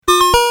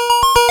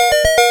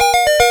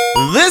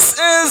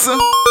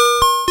is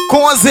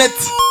Cauzz It,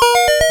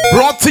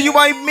 brought to you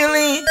by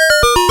Milli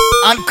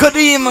and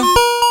Khadeem.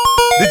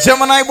 The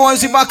Gemini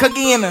boys, we back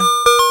again.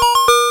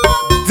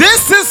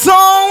 This is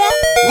how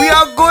we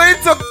are going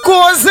to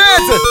Cauzz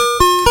It.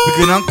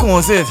 We're gonna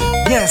Cauzz It.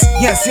 Yes,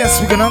 yes, yes,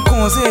 we're gonna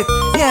Cauzz It.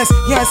 Yes,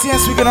 yes,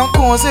 yes, we're gonna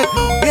Cauzz It.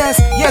 Yes,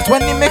 yes,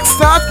 when the mix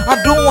starts,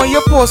 I don't want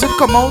your pause it.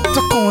 Come out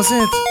to Cauzz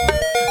It.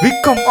 We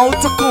come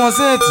out to Cauzz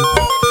It.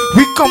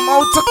 We come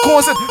out to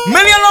Cauzz It.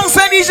 Milli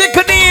alongside DJ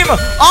Khadeem.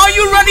 Are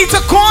you ready to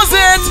Cauzz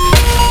It?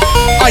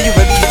 Are you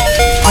ready?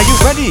 Are you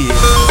ready?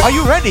 Are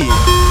you ready?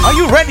 Are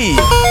you ready?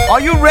 Are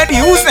you ready?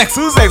 Who's next?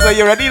 Who's next? Are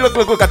you ready? Look,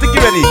 look, look. I think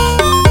you're ready.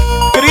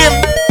 Khadeem,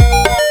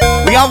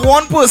 we have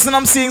one person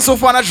I'm seeing so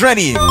far that's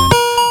ready.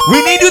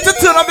 We need you to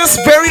turn up this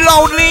very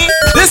loudly.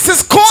 This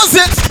is Cauzz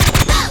It.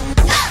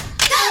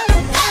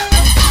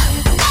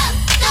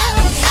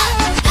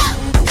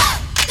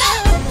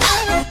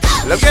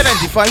 Let me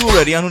identify who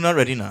ready and who not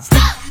ready now.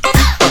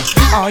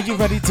 Are you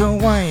ready to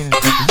whine?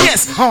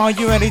 Yes. Are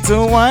you ready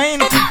to whine?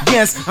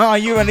 Yes. Are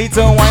you ready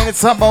to whine?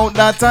 It's about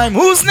that time.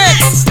 Who's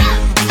next?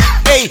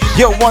 Hey,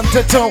 you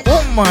wanted to?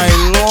 Oh my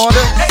Lord.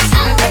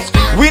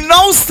 We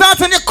now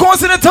start and you're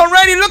causing it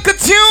already. Look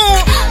at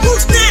you.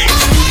 Who's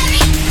next?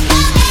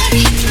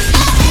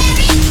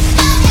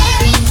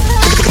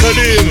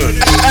 Khadeem.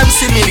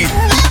 MC Milli.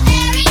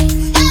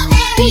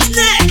 Who's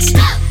next?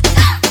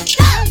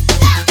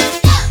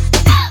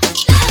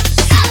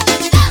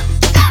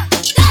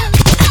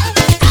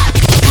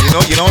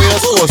 You know you're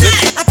supposed to.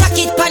 Attack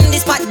it pan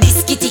this spot,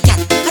 this kitty cat.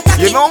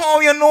 You know how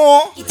you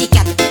know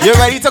you're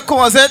ready to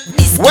Cauzz It?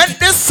 When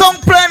this song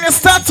play and you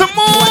start to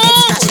move.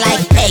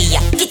 Like hey,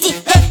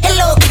 kitty, hey,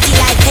 hello kitty,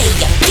 like hey,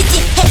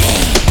 kitty, hey,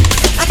 hey.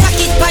 Attack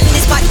it pan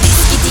this spot, this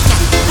kitty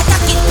cat.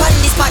 Attack it pan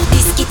this spot,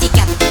 this kitty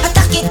cat.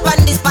 Attack it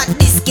pan this spot,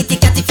 this kitty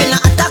cat. If you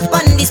not attack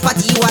pan this spot,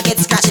 you will get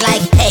scratched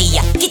like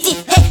hey, kitty,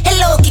 hey,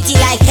 hello kitty,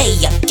 like hey,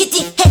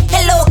 kitty, hey,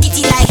 hello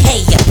kitty, like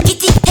hey,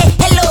 kitty, hey,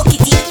 hello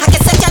kitty. I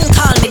guess I can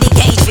call me the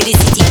cage for the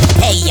city.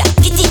 Hey,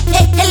 kitty,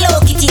 hey, hello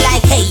kitty,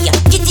 like hey,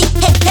 kitty,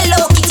 hey,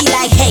 hello kitty,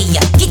 like hey,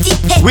 kitty,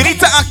 hey. We need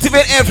to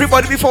activate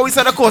everybody before we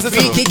start the Cauzz It.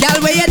 Freaky gal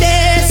where you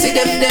there, see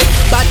them there.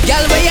 Bad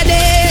gal where you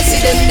there,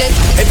 see them there.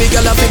 Every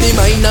gal a fi be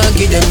mine and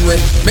give them way.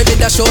 Maybe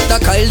dash out a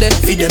call them,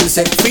 fi them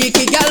say.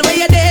 Freaky gal where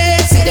you there,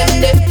 see them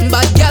there.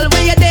 Bad gal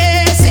where you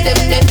there, see them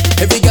there.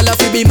 Every gal a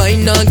fi be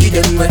mine and give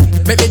them way.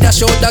 Maybe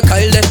dash out a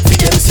call them, fi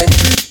them say.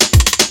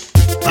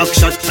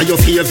 Backshot are your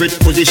favorite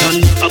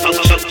position.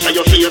 Backshot are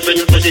your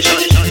favorite position.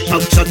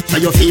 Backshot are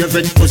your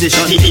favorite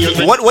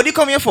position. What do you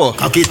come here for?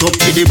 Cock it up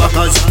to the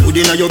backers. Put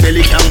in your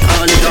belly, can't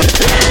call it up.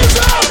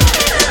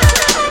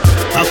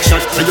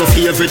 Backshot are your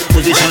favorite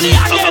position.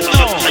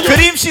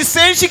 Khadeem, she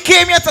said she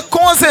came here to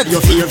Cauzz It. Your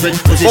favorite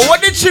position. But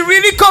what did she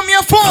really come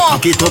here for?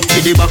 Cock it up to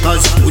the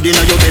backers. Put in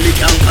your belly,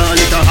 can't call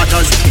it a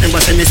hatters. Remember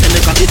say me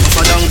cock it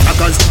tougher than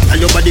crackers. Tell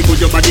your body good,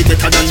 your body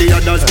better than the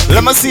others.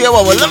 Let me see your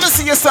bubble. Let me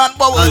see your sound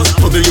bubble.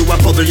 Bubble you a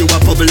bubble, you a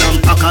bubble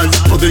and packers.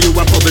 Bubble you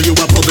a bubble, you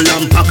a bubble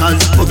and packers.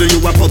 Bubble you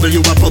a bubble,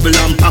 you a bubble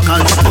and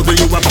packers. Bubble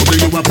you a bubble,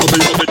 you a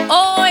bubble.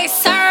 Oi,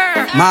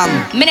 sir. Mom.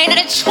 Me ain't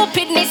the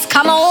stupidness.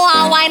 Come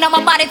on, wine on my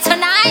body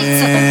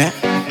tonight.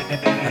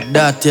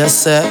 That you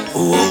say.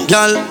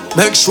 Girl,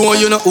 make sure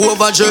you not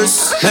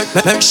overdress.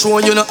 Make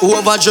sure you not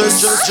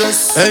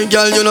overdress. Hey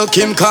girl, you know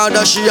Kim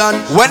Kardashian.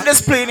 When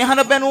this plane, you had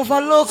to bend over,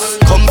 look.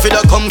 Come for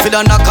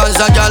the knockers,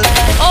 girl.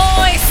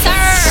 Oi, sir.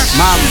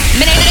 Mom.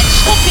 Me ain't the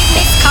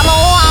stupidness. Come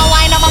on,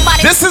 wine on my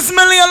body. This is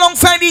Milli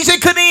alongside DJ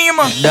Khadeem.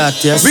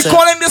 That you say. We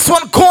calling this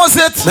one Cauzz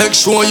It. Make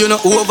sure you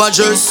not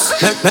overdress.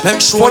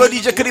 Make sure. Follow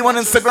DJ Khadeem on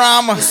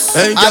Instagram.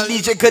 Hey, at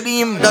DJ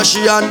Khadeem.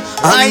 Kardashian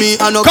and me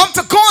and come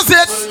to Cauzz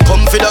It.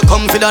 Come for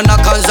the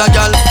knockers,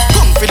 girl.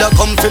 Come for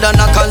the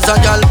knockers,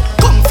 girl.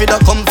 Come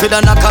for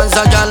the knockers,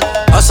 girl.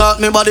 Assault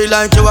me body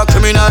like you a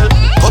criminal.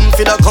 Come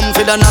for the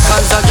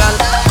knockers, girl.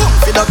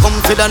 Come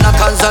for the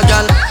knockers,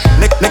 girl.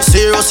 Make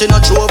serious in a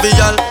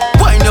jovial.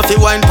 Wine if you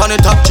wine pon the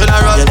top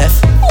general.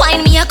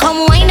 Wine me,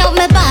 come wine up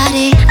my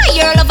body.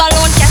 Your love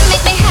alone can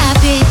make me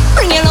happy.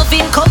 Bring your love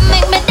in, come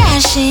make me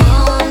dash it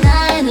all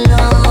night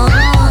long.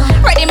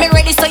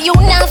 Ready, so you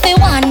now fi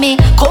want me.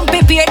 Come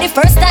prepare the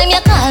first time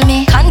you call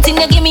me.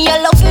 Continue, give me your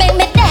love, make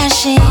me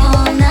dash it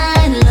all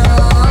night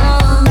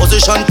long.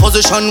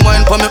 Position,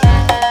 wine for me.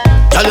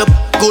 Girl, you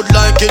good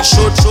like it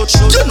should.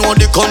 You know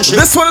the country.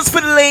 This one is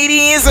for the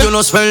ladies. You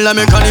know smell like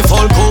me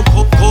carnival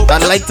coke.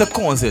 That like to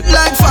Cauzz It.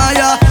 Like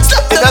fire.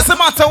 It doesn't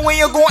matter when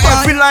you go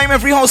every lime,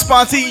 every house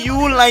party, you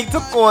like to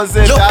Cauzz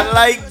It. I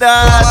like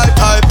that. My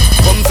type.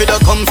 Come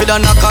for the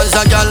knockers,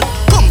 girl.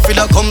 Come for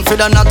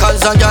the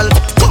knockers, girl.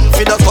 Come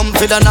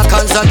for the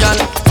knockers, girl.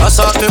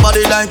 Assault me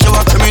body like you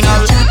a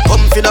criminal.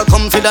 Come for the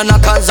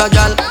knockers,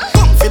 girl.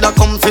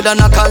 Come for the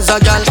knockers,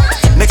 girl.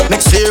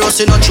 Make serious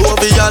in a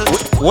jovial.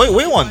 What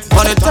you want?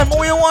 Tell me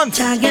what you want.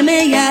 Can't give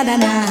me yard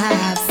and a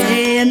half.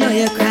 Say you know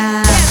you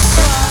cry.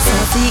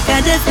 So you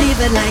can just leave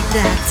it like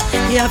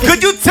that.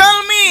 Could you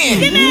tell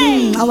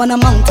me? I wanna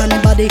mount on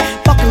your body.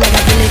 Fuck like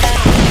a village.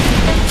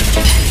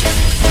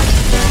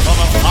 From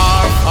a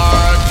far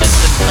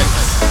distant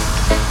place,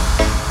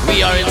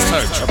 we are in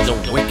search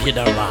from the wicked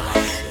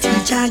arise.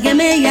 Teacher, give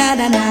me yard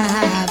and a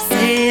half.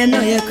 Say, I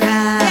know you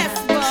cry.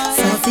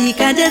 So you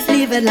can just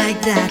leave it like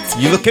that.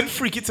 You looking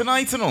freaky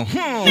tonight, you know.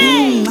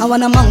 I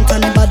wanna mount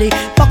on the body,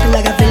 buckle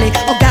like a filly.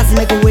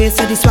 Orgasmic way,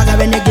 so the swagger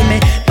when they give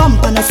me.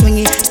 Pump and a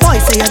swingy. Boy,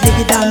 say you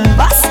dig it down,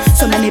 boss.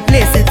 So many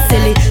places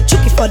silly.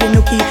 Chucky for the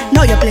nookie.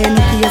 Now you play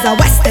nookie as a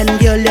western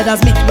girl. Let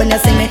us meet when you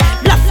see me.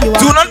 Bluff you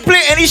Do not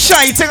play any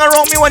shy thing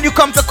around me when you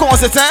come to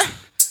Cauzz it, eh?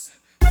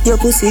 Your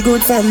pussy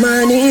good for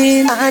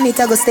money, and it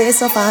a go stay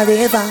so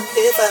forever.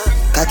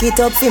 Cock it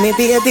up for me,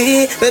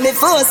 baby. When me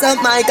force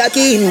up my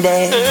cocky in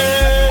there.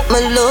 My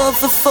love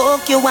for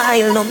fuck you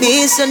while no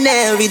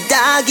missionary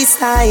doggy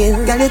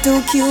style. Girl, you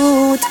too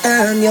cute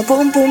and your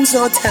pum pum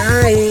so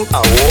tight.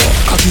 Cock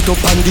it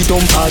up and the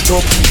dump part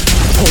up.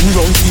 Turn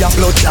round to your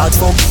blood clot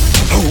fuck.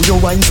 How you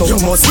wine so you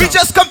must. We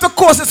just come to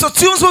Cauzz it, so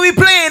tunes will be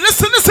playing.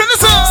 Listen.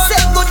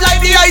 Set good like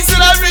the ice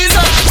in a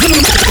freezer.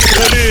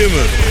 Khadeem.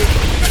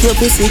 Your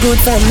pussy good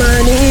for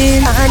money,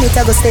 and it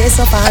a go stay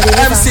so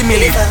forever. MC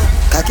Milli.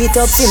 Cock it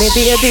up to me,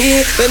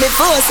 baby. When me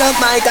force up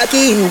my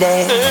cocky in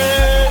there.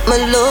 My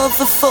love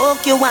for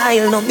fuck you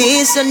while no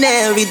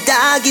missionary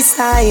doggy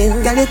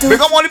style. Girl, you too.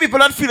 Big up all the people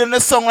that feeling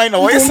this song right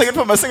now. Why you sing it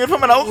for me? Sing it for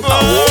me now.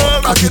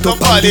 Cock it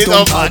up and the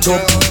dump part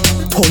up.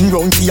 Turn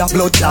round to your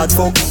blood clot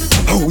fuck.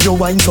 How you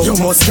wine so you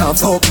must can't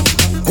fuck.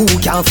 Who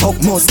can fuck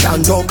must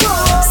stand up.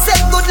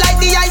 Set good like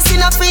the ice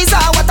in a freezer.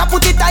 What I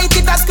put it tight,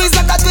 it a squeeze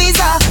like a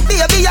tweezer.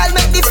 Baby, I'll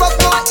make the fuck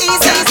more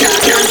easy.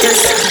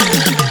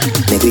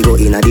 Make we go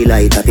in a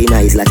delight, happy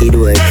nice like it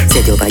door.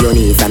 Set you on your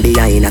knees from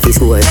behind a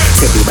score.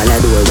 Set the ball a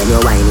door when you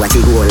wine, watch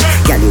it goal.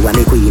 Girl, you are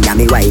me queen, and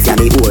me wife, and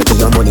me whore.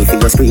 Give your money for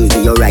your spree,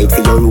 give your right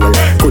for your role.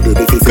 Could you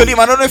be 50? Khadeem,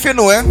 I don't know if you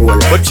know,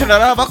 but you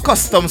don't have a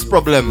customs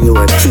problem.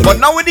 But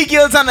now with the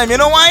girls and them, you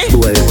know why?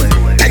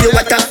 Tell you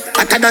what,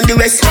 hotter than the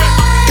rest.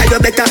 Tell you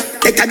better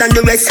than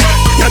the rest.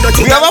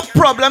 We have a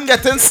problem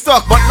getting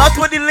stuck, but not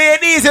with the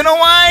ladies, you know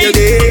why?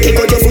 Kick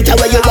out your foot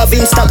away, you have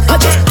in stock.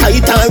 Just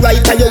tight and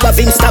right, tell you have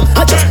in stock.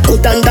 Just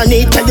put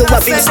underneath, tell you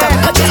have in stock.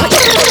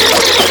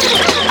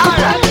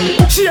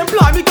 She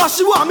employ me cause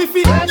she want me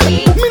fit.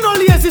 Me no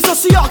lazy so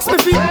she asks me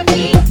fit.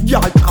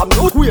 Y'all come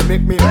out way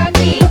make me.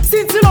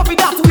 Since you love me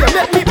that way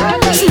make me.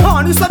 She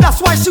horny so that's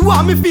why she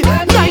want me fit.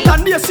 Night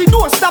and day she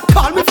don't stop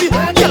call me fit.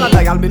 Y'all a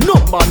dial me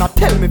number not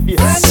tell me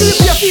fit.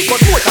 She be a fit but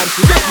more than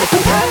she make me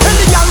fit. And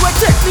the y'all will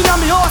check me and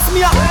me horse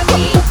me up.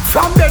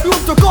 From bedroom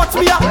to cut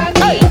me up.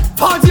 Hey,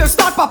 party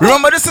start pop.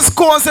 Remember this is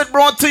Cauzz it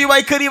brought to you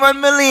by Khadeem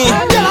and Milli.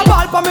 Y'all a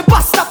ball for me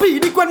pasta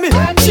pedic when me.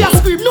 She a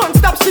scream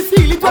non-stop she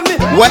feel it when me.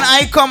 When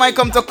I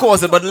come to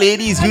Cauzz it, but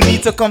ladies, you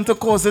need to come to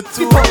Cauzz it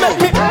too.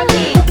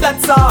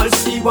 That's all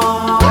she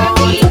wants.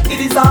 It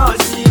is all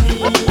she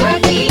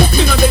needs.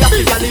 You know they have to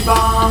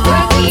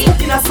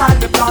live in a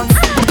sand plant.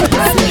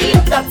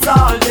 That's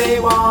all they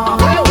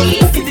want.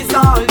 It is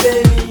all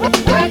they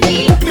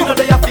need. You know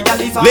they have to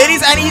live.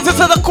 Ladies, I need you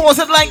to the Cauzz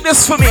it like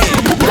this for me.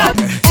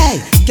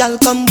 Hey, girl,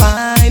 come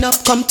wind up,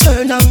 come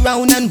turn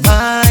around and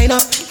wind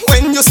up.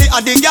 When you see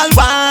a the girl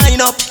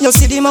wind up, you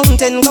see the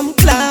mountain come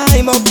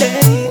climb up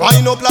there.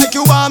 Wind up like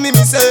you want me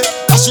say.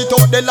 Dash it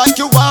out there like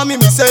you want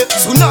me say.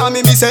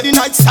 Tsunami me say, the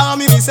night star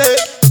me say.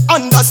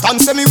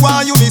 Understand, say me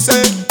why you me say.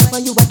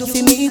 What you a do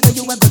for me? What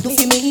you a do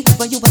for me?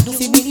 What you a do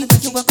for me?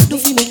 What you a do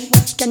for me?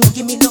 Can you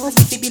give me love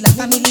if it be like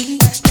family?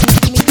 Can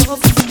you give me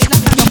love if it be like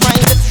family?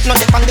 No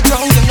step on the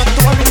ground, you not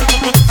door.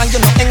 And you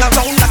not hang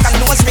around like a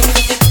nose ring.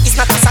 It's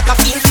not a soccer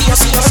field for you,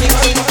 see.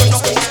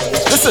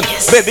 Listen,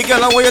 baby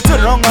girl, I want you to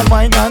wrong and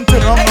wine and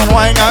turn wrong and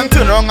wine and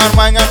turn wrong and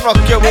wine and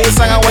rock your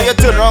waistline. I want you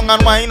to wrong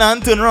and wine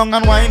and turn wrong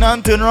and wine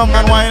and turn wrong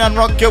and wine and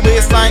rock your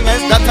waistline.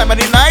 It's that time of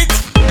the night.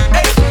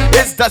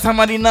 It's that time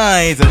of the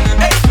night.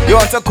 You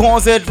want to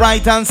Cauzz it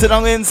right and sit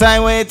down inside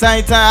way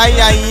tight. Aye,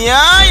 aye,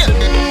 aye.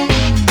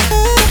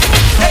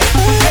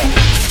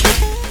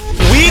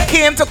 We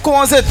came to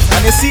Cauzz it,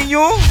 and you see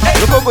you.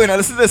 Look how going.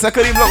 Listen to this.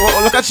 Khadeem,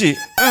 look at you.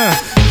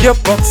 Your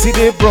boxy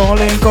they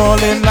brawling,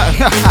 calling.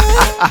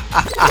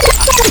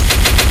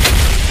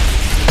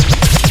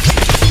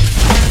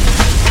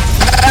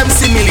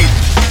 MC Milli.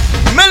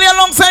 Milli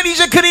alongside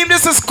DJ Khadeem.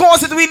 This is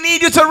Cauzz it. We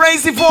need you to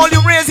raise the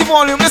volume,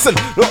 Listen,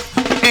 look.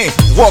 Hey,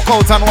 walk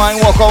out and wine,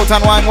 walk out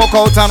and wine, walk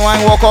out and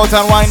wine, walk out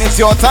and wine. It's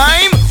your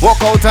time.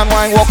 Walk out and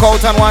wine, walk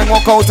out and wine,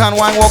 walk out and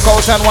wine, walk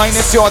out and wine.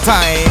 It's your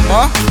time.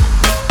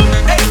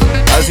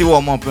 As you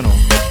warm up, you know.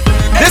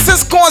 This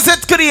is Cauzz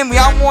it, Khadeem. We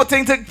have more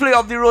things to play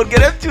off the road.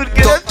 Get it, dude,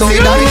 get it. Pussy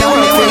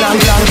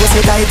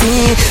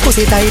tighty,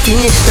 pussy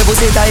tighty, the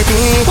pussy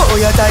tighty. Oh,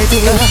 you're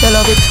tighty.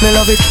 Me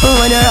love it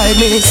when you ride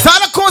me.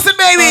 Start a Cauzz it,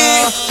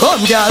 baby.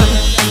 Come, girl.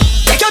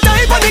 Take your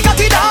time on the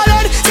cocky,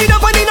 darling. See the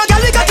bunny, no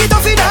girl, the cocky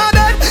tough in her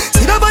bed.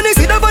 See the bunny,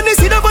 see the bunny,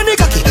 see the bunny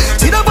cocky.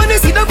 See the bunny,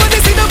 see the bunny,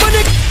 see the bunny.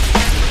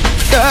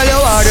 Girl, you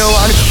are the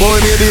one, oh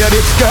me baby.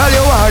 Girl,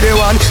 you are the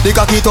one. The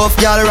cocky tough,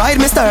 girl,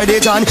 ride me sturdy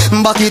John.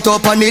 Back it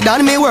up on it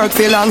and me work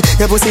for long.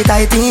 Your pussy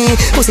tighty,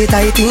 your pussy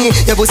tighty.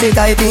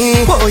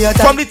 Oh, you're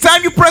tight. From the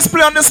time you press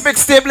play on this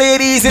mixtape,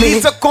 ladies, you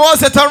need to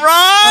Cauzz it,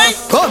 alright?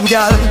 Come,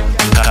 girl.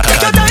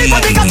 Take your time on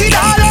the cocky,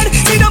 darling.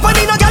 See the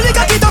bunny, no girl, the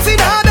cocky tough in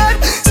her bed.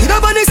 See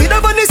the bunny, see the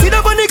bunny.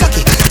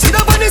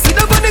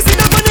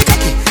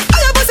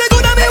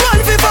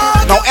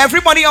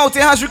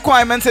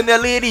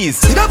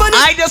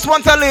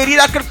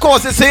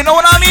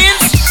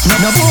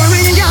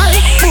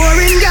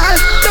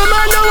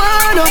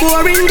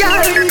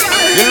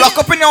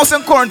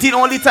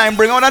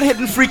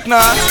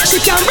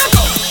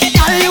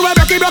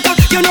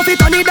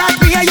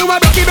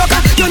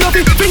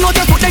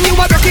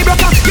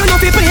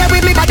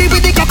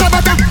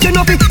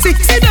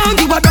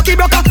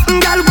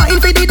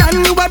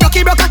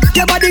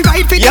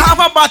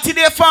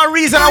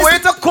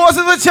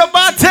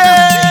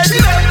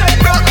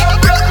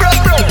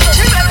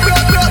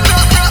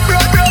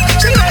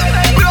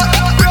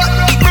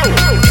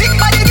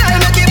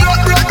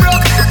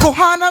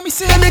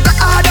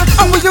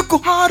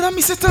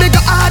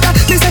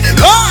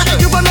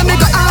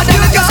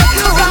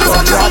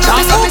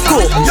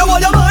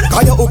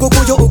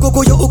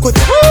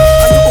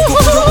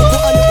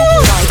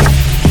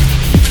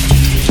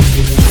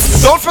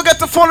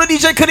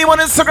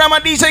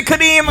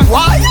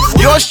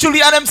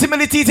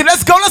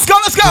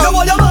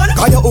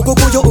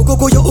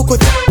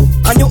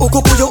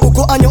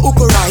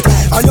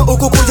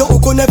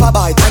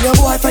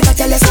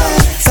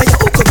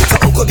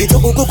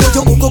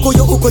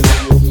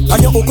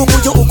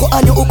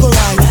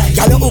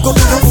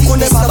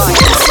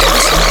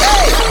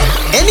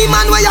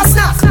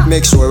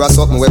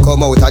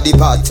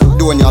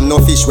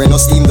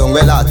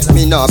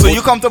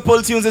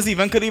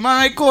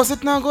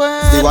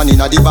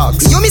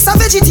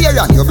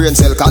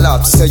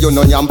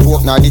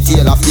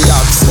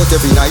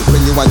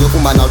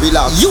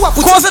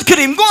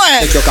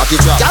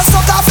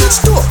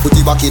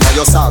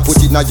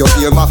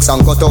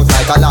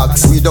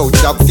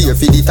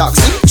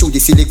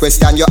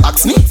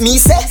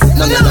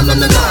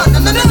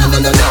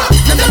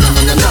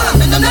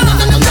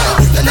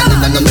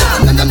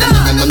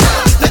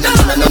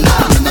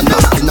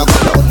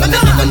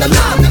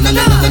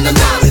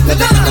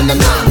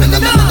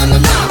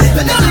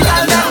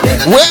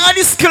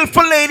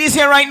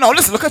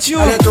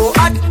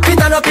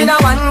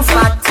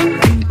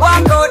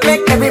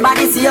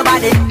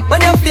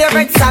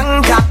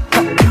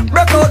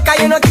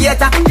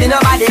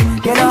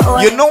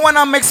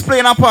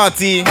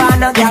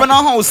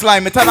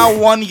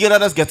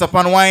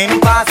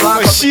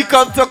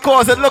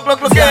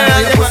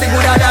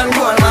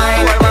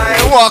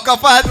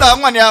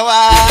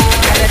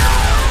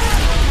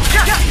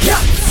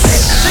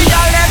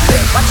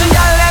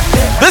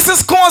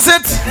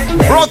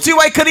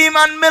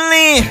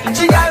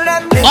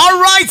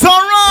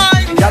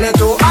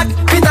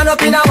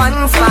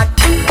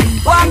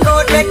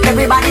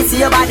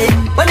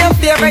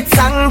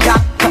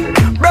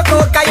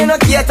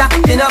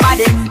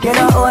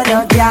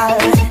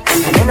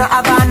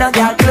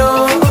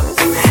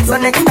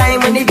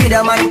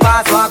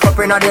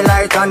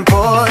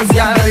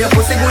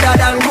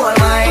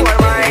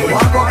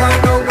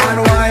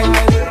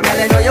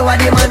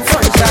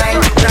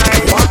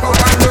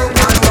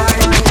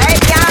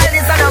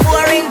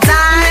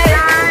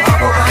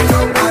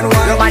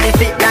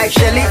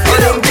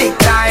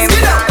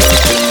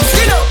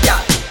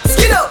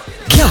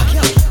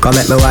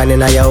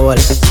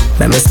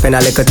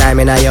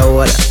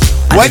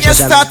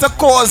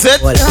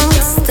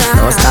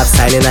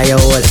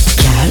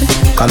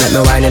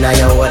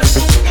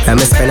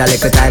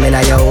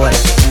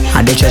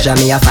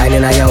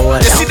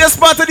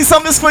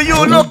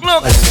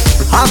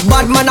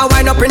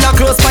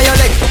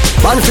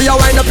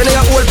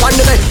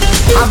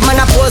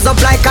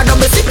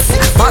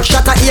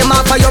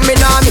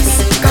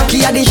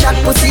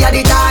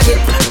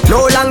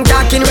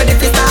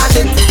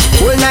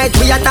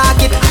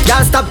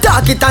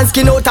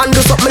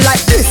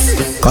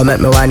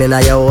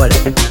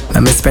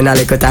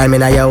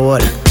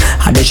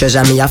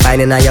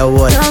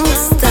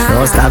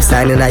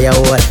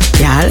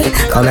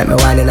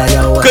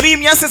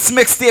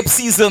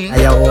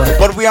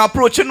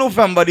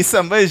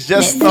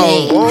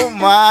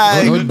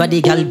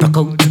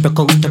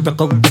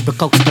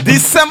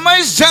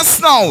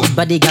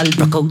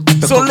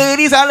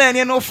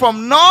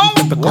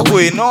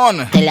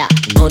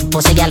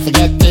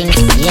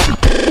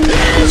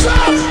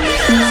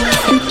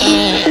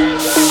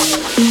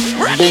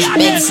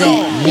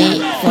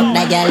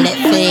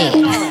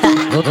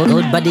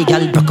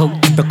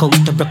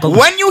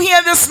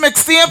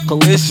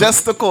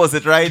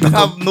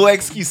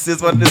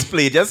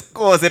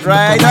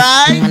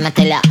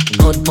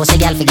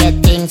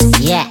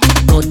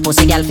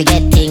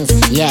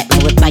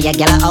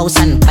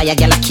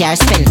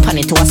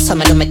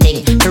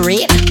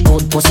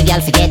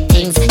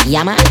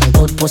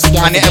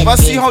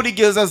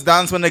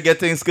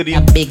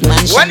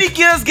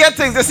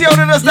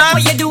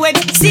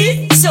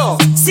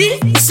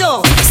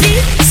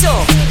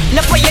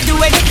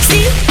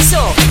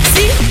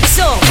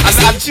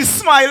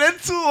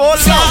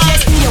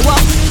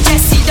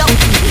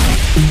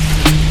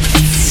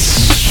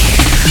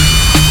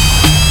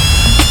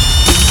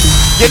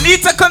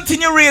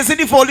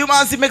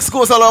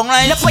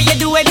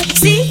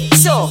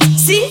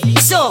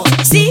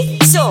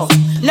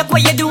 look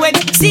what you're doing.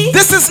 See?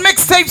 This is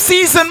mixtape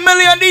season.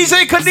 Milli and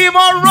DJ Khadeem,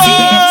 alright.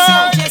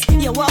 So just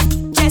you walk,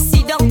 just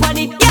sit down on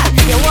it, yeah.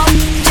 You walk,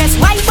 just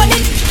wipe on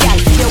it, yeah.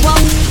 You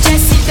walk,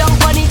 just sit down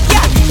on it,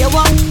 yeah. You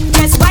walk,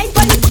 just wipe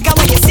on it. Cause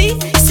when you see,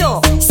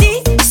 so,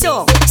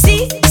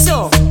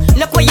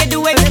 look what you're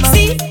doing.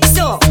 See,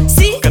 so,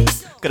 see.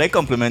 Could I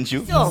compliment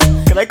you? So,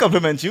 Can I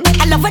compliment you?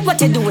 I love it what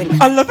you're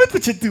doing. I love it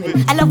what you're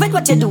doing. I love it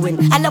what you're doing.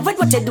 I love it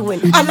what you're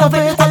doing. I love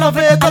it, I love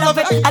it, I love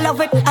it. I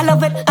love it, I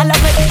love it, I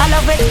love it, I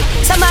love it.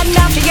 Some man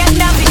now forget.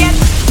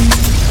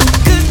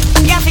 Good,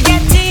 yeah,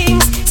 forget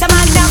things. Some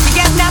man now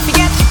forget.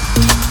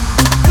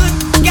 Good,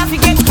 yeah,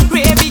 forget.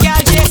 Baby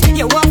girl, yeah.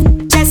 You walk,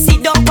 just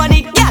sit down on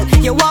it, girl.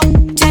 You walk,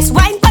 just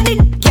wine on it,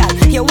 girl.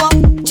 You walk,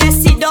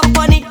 just sit down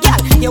on it, girl.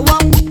 You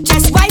walk,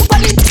 just wine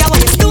on it. Girl,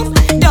 when you stoop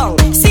down,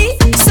 see,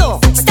 so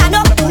stand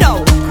up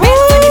now.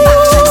 Ready for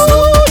the action,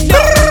 stoop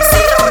down,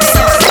 see,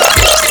 so.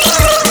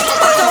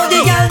 But all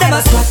the girl them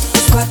a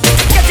squat.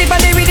 Get it on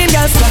the rhythm,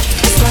 girl, squat.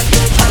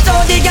 But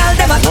all the girl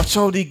them a Watch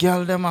how the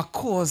girl them a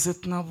cause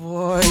it now,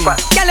 boy.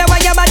 girl, you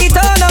want your body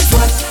turn up,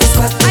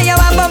 and you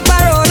want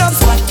bumper roll up,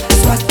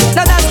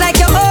 now that's like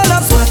you hold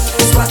up,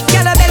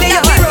 girl, your belly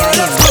you roll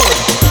up.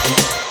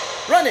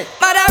 Run it.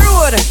 Got a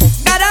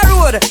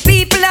road,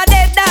 people are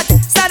dead that,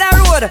 start a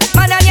road,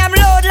 man and I'm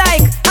load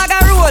like, I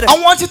got road. I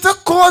want you to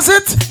cause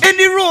it in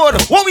the road.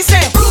 What we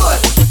say?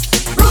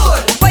 Road,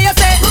 what you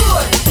say?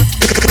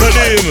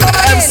 Khadeem.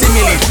 MC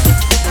Milli.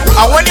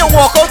 And when you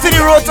walk out to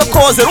the road to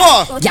cause it,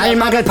 what? Y'all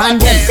muggle pan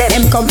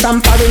them come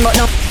from foreign but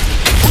no.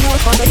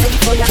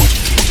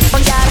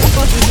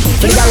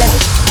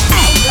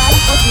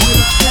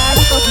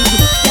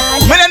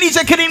 When I need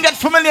DJ Khadeem get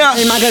familiar.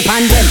 Muggle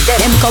pan them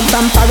come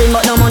from foreign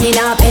but no money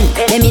na pen.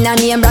 Them in a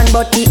name brand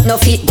but it no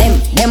fit them.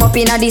 Them up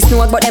in a this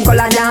smoke but them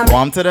color jam.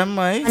 Warm to them,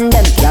 mate. And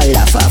them y'all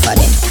laugh off of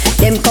them.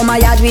 Them come a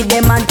yard with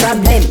them and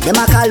problem. Them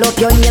a call up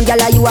your name,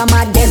 y'all you a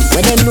mad them.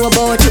 When them know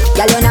about you,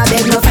 y'all you not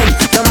beg no friend.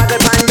 So muggle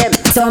pan them.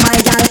 So my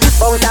gal,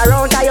 bounce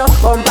around to you,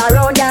 bump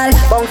around y'all,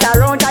 bounce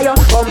around to you,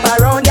 bump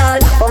around y'all,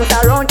 bounce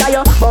around to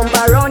you, bump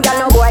around y'all.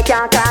 No boy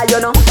can't call you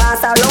no,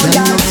 pass around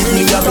y'all.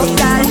 Bring it up,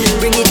 y'all,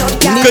 bring it up,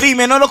 y'all. Khadeem,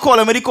 you know the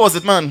call me the cause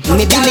it, man.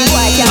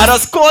 I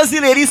just cause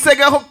the lady say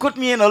hook with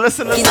me, you know,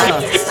 listen.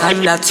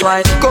 And that's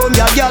why. Come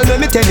here, girl, let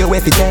me tell you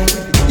everything.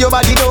 Your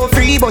body no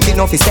free, but it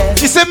no fi sell.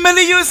 She said,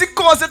 Milli, you see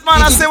cause it,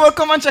 man. I say, well,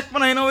 come and check,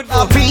 man. I know it.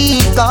 A free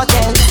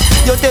cartel.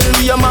 You tell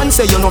me your man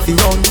say you no fi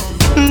run.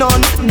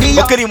 None.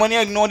 Okay, when you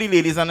ignore the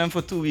ladies and them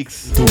for 2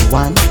 weeks. 2,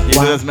 1.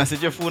 You just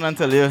message your phone and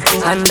tell you.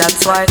 And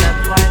that's why.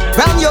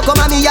 When you come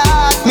at me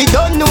yard, me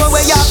don't know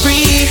where you're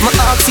free. My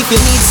ask if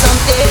you need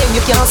something,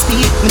 you can't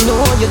speak. Me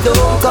know you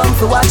don't come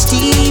to watch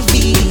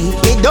TV.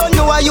 Me don't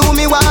know why you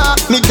me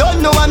want. Me don't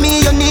know what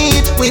me you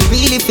need. We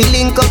really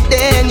feeling up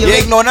then. You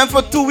ignore them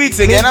for 2 weeks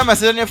again. I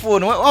message on your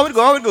phone. How it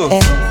go? How it go?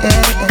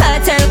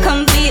 Cartel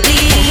completely.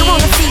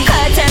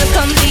 Cartel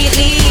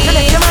completely.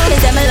 Me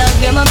say me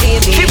love you, my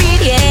baby.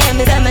 Yeah,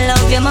 me say me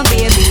love you, my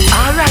baby.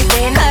 Alright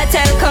then.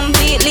 Cartel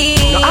completely.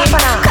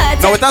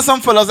 Cartel. Now, with that,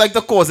 some fellas like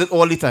to cause it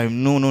all the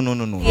time. No.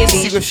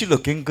 See if she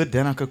looking good,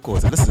 then I could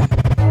cause it. Listen.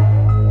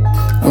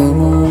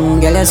 Ooh,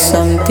 girl, you're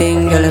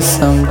something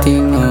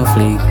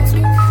awfully.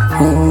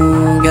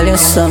 Ooh, girl, you're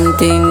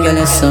something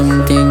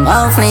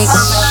awfully.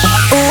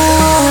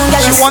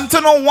 She want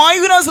to know why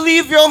you just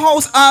leave your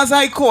house as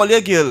I call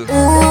you, girl.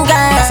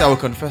 That's how I will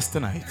confess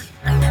tonight.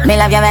 Me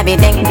love your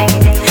everything.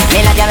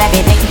 Me love your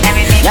everything.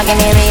 You give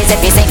me reason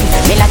to sing.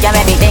 Me love your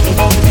everything.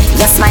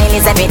 Your smile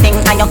is everything.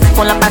 And you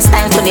full up a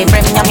style to the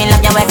brim. You me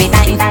love you every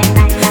time.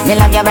 Me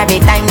love you every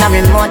time. No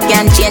remote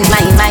can change my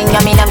mind.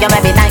 You me love you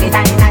every time.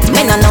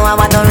 Me no know I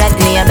want to red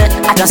label.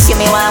 I just give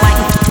me one wine.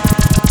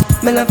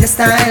 Me love your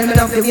style, me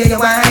love the way you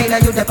whine.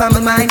 And you dip on my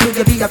mind, would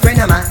you be a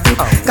friend of mine?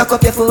 Cock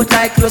up your foot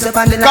like close up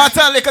on the line.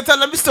 Can't tell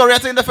them the story, I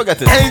think they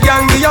forget it. Hey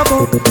gang, be a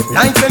fool.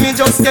 Like when me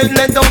just get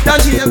let out of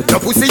jail. Your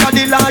pussy a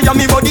the liar,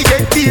 me body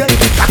get peeled.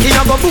 Cocky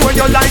a go bore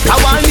you like a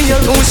one nail.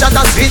 2 shot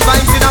of sweet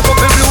vibes in a couple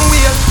blue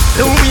wheel.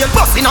 Blue wheel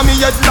busting on me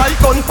head like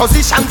gun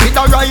position.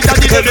 With a rider,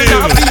 the devil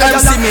now feel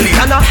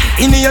a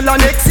inhale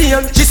and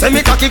exhale. She say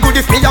me cocky good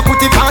if me a put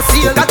it on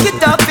seal. Cock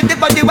it up with the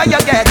body where you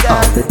get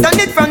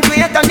turn it front way,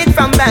 turn it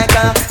from back.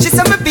 She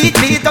say me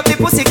beat up the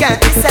pussy cat.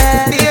 She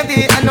say,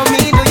 baby, I know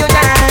me do you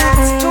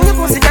dance. Show your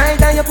pussy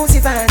tight and your pussy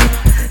fat.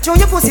 Show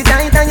your pussy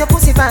tight and your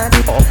pussy fat.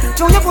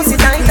 Show your pussy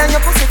tight and your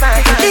pussy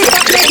fat. This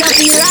make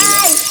you feel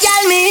right.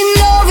 Girl, me in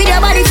love with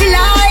your body, feel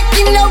like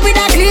in love with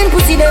that clean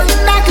pussy there,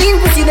 that clean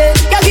pussy there.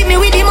 You give me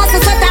with the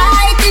muscle so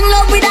tight, in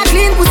love with that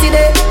clean pussy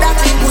there, that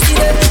clean pussy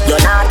there.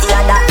 You're naughty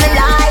and that me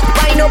like.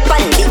 Wind up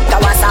and lick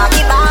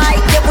Kawasaki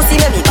bike. Your pussy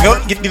let me.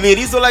 You know, the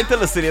ladies don't like to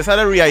listen. You have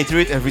to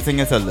reiterate everything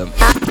you tell them.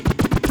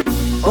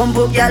 Pump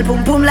up, girl,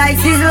 pum pum like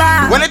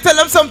sizzler. When I tell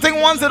them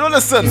something once, they don't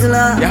listen.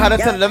 You had to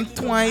tell them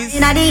twice,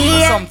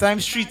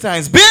 sometimes 3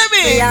 times.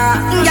 Baby! Yeah,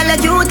 girl,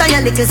 you cute and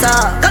you little so.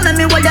 Come let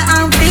me hold your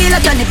arm, feel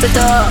like you nipple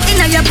toe.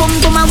 Inna your pum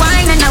pum a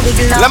wine and a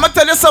wiggle up. Let me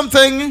tell you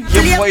something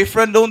your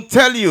boyfriend don't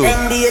tell you.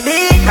 Then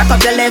baby, cock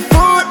up your left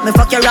foot, me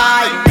fuck your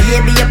right.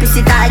 Baby, your pussy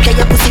tight,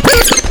 your pussy.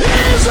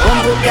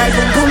 Pump up, girl,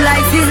 pum pum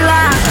like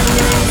sizzler.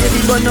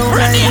 But no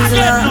like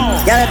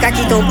sizzler. Girl, cock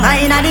it up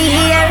high inna the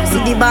air.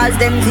 See the balls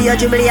them for your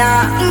dribble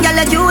ya. Girl,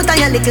 you cute and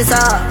you little so.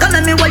 Come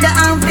let me hold your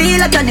arm,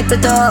 feel like you nipple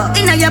toe.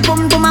 Inna your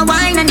pum pum a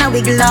wine and a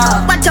wiggle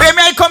up.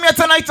 Baby, I come here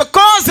tonight to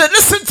cause it.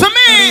 Listen to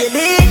me.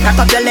 Baby, cock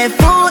up your left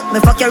foot,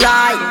 me fuck your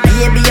right.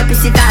 Baby, your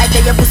pussy tight,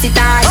 your pussy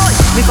tight.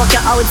 Me fuck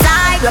you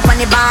outside, up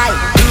on the bike.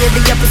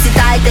 Baby, your pussy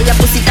tight, your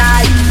pussy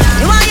tight.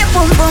 You want your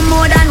pum pum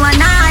more than one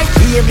night.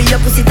 Baby, your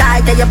pussy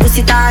tight, your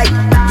pussy tight.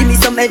 Give me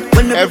some head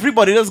when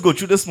everybody does go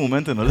through this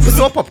moment, you know. This is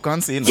so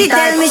popcorn saying. She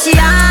tell me she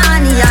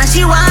honey and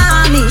she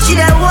want me. She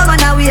the woman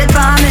that wait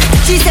for me.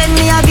 She send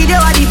me a video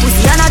of the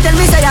pussy and I tell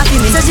me say you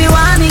feel me. So she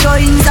want me go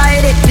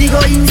inside it, we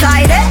go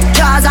inside it.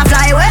 Jaws a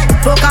fly away,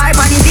 fuck her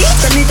on the beach,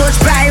 when me touch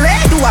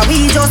private. Do a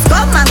we just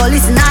come and go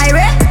listen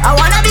irate. I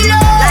wanna be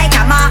low like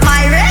I'm at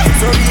my rate.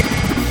 So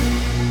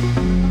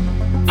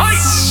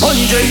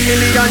 $100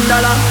 million,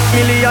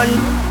 million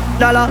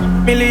dollar,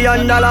 $1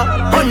 million,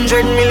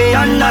 $100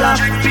 million.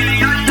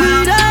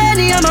 We don't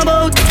need I'm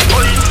about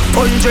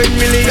 $100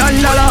 million.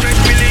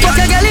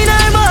 Fuck a girl in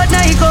her butt,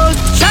 night coat,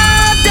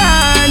 sharp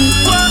down.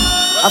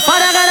 A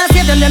father gotta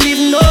save them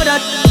even know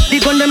that. The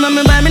gun them and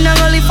me buy me not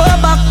only 4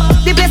 back.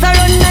 The place I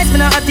run nice, me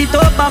not at the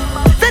top back.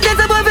 Say there's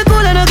a boy be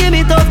cool and don't give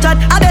me tough chat.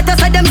 I better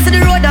side them to the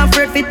road and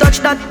afraid fi touch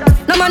that.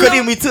 No man.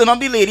 Could we turn on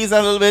the ladies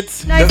a little bit?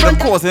 They're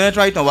causing it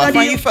right now. I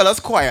find you fellas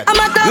quiet.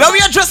 Love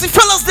you address the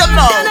fellas them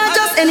now. They're not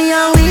just any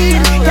and weed.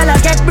 Y'all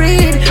get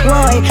breed,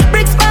 boy.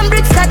 Bricks from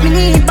bricks that me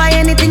need. Buy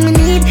anything me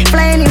need.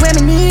 Fly anywhere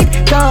me need.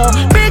 Go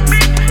bricks,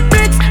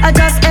 I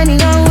just any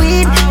and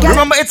weed.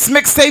 Remember it's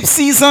mixtape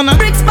season.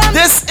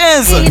 This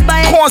is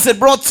Cauzz It,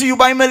 brought to you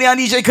by Milli and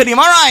DJ Khadeem.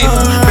 Alright.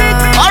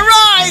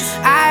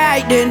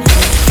 Alright then.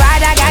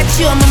 Father got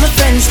you, I'm my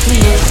friends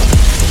please.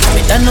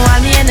 I don't know all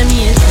my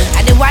enemies.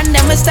 I the one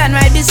them will stand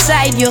right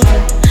beside you.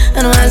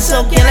 And wanna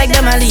soak you like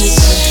them a lead.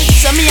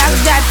 So me ask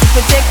God to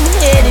protect me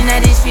head in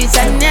the streets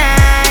at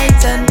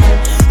night. And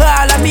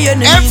all of me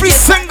enemies. Every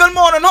single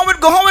morning, how it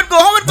go? Oh,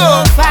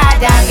 Father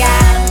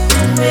God,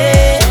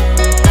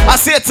 I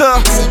say it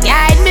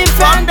guide me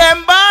from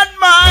them bad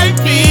mind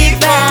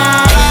people.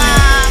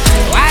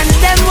 Once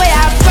them way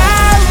I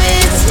fall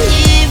with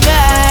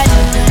even.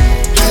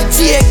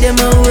 Take them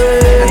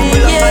away,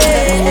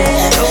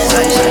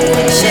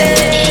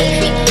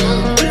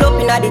 Pull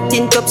up inna the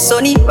tint up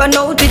sunny. Run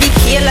out with the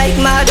key like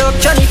mad up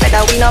Johnny.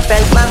 Feather we no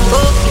felt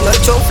mango. You no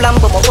choke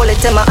flambo. My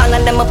bullet them a hang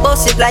and them a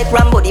bust it like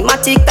Rambo. The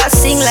matic a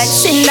sing like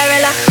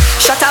Cinderella.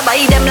 Shut up by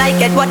them like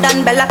Edward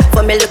and Bella.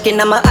 For me looking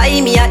at my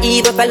eye, me a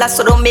evil fella.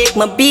 So don't make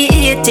me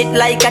beat it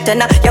like a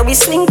tenor. Yeah, we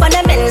swing for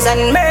them ends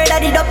and murder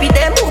the dopey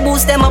them. Who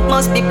boost them up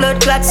must be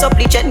blood clot. So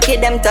please and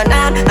kid them turn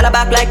on. And I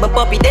back like my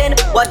puppy then.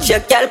 Watch your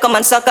girl come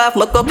and suck off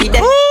my copy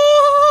then.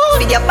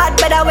 With your bad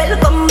better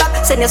welcome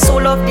back. Send your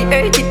soul off the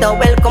earth, it a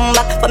welcome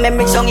back. For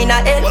memory song in a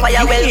hell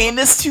fire well. In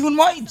this tune,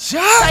 my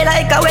job. I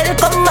like a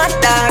welcome back,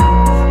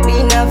 dog.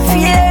 We no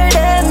fear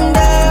them,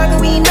 dog.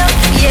 We no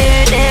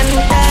fear them,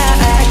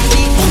 dog.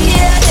 We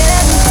fear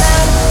them,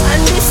 dog.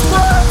 And this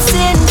walks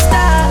in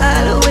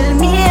style will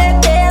make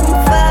them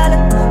fall.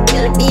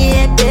 Will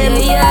make them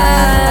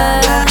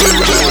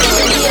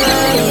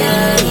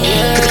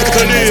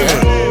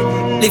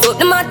Lift up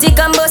the matic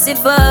and bust it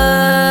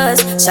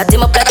first. Shut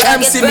him up like I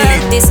get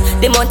practice.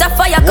 The amount of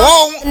fire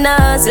come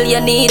nozzle,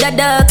 you need a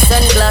dark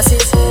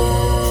sunglasses.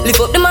 Lift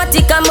up the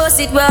matic and bust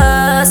it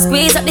first.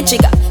 Squeeze up the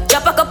trigger.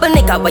 Chop a couple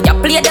nigga while you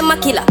play them a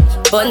killer.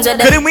 Buns with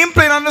them. Khadeem, we ain't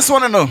playing on this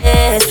one, no?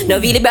 Yes, no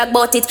really brag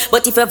about it.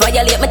 But if you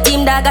violate my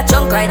team, dog a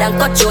chunk ride and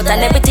cut short.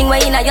 And everything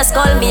way in your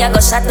skull, me I go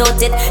shut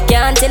out it.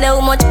 Can't tell you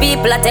how much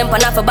people are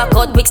temping off a back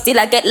out wig. Still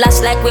I get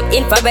lashed like whip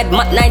infrared.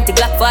 Mach 90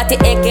 Glock 40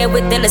 AK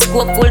with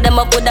telescope. Pull them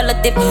up with a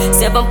lot tip.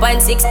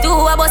 7.62,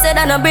 I bust it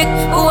on a brick.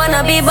 Who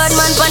wanna be bad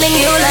man for the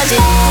eulogy?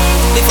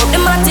 Lift up the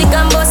matic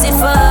and bust it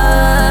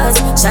first.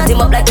 Shut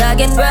him up like I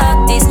get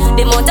practice.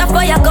 The amount of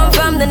fire come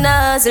from the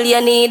nozzle.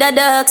 You need a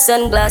dark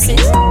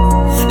sunglasses.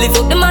 Lift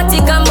up the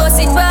matic and bust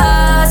it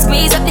fast.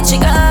 Squeeze up the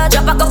trigger.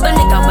 Drop a couple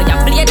nigga when you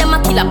play them a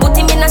killer. Put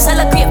him in a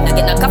shallow grave. They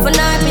get a coffin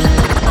or pillar.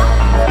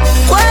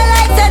 Well,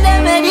 like that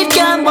them and it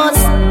can bust.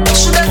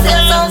 Shoulda say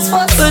sounds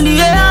first. When the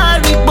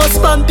air it bust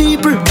from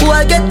people who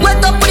I get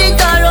wet up with the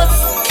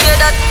carrots. Yeah,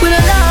 that we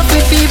don't laugh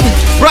with people.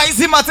 Rise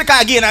the matic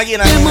again. Happy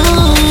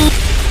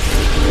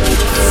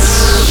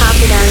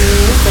than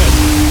music.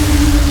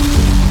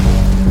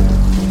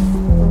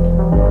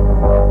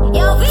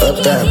 Yo,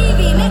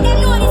 TV, make them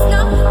know this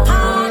now.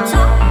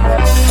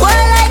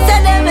 Well, like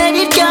that them and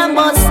it can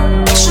bust.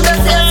 Shoulda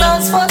say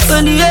sounds first.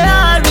 When the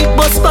air it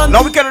bust from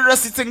Now we can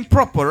address the thing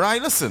proper,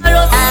 right? Listen. We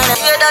don't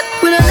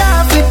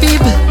laugh with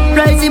people.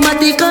 Rise in my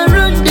dick and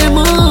run them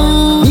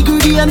on. Me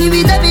good and me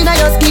with them in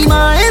your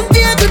schema.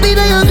 Empty to be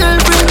your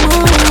girlfriend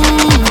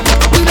mood.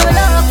 We don't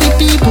laugh with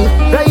people.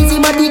 Rise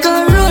in my dick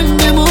and run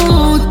them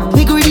on.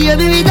 Me good and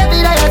me with them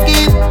in your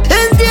schema.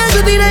 Empty to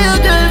be your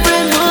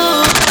girlfriend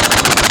mood.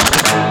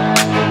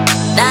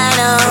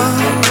 Dino,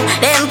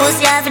 them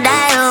pussy have to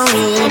die on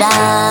me,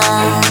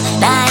 Dino.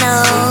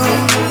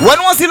 When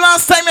was the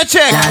last time you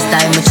checked? Last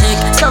time I check,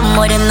 some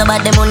of them no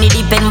bad, them only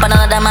depend on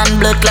another man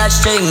blood clot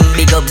string.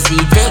 Big up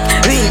Z-Tech,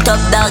 real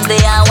top dogs, they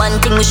are one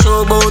thing we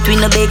show about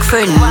with no big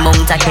friend.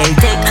 Mount a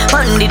Celtic,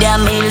 only their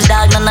males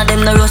dog, none of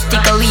them no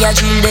rustic, we a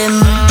drill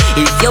them.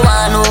 If you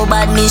want no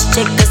badness,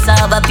 check the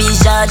Saba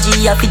Pija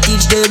G, have to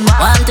teach them.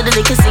 Want to the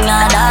little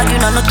singer dog, you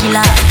know no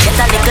killer. Get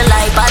a little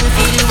life and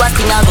feel you a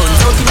singer.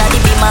 Guns out in a the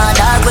beamer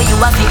dog, where you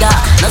a figure.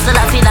 No so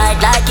that feel like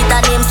it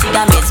a name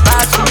cigar. Miss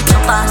fast with the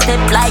chopper,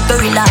 step like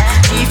gorilla.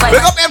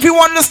 Wake up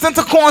everyone listening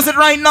to Cauzz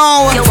right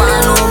now. You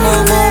want no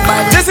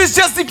more, this is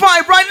just the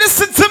vibe, right?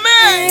 Listen to me.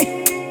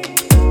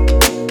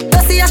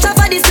 Don't see a shop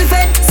for this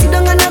defend. Sit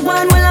down and a go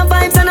on while I'm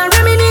vibes and a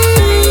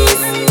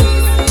reminisce.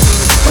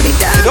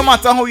 It don't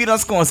matter how you done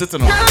Cauzz it, you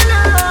know.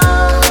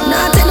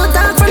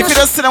 If you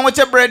just sit down with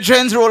your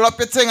brethren, roll up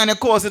your thing and your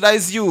Cauzz it, that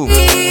is you.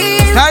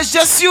 That's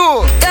just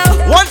you.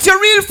 Once your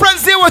real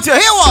friends there with you,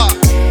 here what?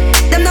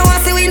 Them no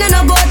want see we no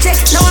go check.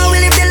 Now I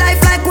will live the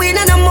life like we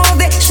no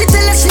movie. She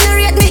tell us she no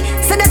rate me,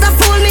 so that a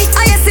fool me.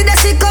 I see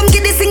that she come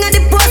get this thing at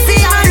the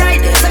pussy,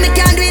 alright. So me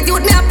can't do it,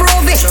 youth me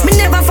approve it. Me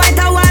never fight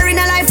a war in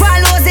a life,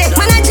 I lose it.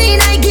 Man a Gene,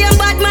 I game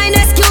bad mind,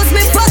 excuse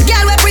me. Fuck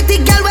girl, we pretty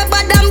girl, we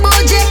bad and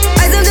bougie.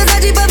 I don't just a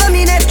jeep over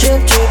me neck.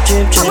 Trip.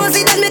 I must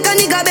see that make a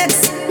nigga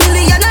vex.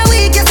 Million a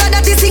week, you saw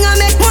that this thing I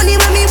make money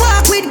when me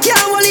walk with can't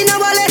hold in a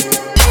wallet.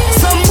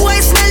 Some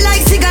boys smell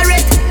like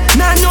cigarette.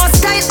 Nah no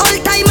style, all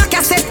time a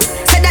cassette.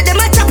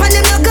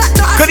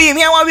 Khadeem,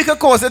 here what we can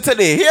Cauzz it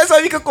today. Here's how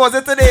we can Cauzz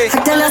it today.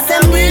 I tell us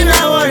them we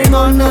not worry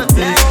about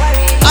nothing.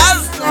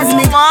 As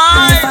me,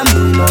 I'm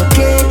doing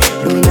okay,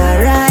 doing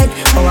alright.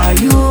 How are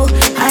you?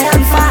 I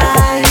am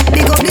fine.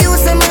 Big up the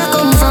house, I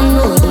come from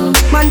nothing.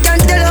 Man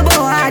can't tell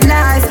about hard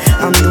life.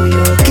 I'm doing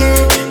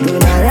okay,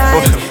 doing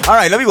alright. Okay.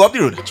 Alright, let me go up the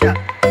road. Girl,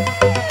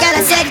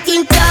 I said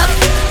think tough.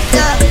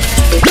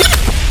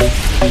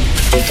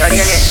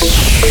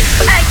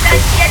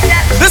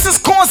 This is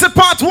Cauzz it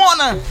part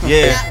 1.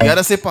 Yeah, you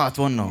gotta say part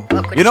 1 now.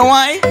 You know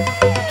why? Girl,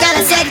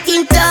 I said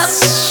think tough.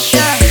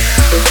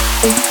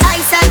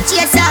 Ice and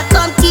chaser,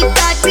 come keep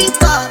that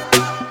record.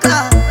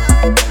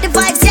 The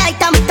vibes right,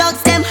 I'm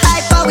thugs, them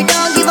hyper, we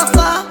don't give a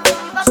fuck.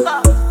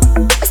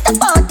 We step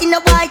out in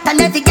the white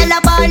and every girl a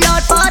ball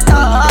out for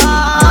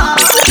talk.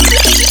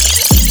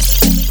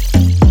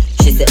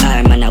 She say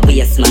arm and a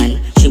waist man.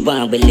 She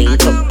want we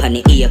link up on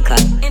the ear cut.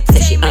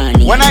 Say she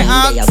on it. When I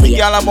ask the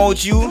girl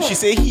about you, she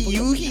say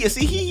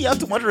he have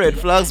too much red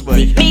flags, but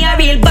me a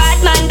real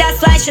bad man,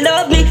 that's why she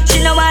love me.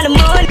 She no want the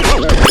money.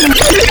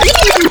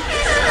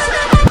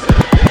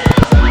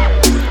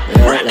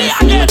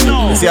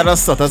 You see, I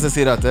just stutter to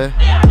say that, eh?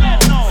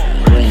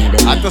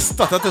 I just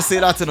stutter to say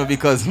that, you know,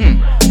 because,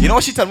 you know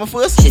what she tell me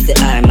first? She say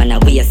arm and a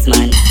waist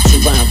man. She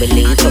want we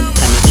link up on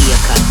the ear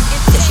cut.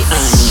 Say she on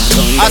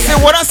it. I say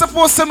what I'm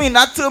supposed to mean.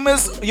 That term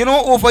is, you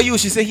know, over you.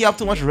 She say he have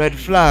too much red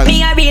flags.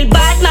 Me a real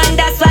bad man,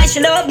 that's why she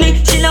love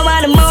me. She no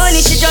want the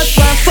money, she just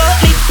want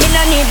fuck me. We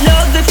no need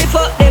love if we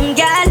fuck them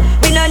gal.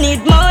 We no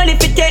need money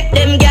if we take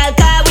them gal.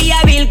 Cause we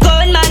a real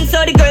cold man,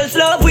 so the girls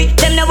love we.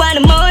 Them no want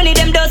the money,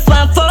 them just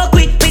want fuck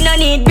we. We no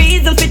need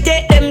reason if we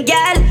take them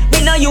gal.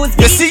 We no use.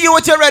 You see you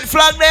with your red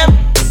flag them?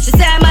 She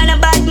say I'm a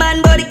bad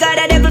man, but the God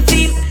a devil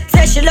feel.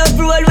 Say she love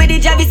roll with the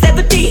Javi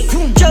 17.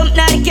 Jump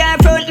now the car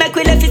front, make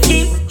we left his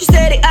team. She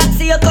say the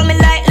oxy you coming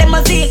like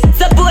limousine.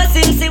 Suppose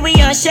him see we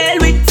on shell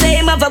with.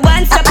 Say him have a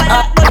one stop and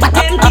that but it's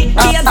empty.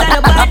 He have got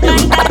a bad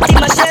man, that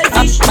him a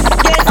shellfish.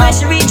 Guess why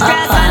she reach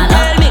grass and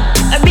tell me.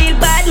 A real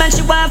bad man,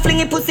 she want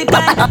fling it pussy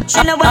pan.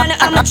 She no wanna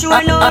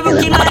amateur, no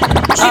rookie man.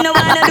 She no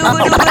wanna do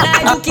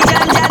like Dookie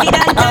Jam, Javi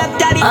dan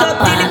tab it up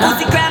till the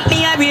pussy cramp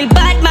me. A real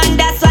bad man,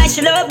 that's why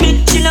she love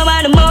me. She no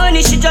want the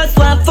money, she just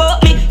want fuck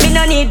me. Me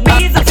no need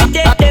reason to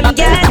take them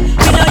gas.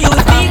 Me no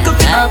use vehicle.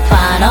 Up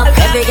and up,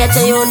 every get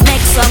to you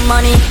make some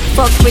money.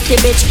 Fuck pretty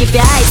bitch, keep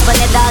your eyes on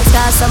the dogs,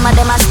 cause some of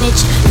them a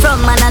snitch.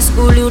 From man a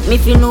school youth, me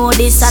if you know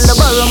this. And the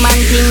borrow man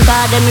thing,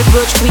 cause them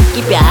approach quick.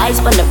 Keep your eyes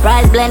on the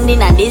price,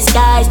 blending and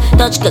disguise.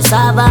 Touch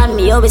cassava and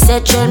me always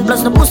say trend.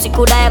 Plus the pussy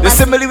could I have.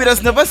 Listen, Milli, we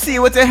just never see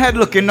with your head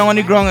looking now on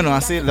the ground, you know. I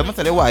say, let me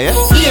tell you why, yeah?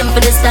 Aim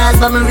for the stars,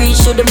 but me reach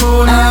to the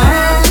moon.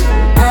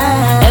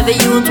 Every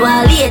youth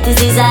want latest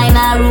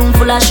designer, room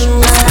full of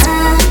shoes.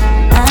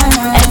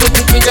 Every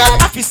pretty girl,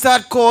 if you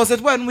start Cauzz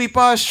it when we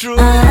pass through.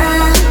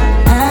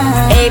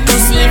 Hey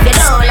pussy, if you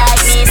don't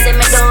like me, say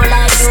me don't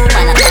like you,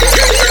 man.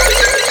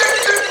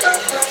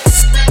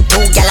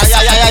 Oh,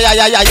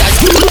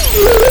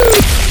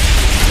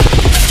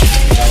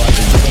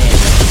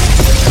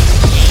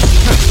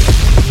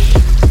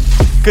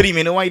 Khadeem,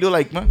 you know why you don't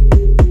like me?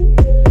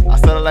 I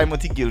started lime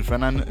with his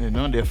girlfriend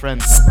and their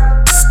friends.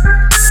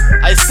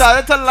 I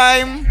started to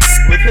lime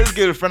with his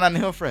girlfriend and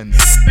her friends.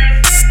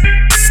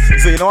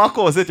 So you know what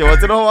cause it? You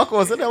want to know what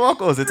cause it? What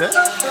cause it? Oh,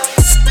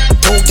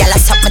 y'all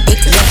suck my dick.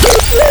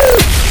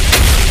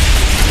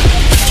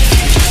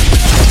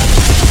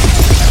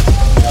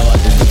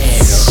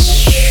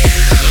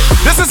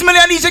 This is Milli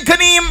and DJ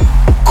Khadeem.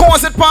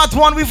 Cauzz it part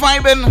 1. We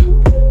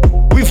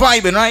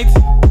vibing, right?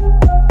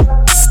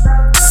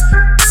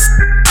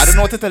 I don't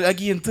know what to tell you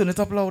again. Turn it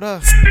up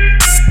louder.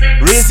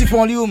 Raise the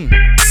volume.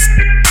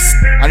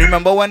 And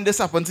remember when this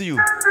happened to you.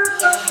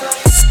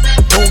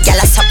 Oh, y'all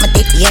suck my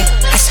dick, yeah.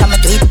 I saw me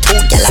do it. Oh,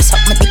 y'all suck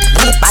my dick.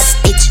 Yeah, bad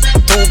bitch.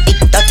 2 big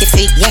dirty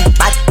feet, yeah.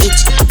 Bad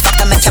bitch.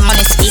 Fuck make your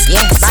money speak,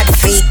 yeah. Bad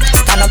feet.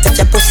 Stand up with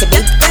your pussy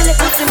big.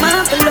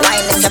 Wine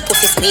and your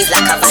pussy squeeze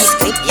like a vice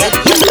grip, yeah.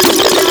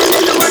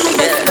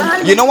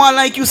 You know why I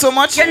like you so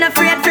much? You're not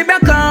afraid to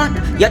break out.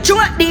 You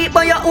throat deep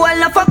but you all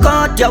not fuck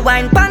out. You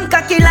wine pan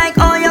cocky like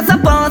how you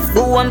supposed.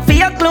 Go on for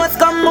your clothes,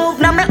 come move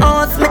now my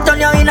house. Me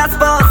turn you in a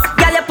sports.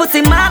 Girl your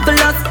pussy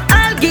marvelous.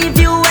 I'll give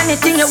you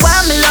anything you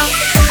want me love.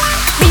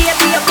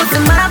 Baby your pussy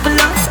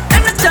marvelous.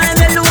 Every time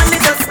you alone me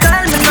just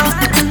call me now.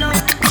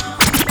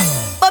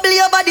 Bubble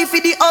your body for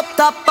the up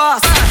top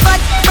boss. Bad,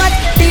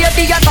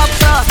 baby your top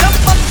boss.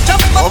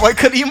 Oh my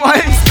Khadeem,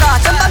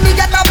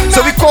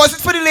 so we cause it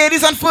for the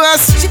ladies and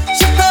first.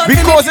 We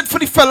cause it for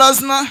the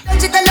fellas, no?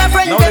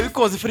 No, we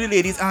cause it for the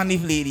ladies and the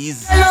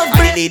ladies. And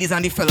the ladies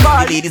and the fellas.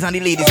 And the ladies and the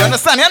ladies. You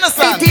understand? You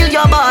understand? Till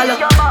your ball.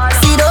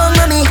 See down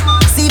on me.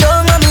 See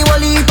down on me.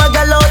 Wally if I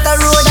get out the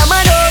road, I'm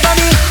an over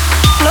me.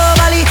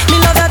 Globally, me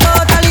love her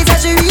totally. Say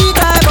she weak,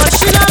 but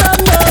she not love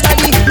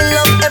nobody. Me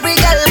love every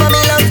girl, but me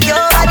love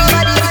your body.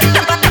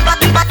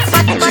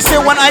 She say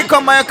when I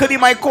come by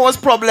Khadeem, I cause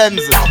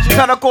problems. She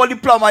trying to call the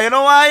plumber. You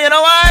know why? You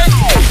know why?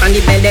 On the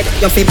bed,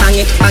 you feel bang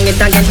it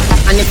again.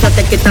 And if you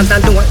take it and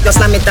do it, you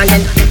slam it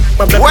again.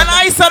 When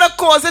I said to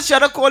cause it, she had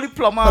to call the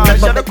plumber. She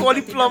had to call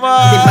the plumber.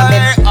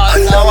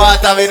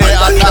 Underwater, with it,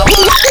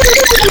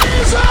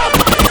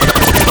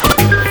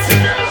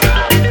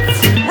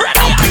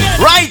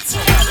 right.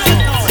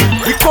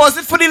 We cause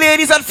it for the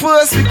ladies at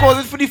first. We cause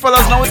it for the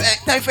fellas. Now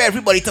it's time for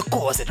everybody to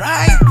cause it,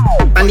 right?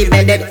 On the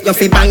bed, you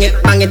feel bang it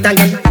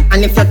again.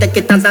 And if you take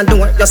it and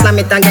do it, you slam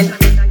it again.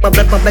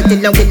 Bubble, till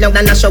long,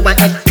 then I show my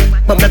head.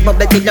 Bubble,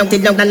 till long,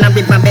 then I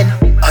rip my bed.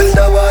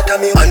 Underwater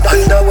me,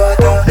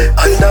 underwater me,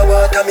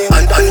 underwater me,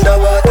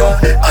 underwater me.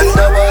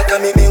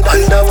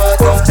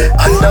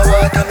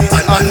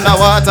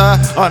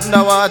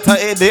 Underwater,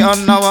 it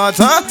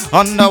underwater,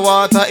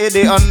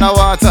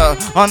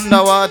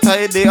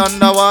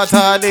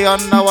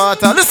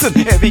 underwater. Listen,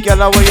 every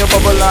girl away you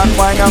bubble and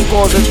wine and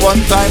cause it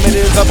one time. It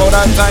is about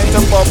that time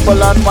to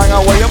bubble and wine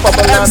away you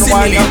bubble and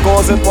wine and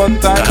cause it one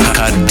time.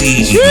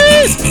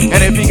 Jeez.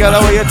 And every girl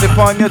away you tip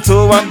on your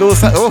toe and do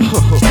so. Oh.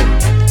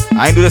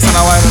 I ain't do this in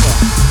a while, no.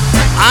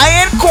 I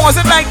ain't cause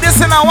it like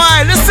this in a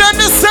while. Listen.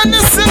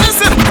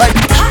 Like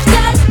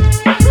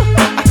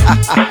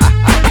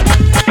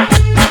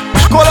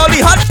call all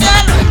the hot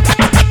girl.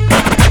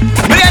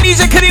 Milli and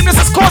DJ Khadeem, this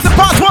is Cauzz it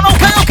part 1,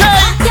 okay? Hot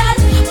girl,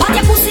 put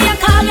your pussy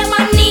and call your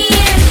man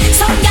name.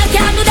 Some girl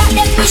can't do that,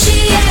 let me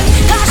shame.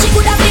 Cause she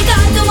could have got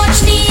too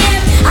much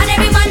name. And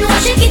every man knows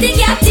she get the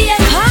captain.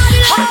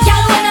 Hot girl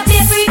wanna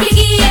play freaky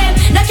game.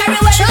 Not carry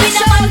well with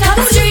the man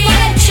come stream.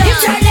 You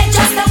turn like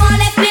just the one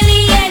left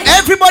million.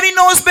 Everybody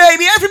knows,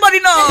 baby,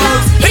 everybody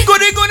knows. Good.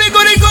 So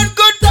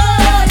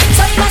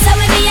you must have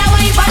with me, I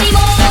want you for the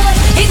moon.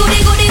 Good.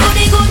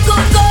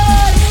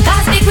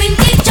 Cause the queen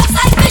kick just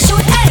like me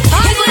should. Hey, good.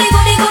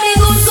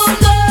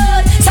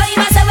 So you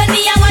must have with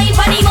me, I want you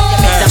for the moon.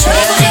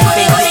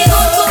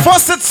 Good.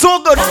 First it's so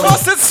good.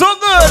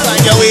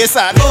 Like your waist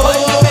and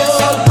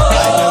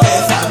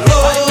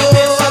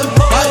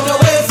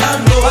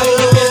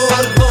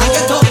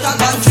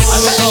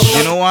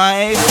you know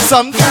why?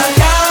 Sometimes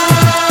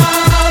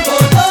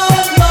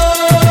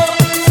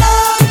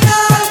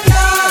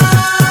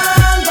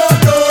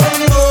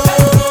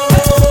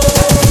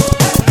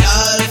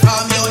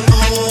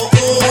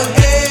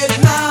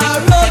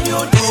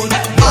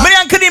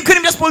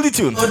pull the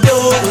tune.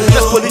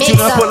 Just pull the tune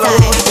and pull out.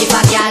 If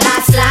a girl a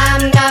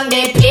slam down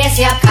the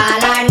place, you call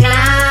her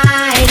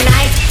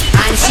night.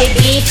 And she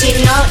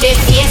beating out the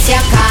face, you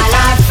call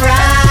her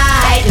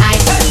fright night.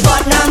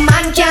 But no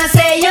man can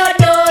say you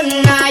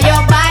don't know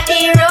your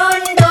body run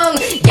down.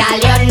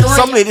 Girl, you know.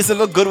 Some ladies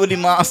look good with the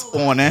mask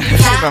on, eh?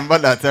 Remember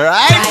that,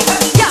 right?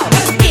 Yo,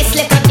 this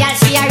little girl,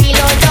 she a real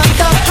old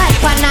dumb.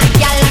 Hype on a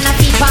girl and a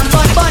peep and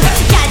bun. Girl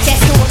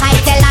just too high,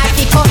 tell her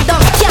to come down.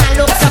 Can't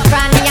look so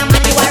cranny, a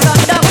man you a run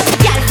down.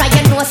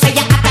 So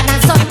you're hotter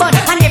than sunburn.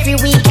 And every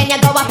weekend you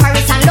go to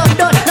Paris and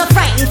London. No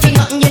frightened for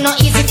nothing, you know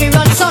easy to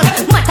run son.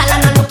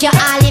 Matalan and look you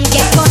all in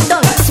get gunned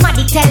down.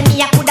 Smaddy tell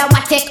me I coulda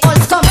what take all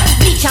scum.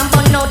 Bleach and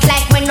burn out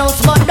like when no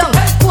spun down.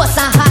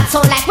 Coarse and hard so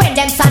like when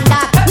them sand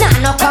dark. Nah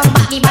no come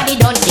back, the body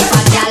done. If a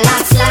girl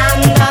a slam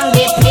down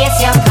the place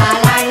you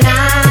call her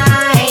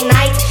night.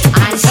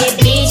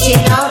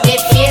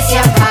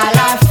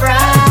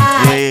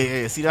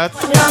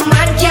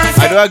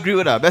 do agree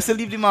with that. Best to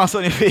leave the mask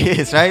on your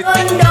face, right?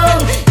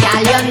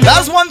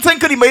 That's one thing,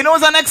 Khadeem, but you know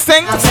what's the next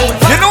thing?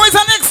 You know what's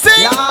the next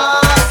thing?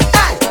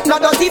 No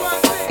dirty,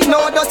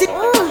 no dirty.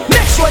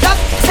 Make sure that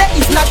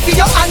it's not for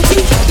your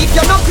auntie. If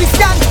you're not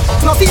Christian,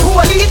 nothing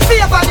holy, it's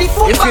favor the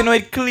food. If you know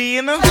it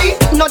clean, no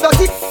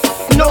dirty,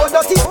 no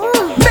dirty.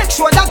 Make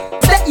sure that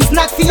it's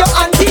not for your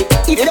auntie.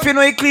 If you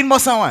know it clean,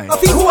 boss and wine.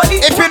 Nothing holy.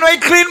 If you know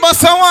it clean,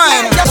 boss and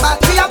wine. Your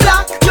back, your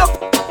black, your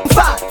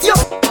fat,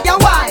 your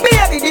white.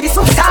 Baby, this is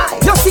so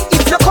tight. You see,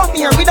 if you come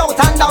here without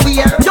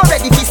underwear, you're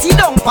ready to sit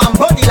down and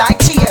body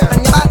like cheer.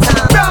 And your back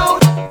down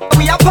proud,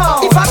 we are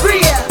pound. If I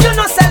pray, you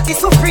know sell this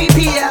so free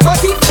beer.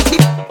 But if the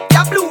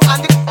blue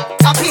and the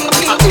pink,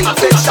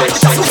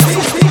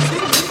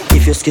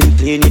 if your skin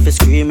clean, if you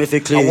scream, if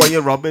you clean. I want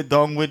you rub it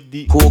down with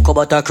the cocoa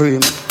butter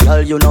cream.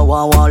 Girl, you know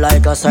one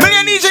like a sign. Me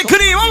and DJ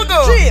Khadeem, how we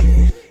go?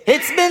 Dream.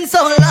 It's been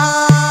so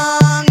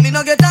long, me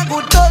no get a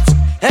good touch.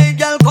 Hey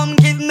girl, come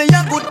give me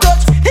a good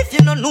touch. If you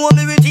don't know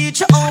me, we teach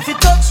you how to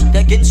touch.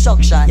 Take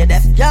instruction, you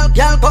deaf.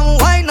 Girl, come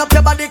wind up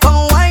your body,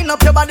 come wind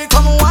up your body,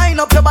 come wind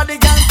up your body,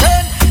 girl,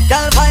 turn.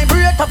 Girl,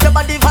 vibrate up your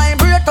body,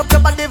 vibrate up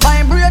your body,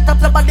 vibrate up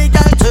your body,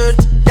 girl, turn.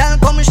 Girl,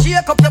 come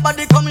shake up your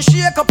body, come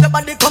shake up your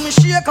body, come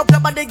shake up your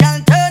body, girl,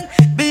 turn.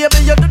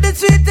 Baby, you do the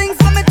sweet things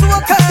for me to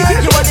occur.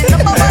 You are the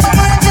number one.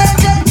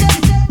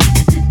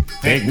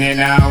 Pick me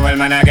now, old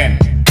man again.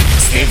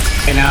 Stiff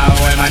now,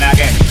 old man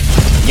again.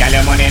 Girl,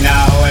 your money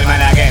now, old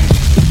man again.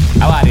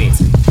 How are it?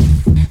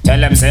 Tell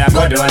them say I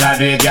go do all I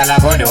do it, girl I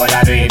go do all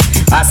I do it.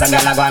 Ask them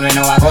girl I go and we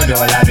know I go do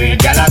all I do it.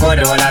 Girl I go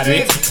do all I do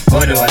it, go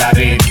do all I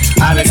do it.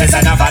 All me say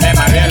enough of them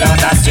a real out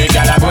the street.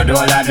 Girl I go do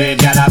all I do it,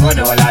 girl I go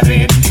do all I do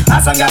it.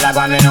 Ask them girl I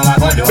go and we know I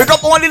go do. Pick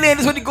up all the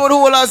ladies with the good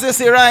hole as they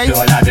say, right? Do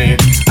all I do it.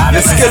 The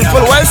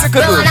skillful, what else you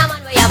could do?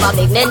 We have a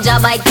big ninja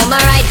bike to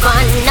my right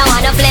one. Now I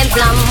wanna flim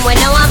flam when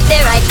I want the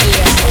right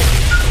here.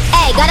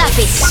 Hey, got a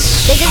fish.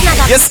 This is not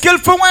a. You're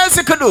skillful, what else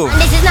you could do? And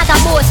this is not a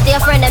boast, dear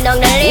friend, and down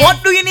the lane.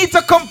 What do you need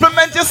to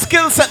complement your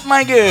skill set,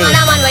 my girl?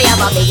 Man, we have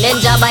a big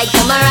ninja bike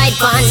to my right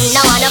one.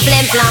 Now I wanna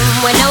flim flam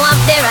when I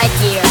want the right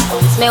gear.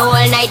 Bounce me all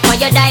night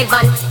when you dive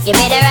on. Give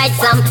me the right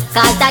slam,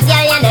 cause that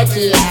girl you no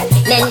care.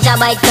 Ninja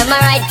bike to my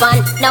right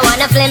one. Now I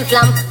wanna flim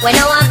flam when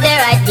I want the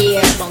right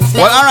gear.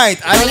 Well, alright,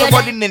 I don't know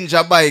about the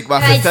ninja bike,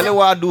 but I can tell you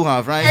what I do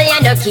have, right? Girl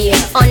you no care.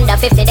 Under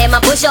 50 them a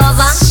push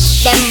over.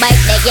 Them bike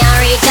they can't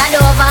reach all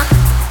over.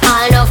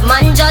 All enough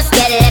man just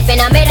get left in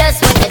a middle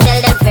when you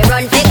tell them to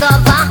run for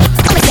cover.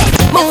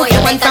 Before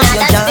you make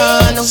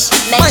another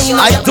speech,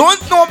 I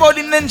don't know about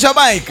the ninja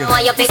bike,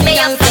 you pick me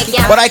up,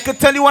 but I could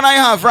tell you what I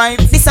have, right?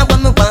 This is what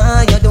me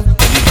want you do.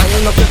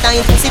 Wind up your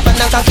time, pussy pan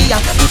and cocky.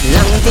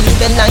 Long till you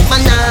bend like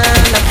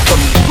banana. Come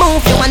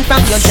move your hand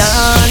from your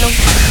jaw.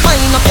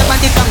 Wind up your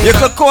body from your. You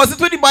could cause it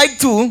with the bike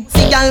too.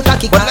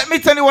 But let me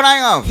tell you what I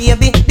have.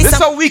 This is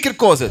how we could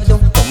cause it.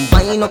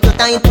 Wind up your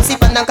tight pussy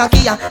pan and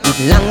cocky.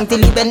 Long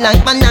till you bend like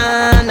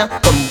banana.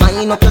 Come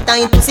wind up your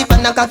tight pussy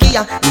pan and cocky.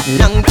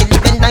 Long till you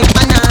bend like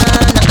banana.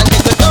 And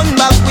then you turn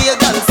back with your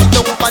girl sit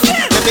down on it.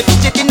 Let me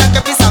pitch it in a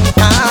cafe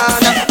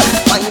Santana.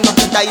 Wind up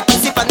your tight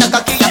pussy pan and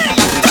cocky.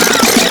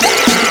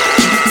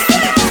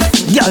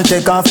 Girl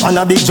take off on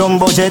a big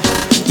jumbo jet.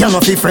 You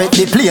no fi fret,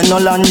 the plane no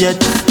land yet.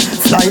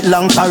 Flight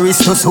long Paris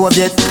to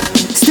Soviet.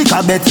 Stick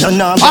a bet you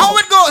know. How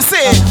it go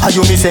say? Are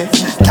you me say?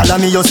 Tell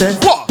me you say.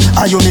 What?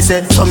 Are you me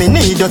say? So me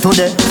need you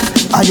today.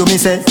 Are you me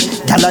say?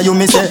 Tell you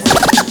me say.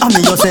 Are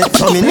me you say?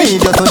 So me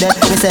need you today.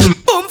 Me say.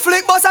 Boom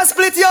flick boss a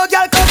split your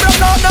girl come from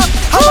down now.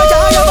 How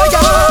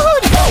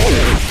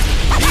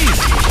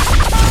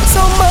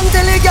some man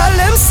tell a girl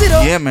them sit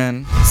up. Yeah,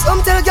 man.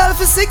 Some tell a girl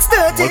for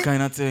 6:30. What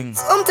kind of thing?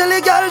 Some tell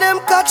a girl them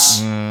catch.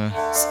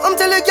 Some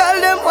tell a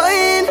girl them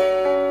wine.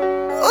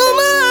 Oh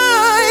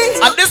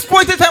my! At this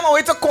point in time, I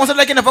wait to concert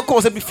like you never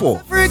concert before.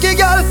 Freaky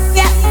girl.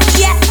 Yeah.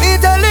 Me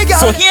tell a girl.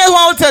 So here's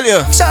what I'll tell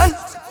you.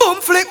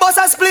 Boom flick boss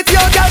a split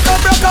your girl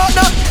come broke out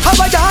now. Have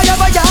a ya.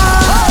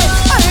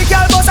 Hey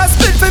girl boss a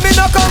split for me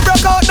now come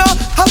broke out now.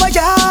 Have a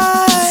ya.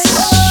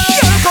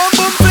 Girl come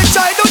boom flick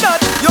try do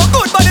that. Your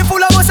good body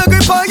full of muscle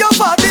grip on your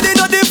fat. Did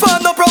no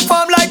deform no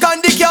perform like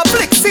handicap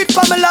flick. Sit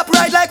for me lap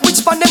ride like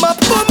which pan them up.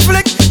 Boom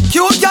flick.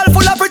 Cute girl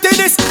full of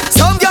prettiness.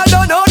 Some girl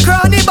don't know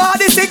cranny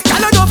body sick.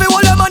 Girl know fi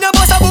hold them on your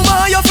boss a boom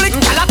on your flick.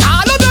 Girl a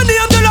call up your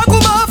name till a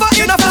come off a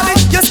in a flick.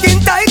 Your skin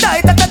tight.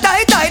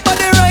 But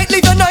the right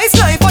live a nice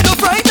life. But the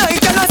fright night.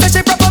 Girl a say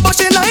she proper but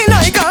she lie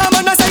like. Come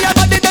on a say your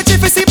body that she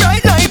fi see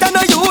bright light. And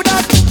know you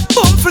that.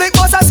 Boom flick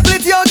boss a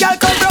split your girl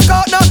come broke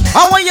out now.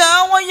 How are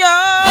ya?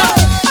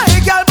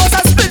 Hey girl boss a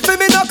split for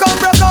me now come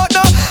broke out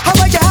now. How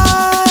are ya?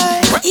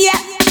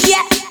 Yeah.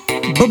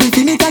 Bubble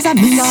finish as a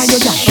me and your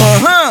girl.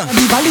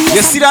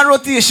 You see that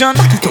rotation?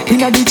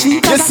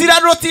 You see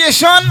that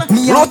rotation?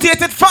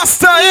 Rotate it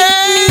faster,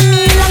 yeah.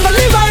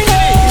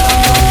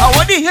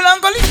 What the hell,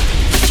 Uncle?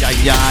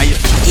 Yeah.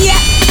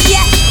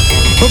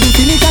 Bubble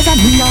finish as a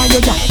me and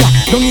your girl.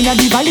 Down inna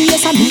the valley,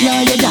 yes a me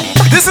and your girl.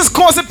 This is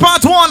Cauzz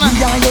part 1.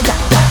 We are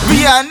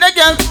the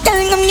girl.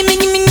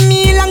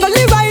 Me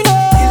Langoli ride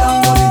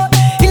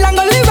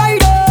Ilangoli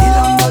ride.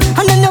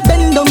 And then you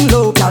bend down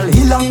low, girl.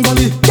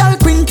 Ilangoli, girl,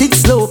 print it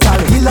slow,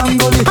 girl.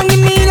 Ilangoli.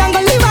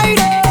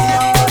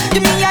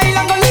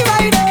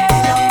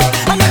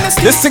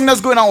 This thing that's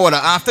going on order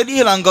after the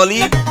hill and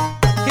gully.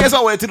 Here's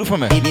what way to do for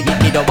me.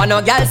 Me don't want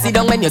no girl sit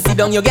down. When you sit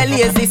down you get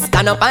lazy.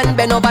 Stand up and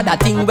bend over.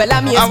 That thing well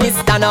amaze me.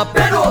 Stand up,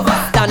 bend over.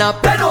 Stand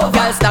up, bend over.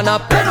 Girl stand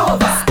up, bend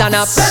over. Stand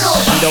up, bend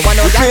over. Me don't want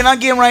no girl. We're playing a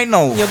game right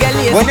now. You get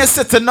lazy. When you're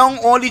sitting down,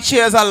 all the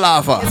chairs are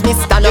lava.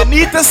 You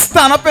need to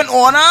stand up in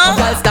honor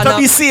to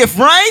be safe,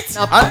 right?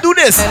 And do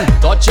this.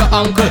 Touch your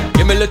ankle.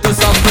 Give me a little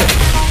sample.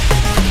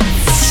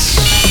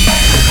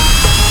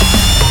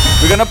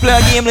 We're gonna play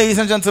a game, ladies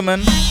and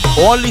gentlemen.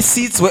 All the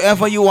seats,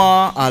 wherever you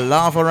are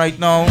lava right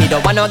now. Me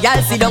don't want no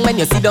girl sit down. When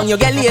you sit down, you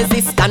get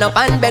lazy. Stand up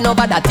and bend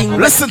over. That thing.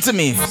 Listen to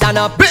me. Stand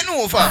up, bend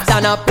over.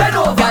 Stand up, bend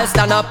over. Girl,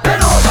 stand up,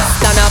 bend over.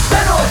 Stand up,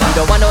 bend over. Me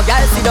don't want no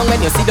girl sit down. When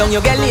you sit down,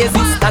 you get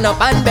lazy. Stand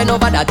up and bend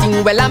over. That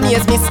thing well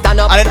amaze me. Stand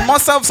up. And it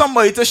must have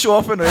somebody to show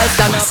up in it. It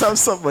must have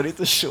somebody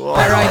to show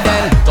up. Alright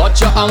then, touch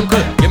your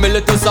ankle. Give me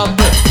a little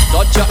sample.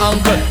 Touch your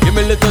ankle. Give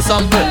me a little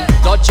sample.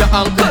 Touch your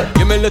ankle.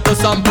 Give me a little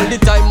sample. The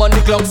time on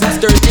the clock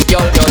 6:30.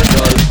 Girl.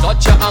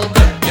 Touch your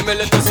ankle. Give me a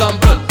little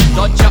sample.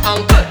 Touch your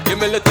ankle. Give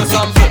me a little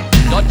sample.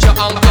 Touch your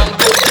ankle.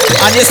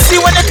 And you see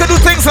when you can do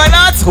things like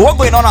that, what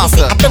going on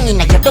after? I don't in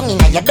your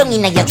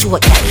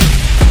throat.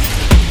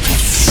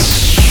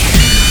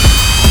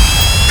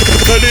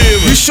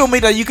 You show me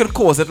that you can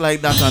cause it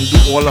like that and do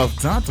all of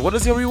that. What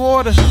is your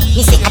reward?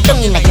 Me say I don't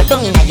in your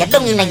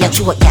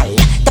throat, y'all.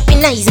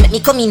 Tapping eyes make me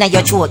come in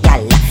your throat,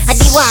 y'all. I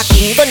be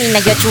walking, gun in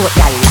your throat,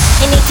 y'all.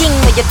 Anything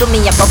where you do me,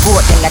 I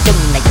provoke, y'all.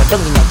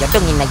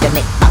 Don't in your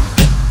neck.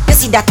 You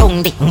see that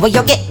tongue dick, where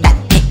you get that?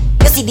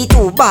 You see the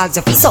two balls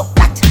of his up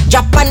that.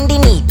 Drop on the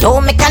knee,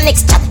 don't make a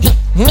next chat.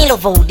 Me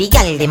love how the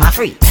gal dem a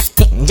free.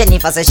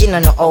 Jennifer say she no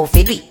know how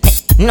to do it.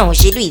 No,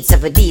 she do it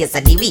 7 days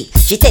of the week.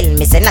 She tell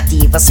me say not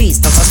even sweet,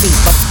 not so sweet,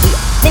 but sweet.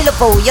 Me love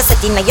how you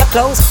set in your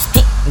clothes.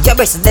 Your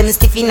breasts them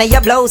stiff in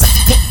your blouse.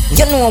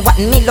 You know what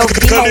me love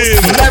the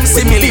most. Let me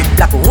see Milli.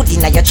 Black hood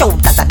in your throat,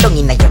 cause I dung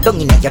in your.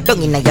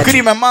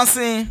 Khadeem and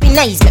Massey. Be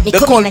nice, let me they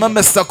come call in. me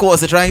Mr.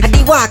 Cauzz it, right? I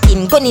be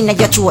walking, gun in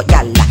your throat,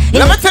 y'all.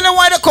 Let me tell you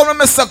why they call me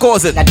Mr.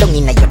 Cauzz it. I dung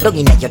in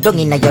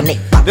your neck.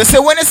 They say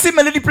when you see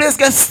Milli, the place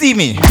gets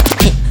steamy.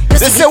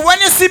 They say when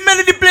you see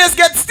Milli, the place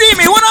gets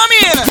steamy. What I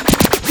mean?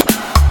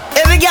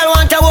 Every girl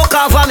want to walk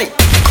off of me.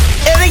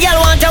 Every girl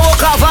want to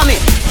walk off of me.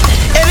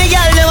 Every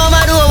girl them a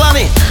mad over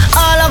me.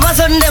 All of a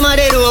sudden them a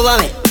dead over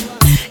me.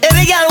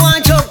 Every girl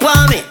want choke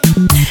on me.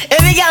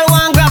 Every girl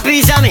want grab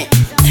piece of me.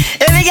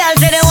 Every girl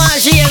say they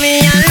want share me.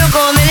 And look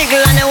how me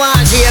little and they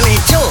want share me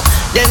too.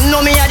 Them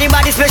know me a the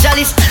body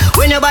specialist.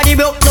 When your body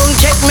broke, don't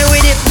check me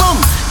with it. Boom.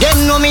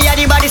 Them know me a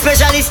the body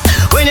specialist.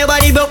 When your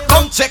body broke,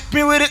 come check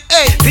me with it.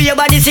 Hey. For your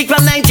body sick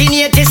from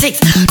 1986.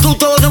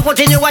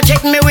 2014 you a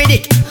check me with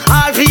it.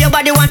 All for your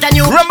body want a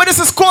new. Remember this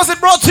is Cauzz it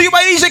brought to you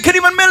by DJ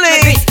Khadeem and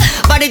Milli.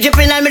 Body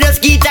dripping and me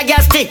just get a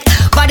gas stick.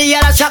 Body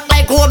yellow shock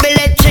like Kobe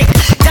electric.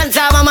 Dance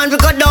my man we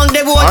cut down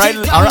the boat.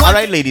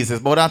 Alright ladies, it's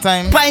about that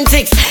time.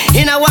 0.6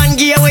 in a 1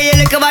 gear where you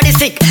look a body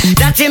sick.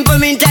 That simple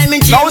mean time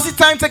in cheap. Now is the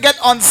time to get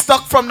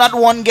unstuck from that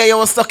one gear you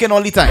was stuck in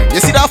all the time. You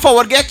see that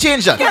forward gear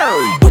change that?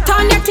 Put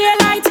on your tail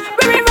light,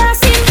 we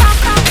reversing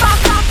back up.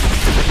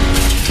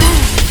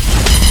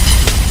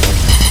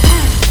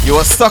 You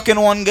were stuck in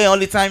one gear all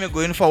the time, you're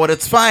going forward,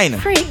 it's fine.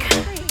 Freak.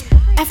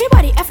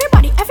 Everybody.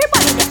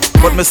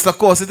 But Mr.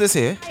 Cauzz it is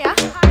here. Yeah.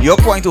 You're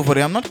point over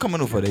there, I'm not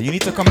coming over there. You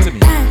need to come to me.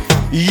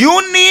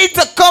 You need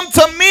to come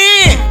to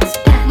me!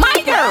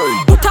 My girl.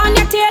 Put on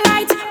your tail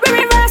light, we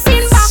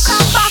reversing back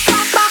up.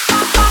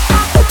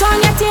 Put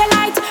on your tail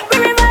light, we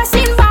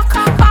reversing back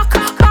up.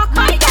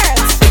 My girl.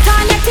 Put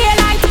on your tail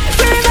light,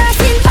 we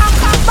reversing back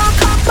up.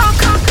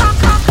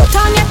 Put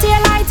on your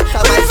tail light, we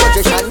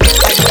reversing.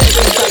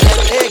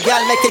 Hey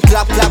girl, make it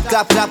clap.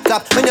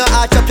 When you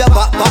arch up your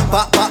back.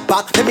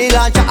 Let me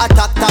launch your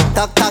attack.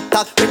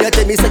 When you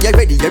tell me say you're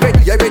ready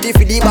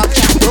for the back.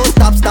 Don't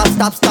stop.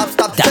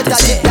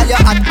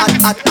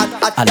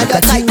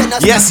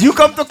 Yes, you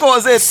come to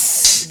Cauzz it.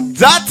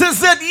 That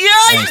is it,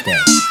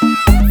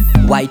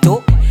 yeah. White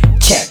O,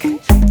 check.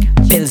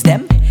 Pills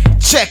them,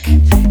 check.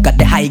 Got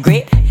the high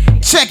grade,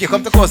 check. You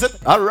come to Cauzz it.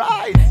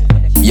 Alright.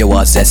 You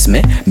assess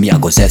me a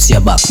go assess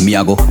your back. Me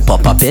a go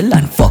pop a pill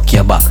and fuck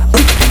your back.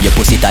 Your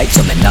pussy tight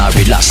so me nah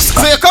relax.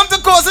 So you come to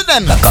Cauzz it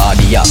then? The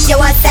cardiac. You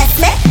assess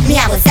me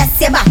a go assess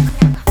your back.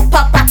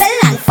 Pop a pill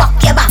and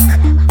fuck your back.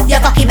 Your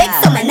cocky big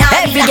so me nah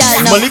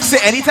relax. Malik say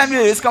anytime you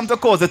ladies come to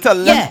Cauzz it, tell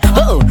them. Yeah.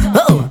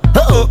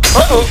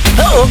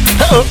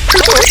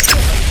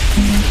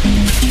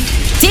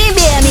 TV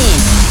I mean.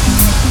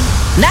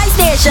 Nice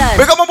nation.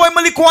 Wake up my boy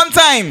Malik one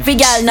time. Free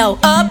girl now.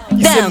 Up, down.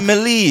 He said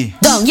Milli.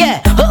 Down,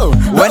 yeah.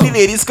 When the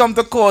ladies come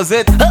to Cauzz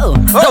it. He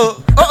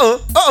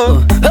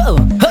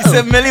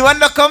said Milli, when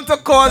they come to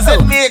Cauzz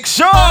it, make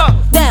sure.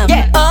 Down,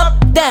 yeah. Up,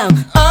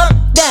 down.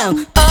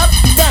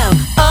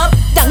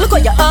 Look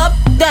what you're up,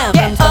 down,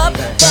 yeah. Up,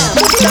 down.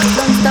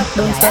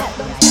 Don't stop.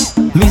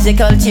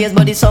 Musical chairs,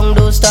 but the song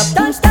don't stop.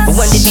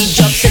 When the beat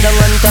drops, it don't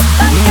run top.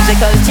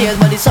 Musical chairs,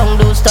 but the song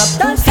don't stop.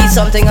 Feel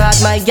something hard,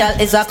 my gal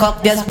is a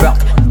cock. Just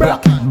brock.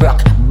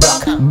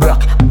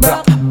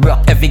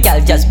 Every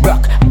gal just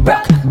brock.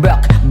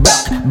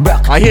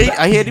 I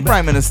hear the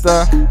Prime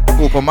Minister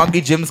open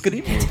Maggie Gyms,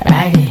 Khadeem.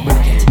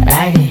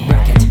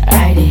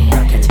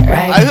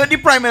 I heard the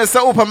Prime Minister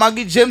open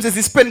Maggie Gyms. Is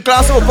the spin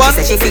class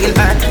open? She feel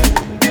hurt.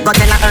 Got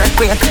in an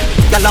earthquake.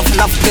 Your love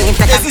me.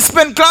 Is the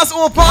spin class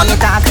open?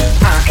 You talk,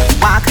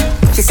 walk.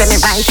 She say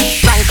me right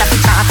at the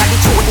talk. And the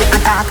truth me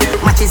attack.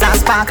 Matches and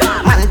spark.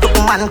 Man to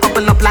man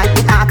couple up like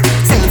the ark.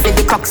 Send for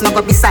the crooks, no go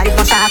beside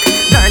no shark.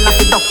 Girl off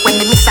the duck when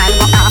the missile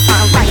go off.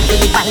 And ride to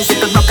the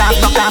bicycle, rock off.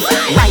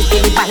 Ride to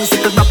the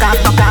bicycle, rock off.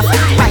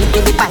 Ride to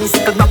the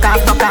bicycle, rock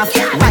off.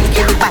 Ride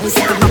to the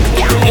bicycle, rock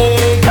off.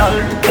 Hey girl,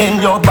 in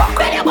your back.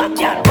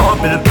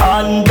 Bubble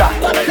panda.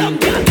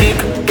 Tick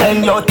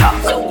in your top.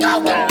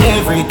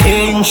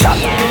 Everything shot.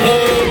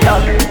 Hey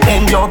girl,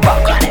 in your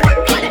back.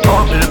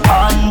 Bubble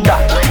panda.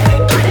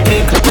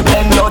 Tick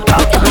in your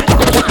top.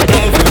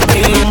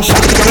 Everything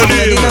shot.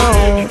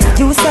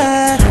 You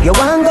say you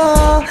want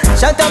go.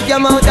 Shut up your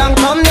mouth and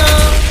come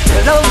now.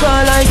 You love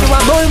girl like you a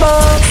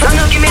bulldog. So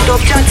now give me top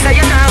chat, say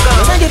you nah go.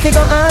 Ready to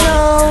go all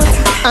out,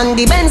 and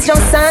the Benz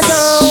just start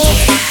out.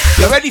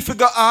 You ready for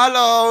go all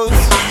out?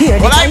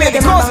 Well, I made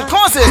it, cause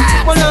it.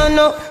 Well,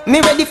 no, me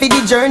ready for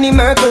the journey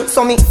miracle.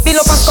 So me fill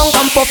up a skunk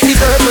and puff the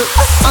purple.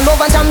 And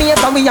over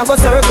Jamaica we a go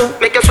circle.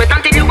 Make you sweat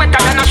until you wetter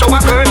than a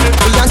shower curtain.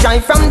 We a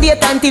drive from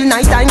daytime till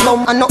nighttime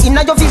come. And no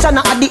inna your vision,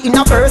 not the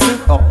inner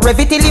person. Rev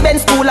it till the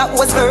Benz school a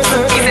was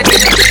person.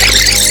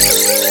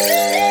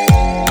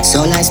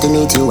 So nice to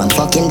meet you, I'm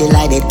fucking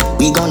delighted.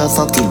 We gonna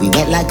fuck till we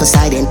wet like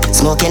Poseidon.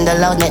 Smoking the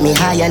loud make me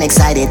high and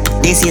excited.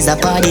 This is a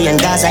party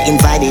and guys are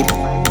invited.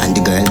 And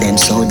the girl them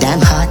so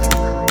damn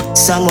hot.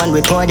 Someone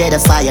reported a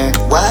fire.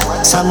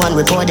 What? Someone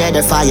reported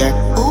a fire.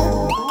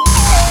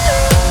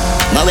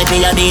 But with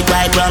me a beat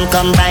white rum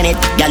combine it.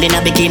 Girl in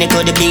a bikini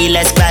could be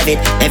less private.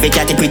 Every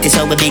catty pretty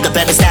so we big up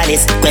every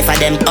stylist. Quay for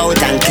them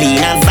out and clean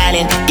and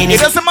violent. It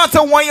doesn't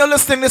matter when you're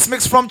listening this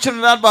mix from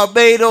Trinidad,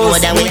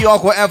 Barbados, New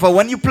York, wherever.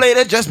 When you play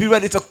it, just be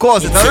ready to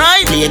cause it,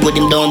 alright? Play it with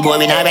him, don't bore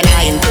me, now and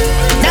iron.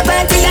 The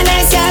party a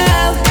nice yo.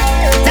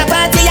 The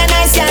party a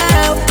nice yo.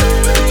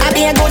 I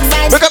be a good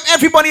vibe. Big up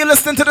everybody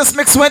listening to this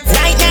mix with.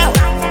 Right now.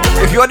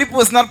 If you're the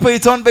person not pay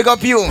it on, big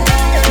up you.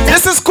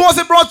 This is Cauzz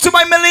It brought to you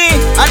by Milli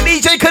and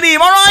DJ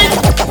Khadeem, alright?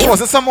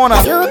 Cauzz It someone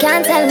else. You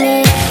can't tell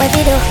me where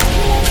to do,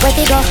 where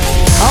to go,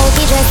 how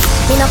to dress,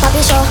 me no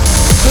papi show.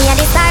 Me and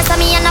the stars, so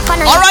me and the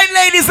fun. Alright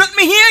ladies, let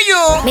me hear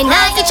you. Me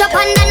nah itch up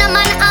under no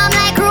man arm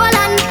like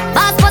Roland.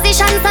 Boss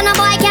position, so no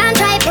boy can't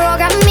try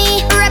program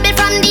me. Rebel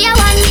from day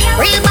one.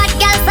 Real bad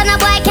girl, so no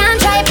boy can't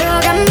try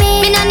program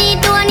me. Me no need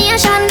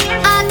donation.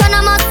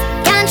 Autonomous,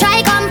 can't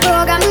try come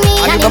program me.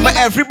 And remember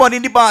everybody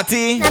in the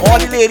party, all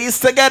the ladies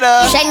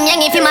together.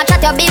 Shenyang if you match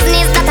at your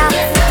business data.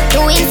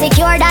 Too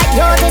insecure that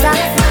you're teaser.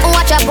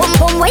 Watch your boom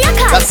boom where you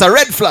come. That's a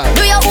red flag.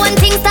 Do your own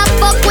things to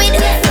fuck with.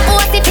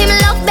 What if him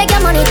love beg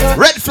your money too?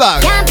 Red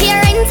flag. Can't pay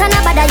rent and a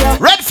bother you.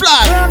 Red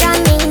flag. Program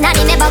me,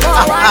 nanny never go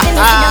out. Me sit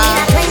down in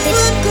a 20.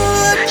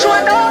 Good. She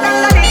want to hold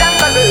on the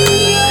dangle.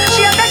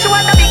 She said she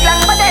want a big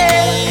long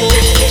body.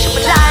 She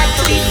would like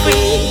to be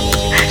free.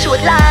 She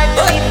would like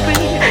to be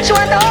free. She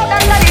want to hold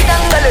on the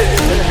dangle.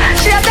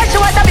 She said she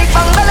want a big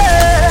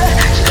bungalow.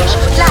 She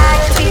would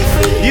like to be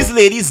free. These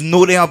ladies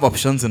know they have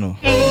options, you know.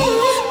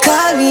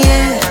 Call me,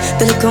 yeah.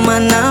 The little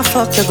man now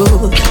fuck you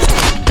good.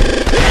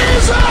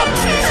 Hands up!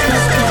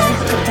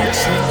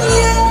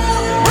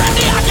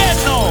 Ready again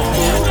now!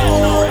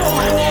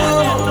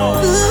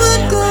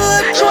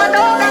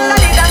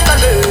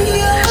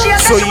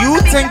 So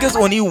you think it's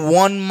only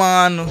one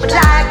man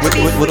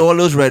with all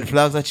those red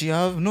flags that she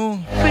have? No.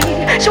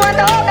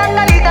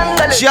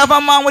 She have a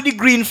man with the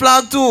green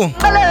flag too.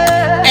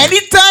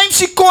 Anytime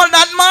she call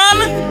that man,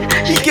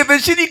 he giving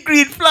she the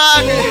green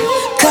flag.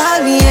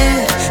 Call me,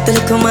 yeah. The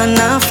little man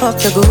now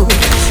fuck you good.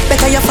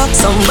 Better you fuck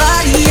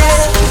somebody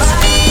else.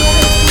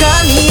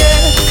 Call me,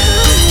 yeah.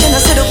 You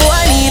know say the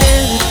boy need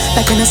it.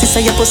 Like you know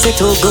say your pussy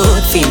too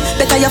good feel.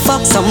 Better you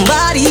fuck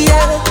somebody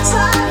else.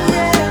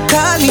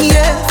 Call me,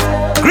 yeah.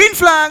 Green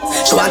flag.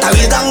 She want a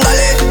real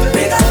gangbale.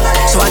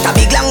 She want a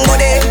big long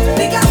body.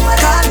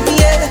 Call me,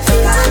 yeah.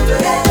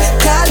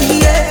 Call me,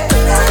 yeah.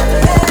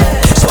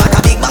 She want a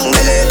big bang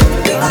belly.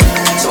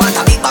 She want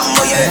a big bang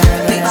boy, yeah.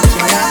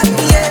 Call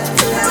me, yeah.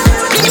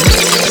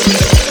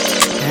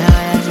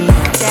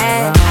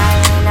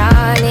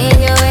 I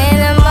need you in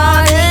the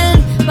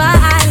morning, but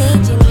I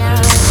need you now.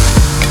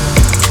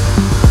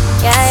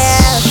 Yeah,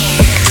 yeah.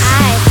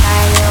 I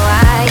find you,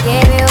 I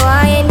give you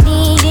all you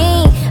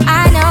need. I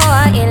know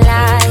what you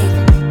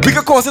like. We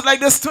can cause it like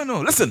this too,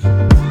 no? Listen.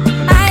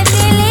 I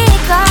feel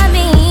it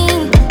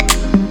coming.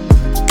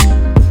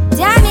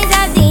 Time is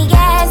of the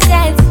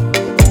essence.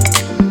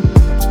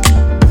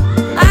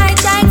 I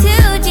try to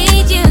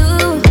teach you,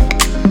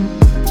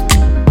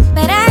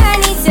 but I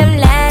need some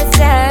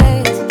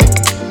lessons.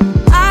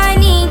 I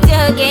need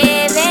to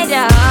give it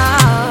up.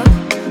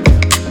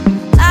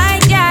 I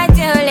try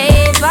to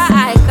live, but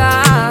I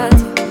can't.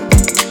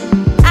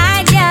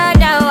 I don't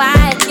know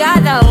why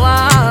you're the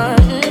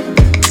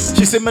one.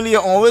 She said, Milli,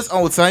 you're always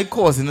outside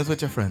causing it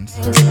with your friends.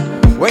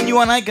 When you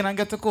and I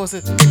get to cause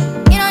it. You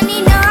don't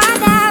need no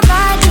other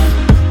body.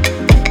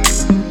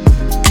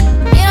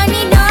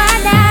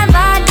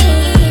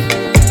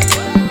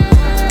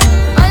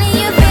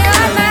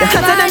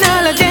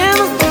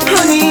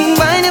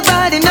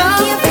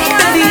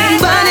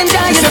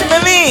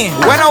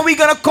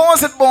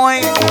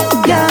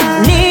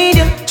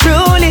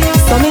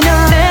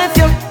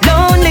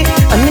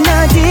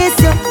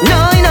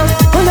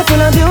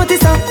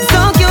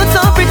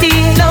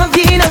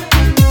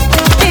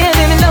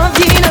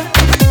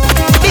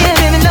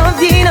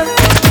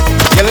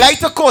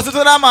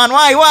 that man?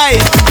 Why?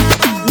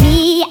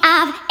 Me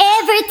have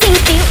everything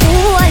to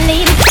hold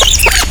it.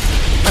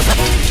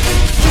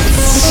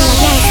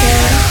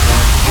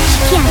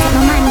 She can't take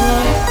my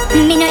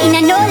money. Me no in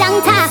a no long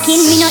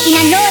talking. Me no in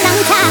a no long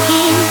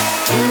talking.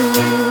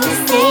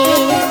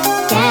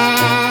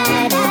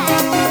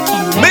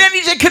 Me and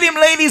DJ Khadeem,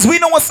 ladies, we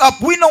know what's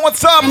up. We know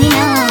what's up.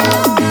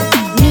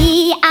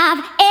 Me have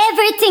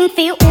everything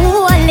to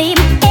hold him.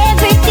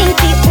 Everything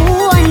to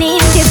hold him.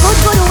 The good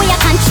way I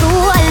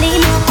control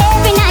him.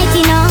 Every night,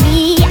 you know.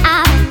 Me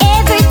have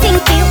everything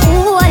to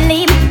hold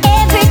him.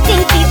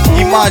 Everything to hold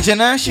him.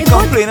 Imagine, she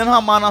complaining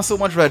her man has so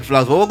much red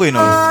flags. What we going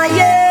on? Oh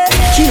yeah.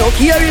 She no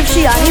care if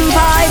she and him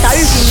fight or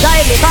if he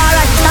drive the car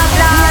at stop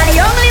light.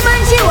 The only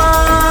man she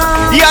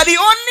want. Yeah, the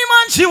only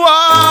man she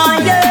want.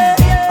 Oh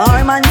yeah.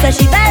 Our man says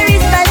she very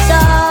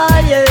special.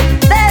 Yeah,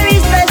 very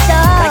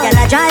special. Like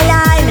a dry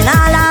line, me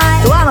nah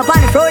lie. So I'm up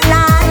on the front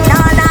line,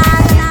 nah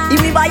lie.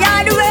 If we buy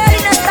all the world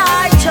in a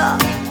starch,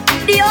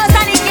 the house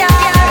and the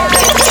car.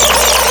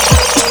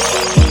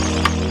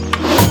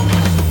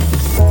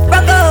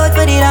 Rock out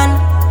for the run.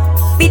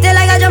 Beat it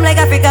like a drum like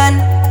African.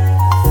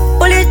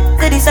 Pull it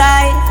to the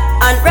side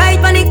and ride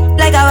panic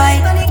like a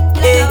white.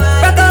 Yeah.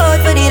 Rock out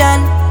for the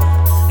run.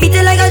 Beat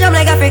it like a drum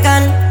like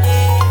African.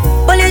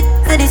 Pull it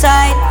to the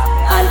side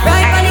and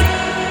ride panic.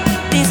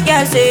 This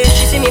girl say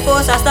she see me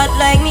post and start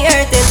like me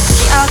hurting.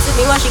 She asked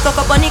me why she cock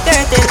up on the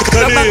curtain.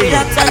 Rub back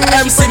relax and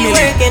then she put it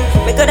working.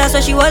 Because that's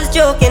why she was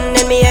joking.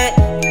 Then me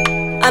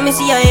I me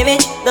see her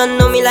image. Don't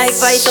know me like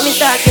fight, so me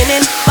start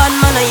killing. Bad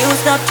man I use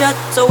Snapchat.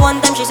 So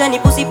one time she send the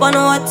pussy on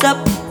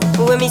WhatsApp.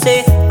 When me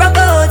say rock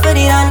out for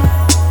the run.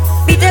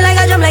 Beat it like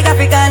a drum like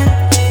African.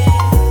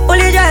 Pull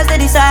your dress to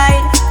the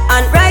side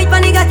and ride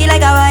pon the cocky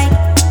like a white.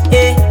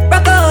 Yeah,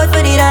 rock out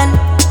for the run.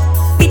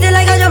 Beat it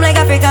like a drum like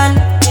African.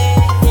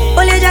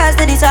 Pull your dress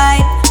to the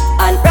side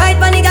and ride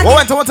pon the cocky.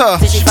 What?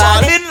 So she fall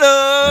in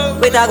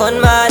love with a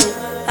gunman.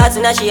 Hats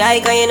in she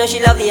eye, cause you know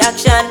she love the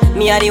action.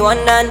 Me a the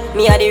one man,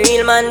 me a the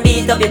real man.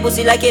 Beat up your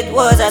pussy like it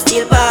was a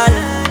steel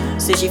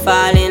pan. So she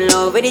fall in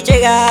love with the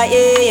trigger,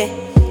 yeah.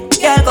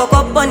 Girl, cock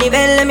up on the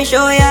bell, let me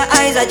show ya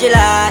eyes of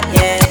July,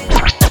 yeah.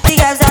 The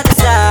girls at the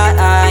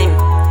time.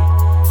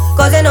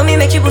 Cause they know me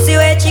make she pussy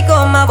wet, she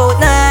come about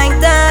 9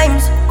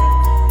 times.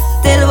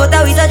 Tell what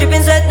how we start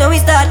dripping sweat, now we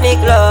start make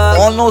love.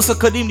 All know so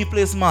Khadeem the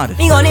place mad.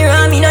 Me gonna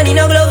run, me no need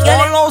no gloves,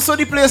 girl. All know so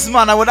the place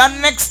mad. Now with that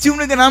next tune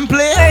we gonna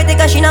play. Her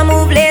think she not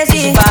move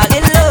lazy. She fall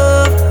in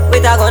love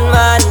with a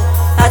gunman.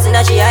 Hats in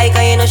she eye,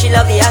 cause you know she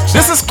love the action.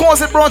 This is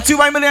Cauzz, brought to you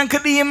by Milli and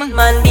Khadeem.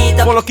 Man beat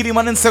up. Follow Khadeem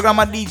on Instagram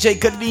at DJ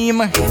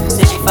Khadeem.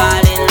 Say she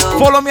fall in love.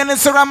 Follow me on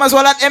Instagram as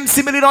well at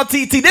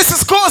mcmilli.tt. This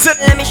is Cauzz.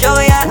 Let me show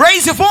ya.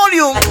 Raise your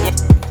volume.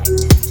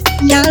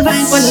 Y'all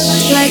vibe on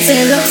it like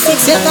say look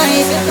 6 your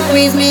tight.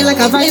 Squeeze me like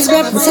a vice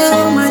grip. Say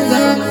oh my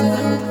god,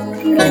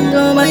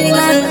 oh my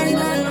god.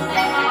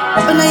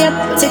 Open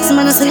up 6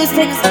 minutes and 6.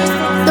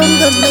 Don't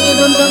go back,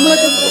 don't come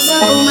with it.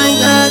 Oh my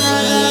god.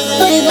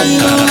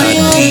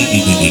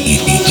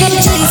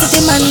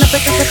 City man, up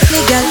at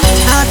the girl.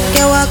 Hot,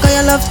 can walk on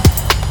your love.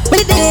 When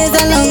the days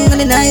are long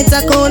and the nights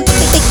are cold,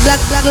 you thick black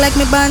like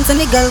me bands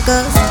and the girl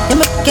cause you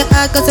make your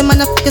hard cause you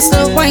man a f*** you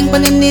slow. Wine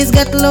when the knees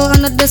get low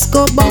on the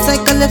disco. Bounce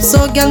like a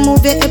calypso, girl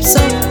move your hips so.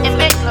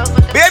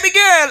 Baby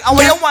girl, I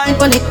want your wine.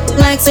 Pon it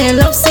like say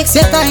love 6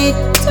 you tight.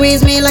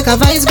 Squeeze me like a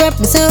vice grip.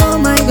 Me say oh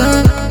my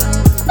god,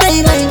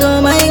 oh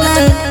my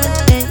god.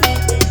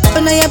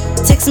 When I have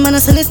 6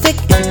 minutes and it's thick.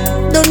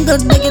 Don't go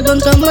back, you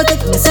don't come with it.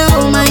 Me say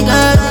oh my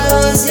god,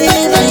 oh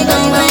my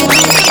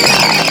god.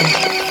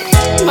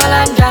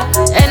 Malanja,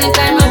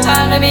 anytime you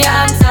call me, me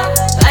answer.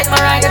 Like my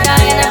ragga down,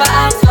 you never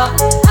ask for.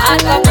 I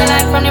got the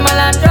line from the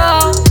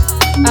Malandro.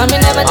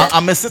 I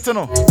miss it, you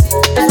know.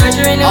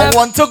 I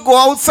want to go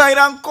outside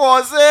and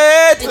cause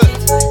it.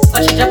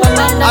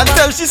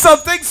 Until she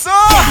something so.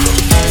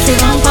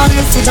 Sit down on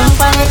it.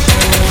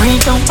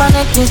 Breathe down on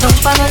it, please don't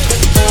panic.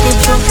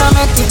 Keep true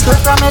from it, keep good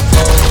from it.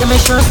 Give me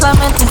sure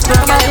slam it, it's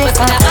dramatic.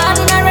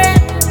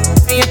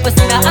 You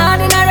pussy not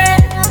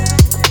ordinary.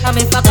 Come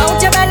and fuck out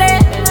your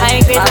belly. I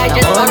ain't great, I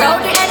just pour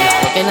out the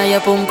energy. Looking at your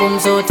pum pum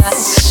so tight.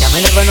 Yeah,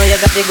 me never know you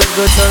got the good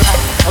so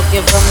right.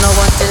 Okay, from now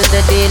until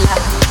the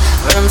daylight.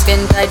 Firm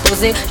skin tight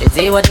pussy. She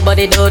see what the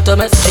body do to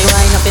me. So she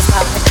wind up his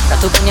back.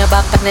 Got up on your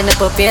back and then they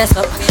put face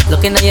up.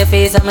 Looking at your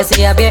face, I'ma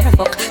see a bare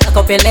fuck. Lock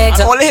up your legs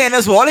up. All the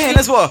hands, all the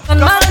hands, what?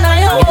 My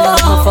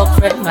fuck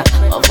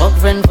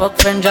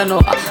friend, you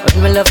know.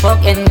 When me love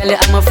fucking, girl,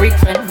 I'm a freak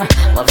friend.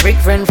 My freak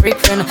friend.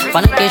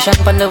 On occasion,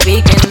 on the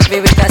weekend,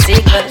 baby, a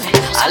secret.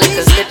 I like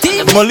a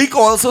slip. Malik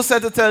also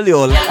said to tell you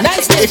all,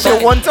 if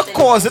you want to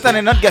cause it and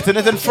you're not getting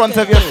it in front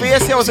of your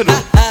face, you have to do.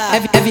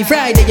 Every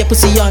Friday, your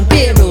pussy on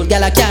payroll.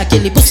 Girl, I can't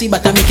kill the pussy,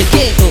 but I make it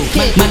KO.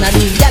 Man, I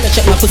need y'all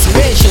check my pussy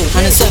ratio.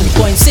 And a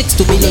 7.6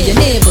 to below your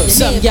neighbors.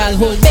 Some y'all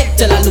hold back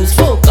till I lose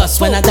focus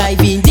when I dive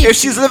in deep. If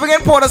she's living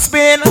in Port of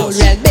Spain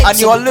and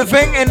you're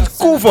living in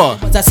Cuba,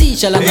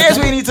 here's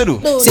what you need to do.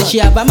 Say she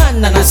have a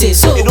man and I say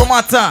so. It don't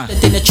matter. I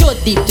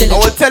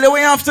will tell you what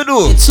you have to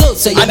do.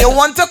 And you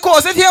want to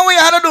cause it, here what you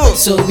have to do.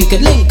 So we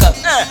could link up.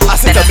 I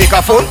said to make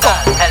a phone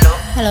call. Hello.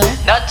 Hello.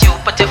 Not you,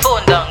 put your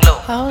phone down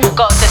low.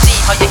 Call to see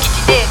how your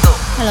kitty day go.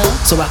 Hello.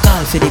 So I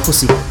call for the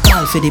pussy.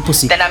 Call for the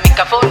pussy. Then I make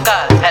a phone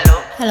call.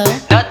 Hello. Hello.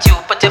 Not you,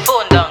 put your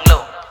phone down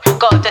low.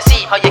 Call to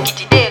see how your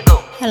kitty day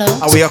go. Hello.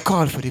 And we are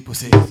call for the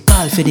pussy.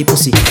 Call for the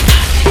pussy.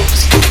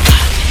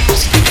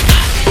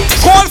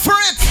 Call for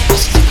it.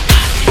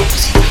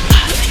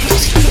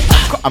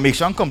 I make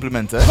sure I'm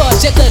compliment, eh?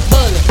 Gosh, you good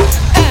bull.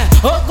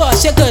 Oh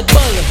gosh, you good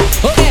bull.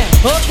 Oh yeah.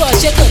 Oh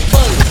gosh, you good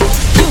bull.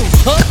 You.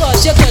 Oh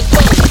gosh, you good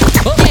bull.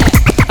 Oh yeah.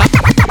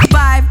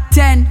 5,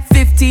 10,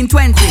 15,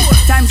 20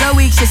 times a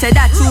week. She said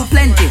that too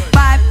plenty.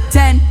 5,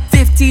 10,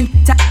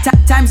 15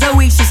 times a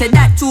week. She said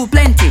that too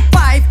plenty.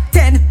 5,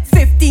 10,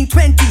 15,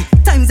 20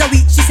 times a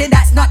week. She said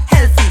that's not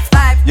healthy.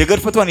 5. You're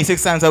good for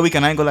 26 times a week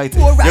and I ain't gonna lie to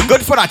you. You're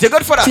good for that. You're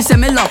good for that. She said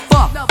me love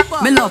fuck.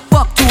 Me love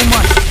fuck too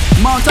much.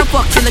 Mount a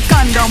fuck till the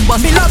condom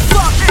bust. Me love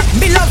fuck.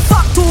 Me love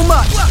fuck too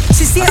much.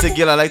 She said. I say,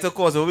 girl, I like to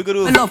cause. What we gonna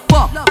do? Me love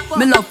fuck.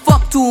 Me love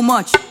fuck too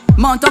much.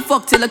 Mount a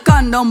fuck till the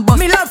condom bust.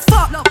 Me love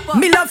fuck.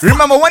 Me love fuck.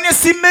 Remember when you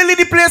see Milli,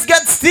 the place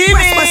gets steamy.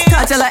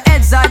 I tell her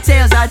heads are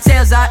tails are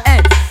tails are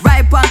head.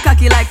 Ride pan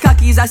cocky like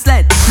cocky's a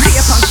sled. Lay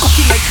pan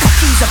cocky like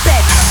cocky's a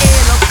bed.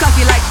 Air up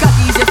cocky like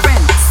cocky's your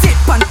friend. Sit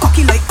pan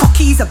cocky like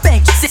cocky's a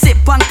bench. Sit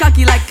pan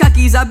cocky like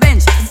cocky's a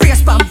bench.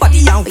 Brace pan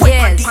body and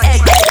wet on the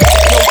egg.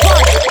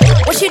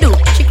 What she do?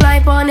 She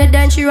climb on it,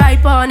 then she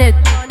ride on it.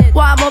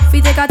 Warm up, fi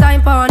take a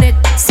time on it.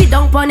 Sit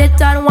down on it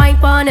and wine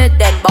on it.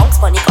 Then bounce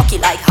on it, cocky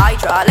like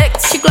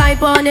hydraulics. She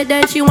climb on it,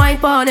 then she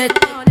wine on it.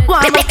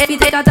 Warm up, fi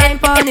take a time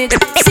on it.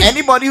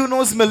 Anybody who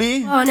knows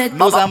Milli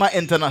knows I'm an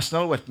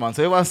international wet man.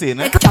 So you want to say,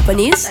 ne?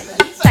 Japanese,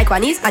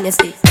 Taiwanese, and you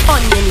stay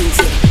on your knees,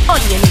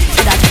 on your knees.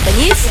 So that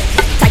Japanese,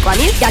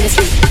 Taiwanese, y'all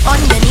stay on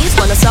your knees.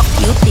 Wanna suck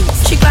you,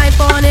 please. She climb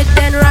on it,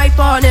 then ride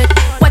on it.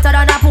 Wetter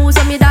than a pool,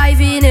 so me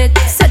dive in it.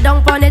 Sit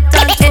down on it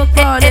and talk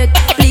on it.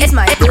 Please,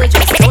 my girl,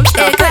 just don't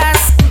stop it.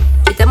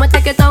 I'ma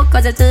take it out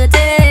cause it's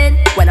 13.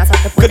 When I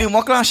start to put Kadeem,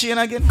 what class she in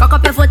again? Cock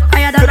up your foot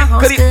higher than a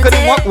house curtain.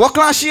 Kadeem, what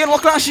class she in?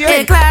 What class she in?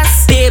 Hey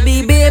class.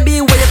 Baby,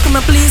 baby, will you come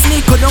and please me?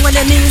 Go down on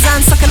your knees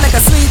and suck it like a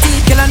sweetie.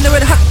 Girl, I know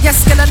it hot,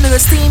 yes, girl, I know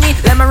it steamy.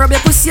 Let me rub your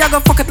pussy, I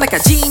go fuck it like a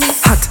genie.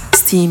 Hot,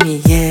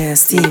 steamy, yeah,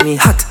 steamy.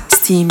 Hot,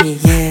 steamy,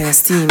 yeah,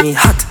 steamy.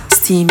 Hot,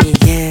 steamy,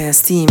 yeah,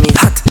 steamy.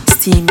 Hot,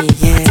 steamy,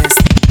 yes.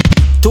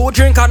 2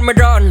 drink on me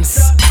dance.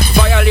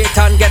 Violate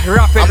and get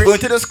rapid. I'm going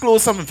to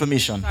disclose some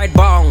information. Side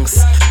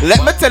bounce.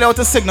 Let me tell you how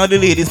to signal the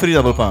ladies for the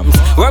double palms.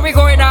 Where we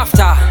going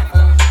after?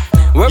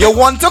 You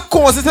want to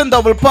cause it in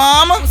double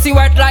palm? See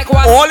what like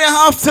what? All you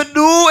have to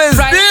do is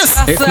right. this.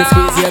 If me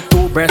squeeze your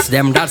 2 breasts,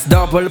 them that's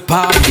double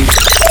palm. 2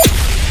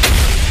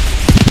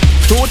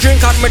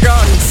 drink on me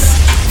dance.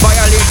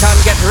 Violate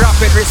and get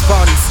rapid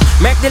response.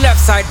 Make the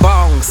left side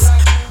bounce.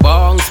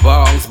 Bounce,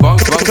 bounce,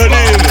 bounce, bounce,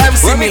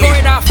 bounce. Where we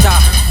going after?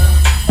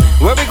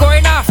 Where we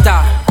going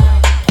after?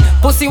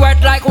 Pussy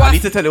wet like what? I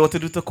need to tell you what to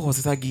do to cause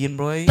it again,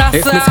 boy.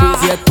 If me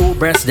squeeze your 2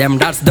 breasts, them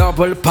that's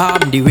double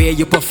palm. The way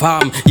you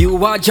perform,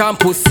 you a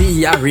jump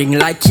pussy a ring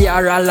like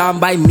Kiara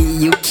Lamb. By me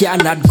you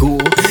cannot go.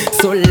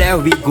 So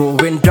let we go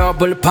in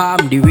double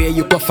palm. The way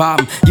you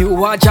perform,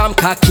 you a jump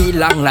cocky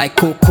long like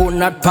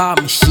coconut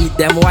palm. Sheet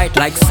them white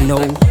like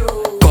snow.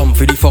 Come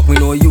for the fuck, me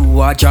know you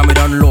are jamming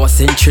on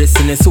lost interest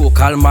in the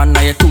so-called man.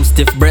 Now you 2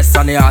 stiff breasts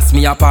and they ask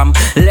me a palm.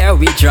 Let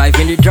we drive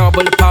in the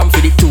double palm for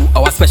the 2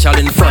 hour special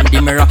in front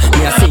the mirror.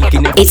 Me a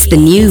sinking it. It's the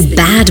new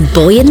bad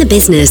boy in the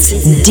business,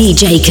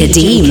 DJ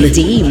Khadeem.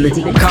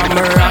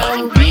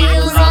 Camera.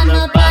 Wheels on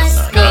the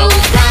bus go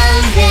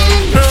round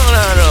and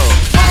round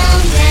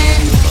and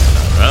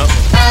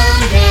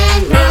round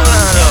and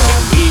round.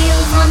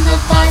 Wheels on the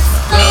bus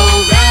go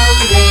round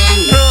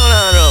and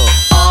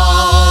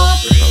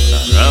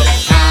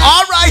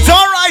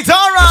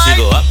She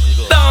go up,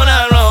 down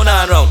and round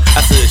and round.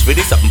 I search for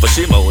this something for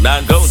she moan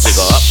and groan. She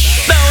go up,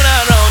 down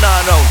and round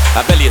and round.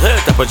 I belly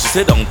hurt up when she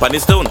sit down on the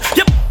stone.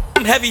 Yep,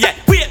 heavy yet,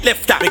 weight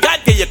lifter. Me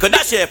can't get you could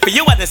not share for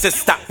you and the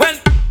sister. When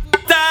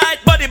tight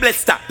body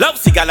blister, love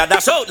cigar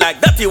dash out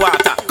like dirty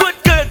water. Good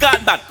girl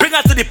gone bad, bring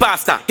her to the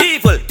pastor.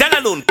 Evil, then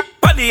alone,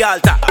 on the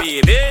altar.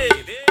 Baby,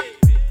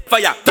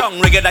 fire, tongue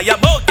ringing at your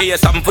mouth. Give you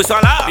something for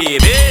swallow.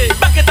 Baby,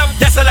 back it up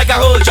just like a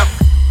whole jump.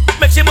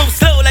 Make she move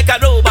slow like a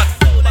robot.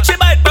 She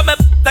bite from me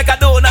like a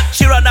donut.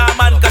 She run her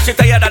man cause she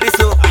tired of the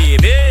soap.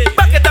 Baby,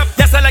 back it up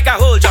just like a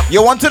whole jump.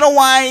 You want to know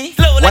why?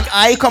 When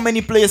I come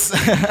any place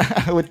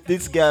with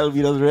this girl,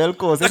 we don't real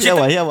cause. Here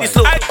why. I'm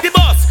the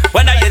boss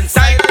when I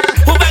inside.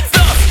 Who backs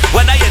up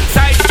when I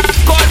inside?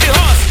 Call the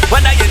horse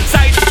when I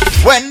inside.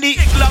 Wendy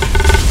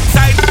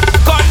side.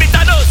 Call me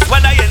Thanos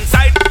when I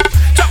inside.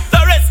 Chuck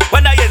the rest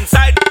when I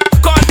inside.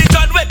 Call me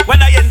John Wick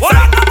when I inside.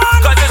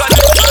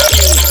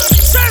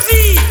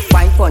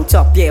 Wine pon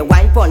top, yeah,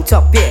 wine pon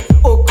top, yeah.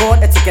 Oh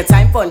God, I take your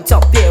time pon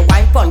top, yeah.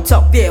 Wine pon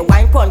top, yeah,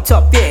 wine pon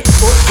top, yeah.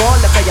 Oh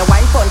God, look at your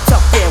wine pon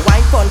top, yeah.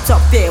 Wine pon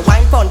top, yeah,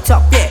 wine pon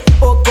top, yeah.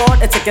 Oh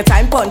God, I take your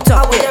time pon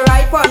top, yeah. You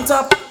right pon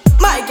top,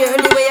 my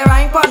girlie, where you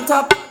right pon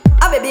top.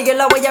 A baby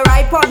girl, where you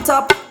right pon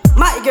top,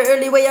 my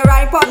girlie, where you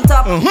right pon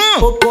top.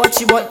 Oh God,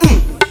 she want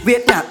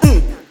wait now,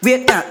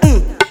 wait now,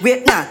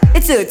 wait now.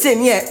 It's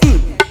 13, yeah,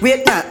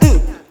 wait now,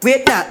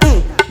 Wait now,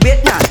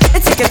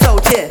 let's take it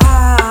out here.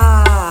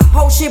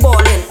 How she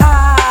ballin'?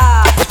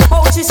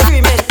 How she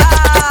screaming?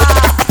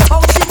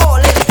 How she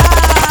ballin'?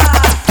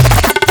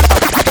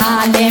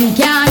 All them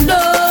can do,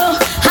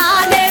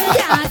 all them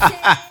can say.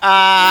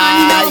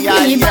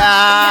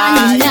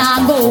 And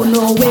not go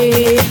no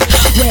way.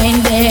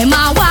 When them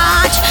a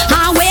watch,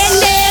 and when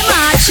them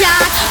a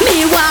chat,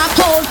 me walk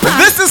out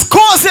back. This is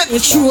Cauzz It.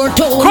 It's sure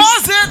to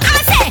Cauzz It. I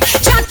say,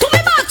 chat to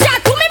me back,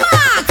 chat to me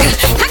back.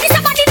 That is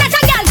somebody that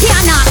a girl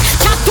can knock.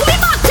 Chat to me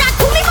back, chat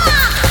to me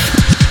back.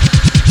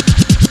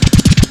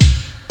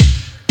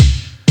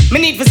 Me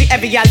need to see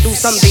every girl do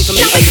something to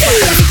me.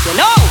 You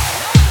know.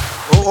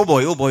 Oh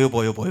boy.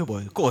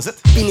 Cauzz It.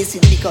 Finish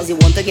it because you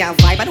want to get a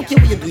vibe. I don't care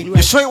what you're doing right.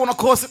 You sure you wanna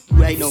Cauzz It?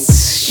 Right now.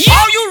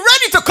 Are you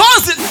ready to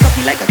Cauzz It? Fuck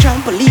you like a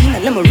trampoline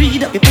and let me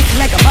read up your pussy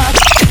like a mug.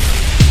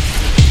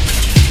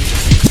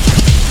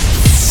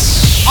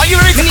 Are you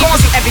ready to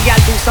Cauzz It? Every girl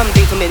do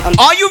something to me.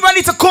 Are you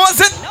ready to Cauzz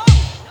It?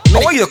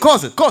 Oh yeah,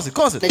 Cauzz It.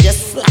 They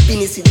just slapping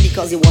this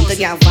because you want to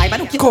get a vibe. I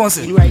don't care Cauzz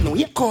It. right now.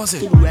 Yeah, Cauzz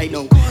It. Right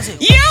now.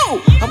 You!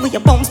 I wear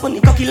your bones on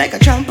the cocky like a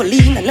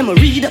trampoline and let me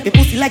read up your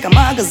pussy like a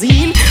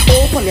magazine.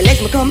 Open your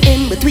legs, me come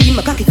in between.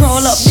 My cocky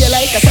crawl up there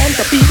like a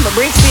centipede. My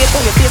brain straight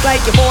on your face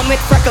like you're born with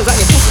freckles and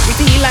your pussy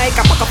pretty like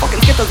a pack of fucking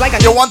skittles like a.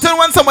 You want to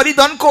when somebody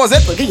done Cauzz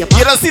It? You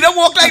don't see them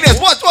walk like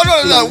this. Watch,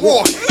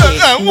 walk.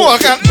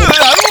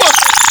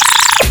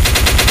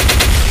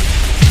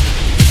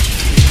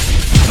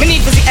 Me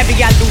need to see every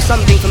girl do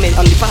something for me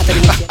on the part of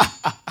the mission.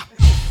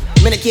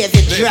 Me don't care if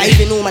you're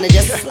driving home and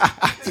just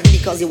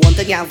because you want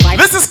to get a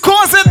vibe. This is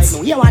Cauzz It.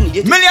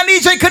 Milli and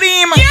DJ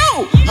Khadeem.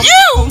 You!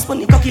 Spun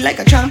the cocky like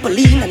a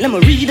trampoline and let me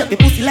read up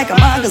your pussy like a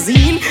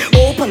magazine.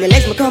 Open your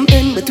legs, me come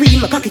in between.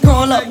 My cocky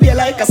crawl up there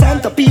like a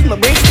centipede. My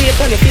brain straight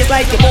on your face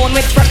like you're born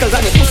with freckles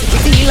and your pussy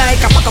pretty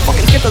like a pack of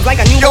fucking skittles like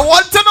a new. You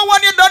want to know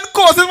when you done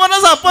Cauzz It? What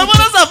has happened?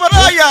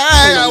 Oh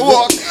yeah,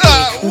 walk.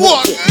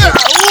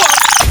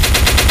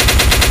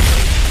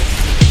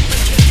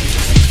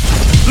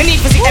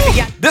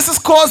 This is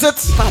Cauzz It.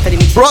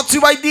 Brought to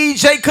you by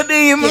DJ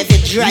Khadeem.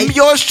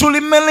 Yours truly,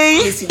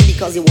 Milli.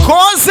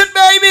 Cauzz It,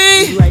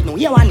 baby. Right now,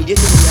 yeah, I need you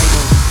to do right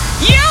now.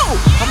 You!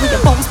 I put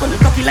your bones on the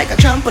cocky like a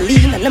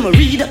trampoline and let me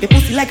read up your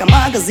pussy like a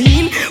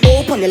magazine.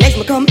 Open your legs,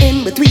 me come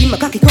in between. My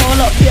cocky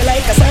crawl up here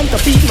like a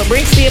centipede. My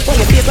brain straight on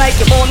your face like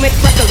you're born with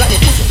freckles and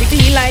your pussy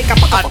pretty like a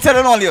pack. I'm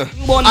telling all you.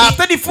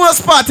 After the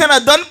first part, and I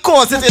done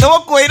Cauzz It. You know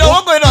what going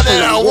on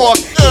there?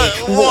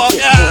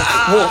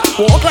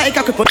 Walk like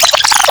a cripple.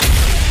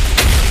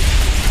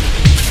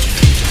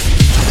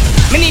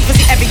 Me need to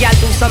see every girl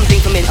do something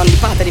for me on the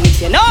part of the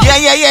mix, you know?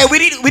 Yeah. We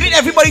need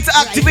everybody to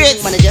activate.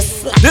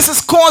 This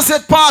is Cauzz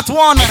It Part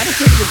 1.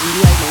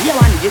 Yeah,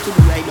 I need you to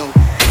do right now.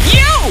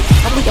 You!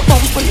 I put your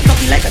bones on the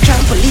cocky like a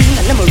trampoline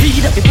and let me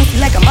read up your pussy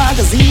like a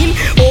magazine.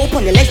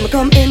 Open your legs, me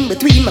come in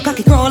between. My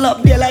cocky crawl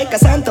up there like a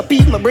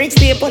centipede. My brain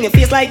stay up on your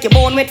face like you're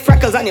born with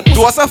freckles and your pussy.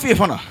 Do us a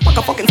favor now.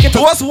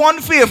 Do us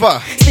one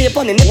favor. Stay up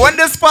on the nipple. When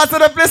this part of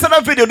the place of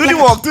the video, do the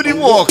walk. Do the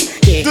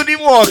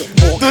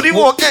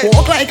walk.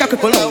 Walk like a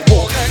cripple now.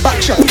 Walk.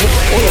 Back shot.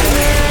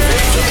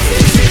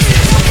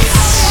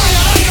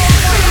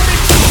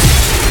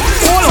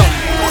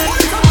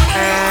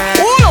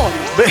 Hold on.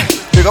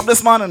 Pick up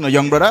this man and a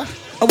young brother.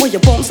 I wear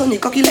your bones on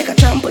your cocky like a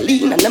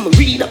trampoline and let me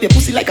read up your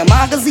pussy like a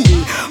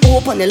magazine.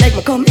 Open your leg,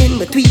 me come in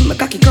between. My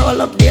cocky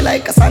curl up there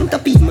like a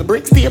centipede. My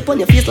bricks stay up on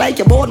your face like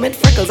you're born with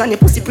freckles and your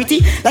pussy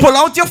pretty. Like pull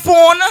out your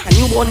phone. A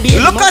newborn baby.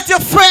 Look at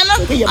your friend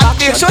and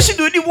make sure she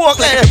do the walk.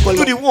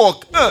 Do the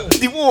walk.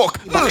 The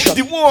walk.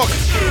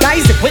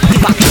 Guys, with the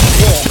back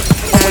walk.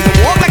 I wear you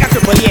walk like a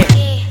cripple, yeah.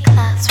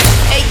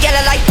 Hey, girl,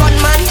 I like gun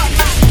man.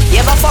 You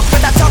ever fuck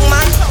with a tongue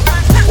man?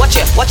 Watch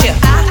it,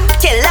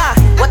 killer.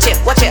 Watch it,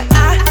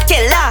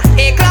 killer.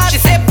 Hey, class, she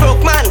say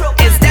broke man.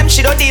 It's them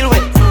she don't deal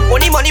with.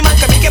 Only money man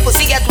can make your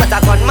pussy get with a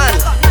gun man.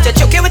 To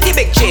choke you with the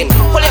big chain.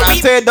 I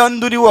say don't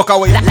do the walk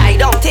away. Lie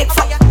down, take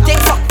fuck.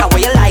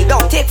 Away you lie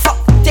down, take fuck.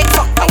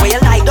 Away you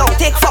lie down,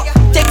 take fuck.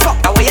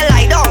 Away you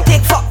lie down,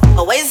 take fuck.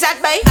 Away is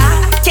that, babe?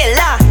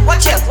 Killer.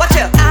 Watch it.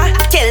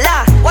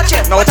 Killer. Watch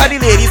it. Now what are the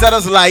ladies that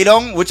just lie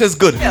down, which is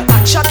good.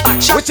 Back shot.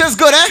 Which is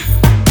good, eh?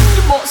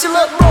 Bossy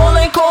look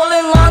rolling,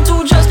 calling, line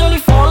two just nearly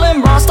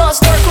falling. Bra start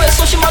quick,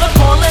 so she might have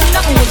fallen.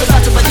 Nothing was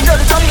about to, but you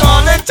gotta tell me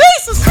all in.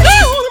 Jesus Christ!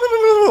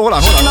 Hold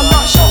on. And I'm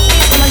not sure.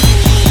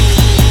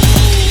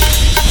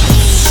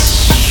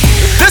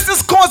 This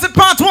is Cauzz It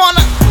Part 1.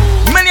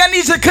 Milli and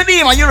DJ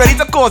Khadeem, are you ready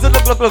to Cauzz It?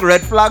 Look,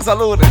 red flags are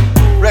loaded.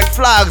 Red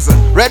flags. She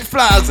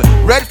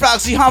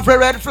have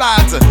red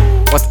flags.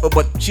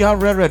 But she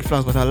have red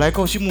flags, but I like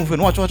how she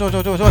moving. Watch. Bossy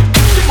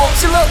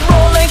look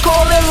rolling,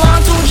 calling,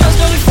 line two just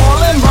nearly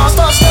falling. Bra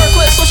start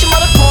quick, so she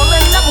might have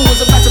fallen. Never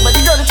was about to, but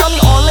you gotta tell me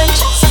all in.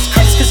 Jesus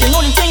Christ, cause you know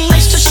the thing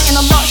nice to shit. And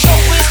I'm not short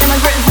waist and a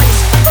great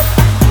waist.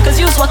 Cause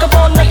you walk up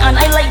all night and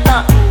I like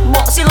that.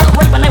 Bossy look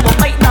right when I will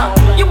fight that.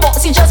 You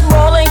bossy just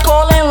rolling,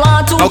 calling,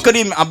 line two. Now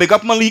Khadeem, I big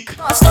up Malik.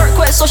 Start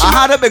quick, so she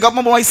I had to big up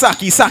my boy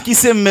Saki. Saki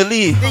say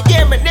Milli. They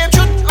gave me them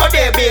shoot. Oh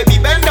there baby,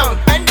 bend down.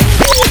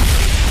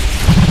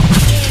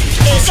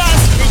 Hey,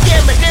 guys, they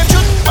gave me them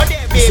shoot.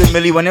 Listen,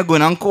 Milli, when you're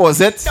going on Cauzz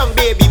it,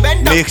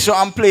 make sure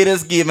I'm play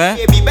this game, eh?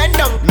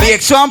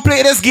 Make sure I'm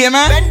play this game,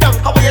 eh?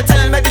 How will you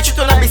tell me the truth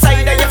when I'm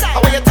beside you?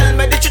 How will you tell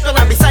me the truth when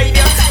I'm beside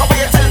you? How will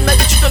you tell me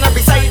the truth when I'm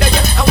beside you?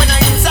 And when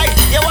I'm inside,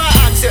 you want to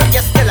answer?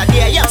 Yes, still a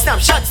day, yeah.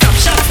 Snapshot,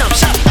 snapshot,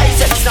 snapshot. I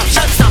said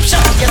snapshot,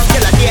 snapshot. Yes,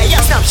 still a day,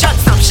 yeah. Snapshot,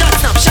 snapshot,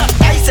 snapshot.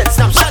 I said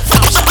snapshot,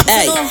 snapshot.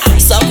 Hey,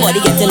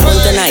 somebody getting bull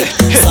tonight.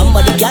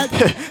 Somebody gal,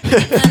 getting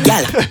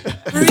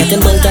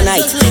bull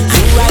tonight.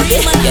 You right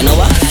there, you know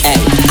what? Hey,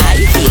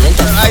 I feeling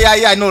to.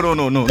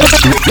 No.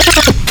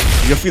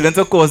 You're feeling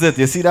to Cauzz it.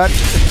 You see that?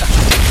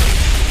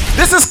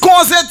 This is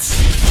Cauzz it.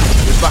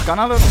 It's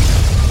bacchanal.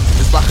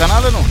 It's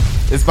bacchanal, no?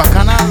 It's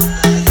bacchanal.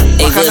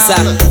 Hey, Versa,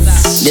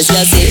 this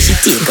girl say she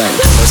take on,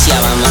 but she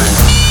have a man.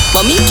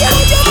 But me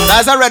can't.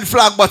 That's a red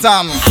flag, but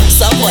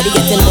somebody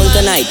getting bull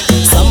tonight.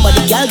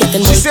 Somebody gal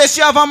getting bull. She says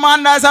she have a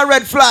man. That's a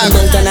red flag.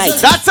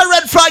 Tonight. That's a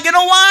red flag. You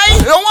know why?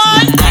 You know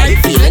why? I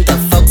feeling to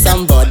fuck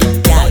somebody.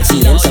 Gal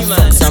feeling to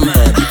fuck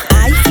somebody.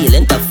 I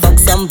feeling to fuck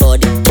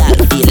somebody. Gal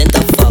feeling to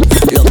fuck.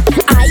 Look,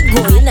 I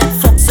going and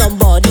fuck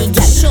somebody.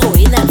 Gal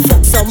going and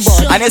fuck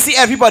somebody. And you see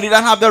everybody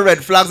that have the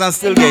red flags and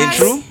still getting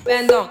through.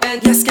 Bend down,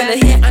 and just get a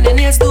hair and the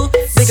nails too.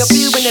 Big up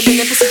you when you bring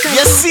it to the.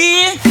 You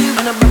see?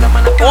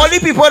 All the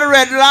people with the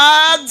red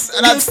flags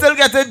and I'm still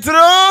getting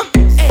through.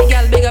 Hey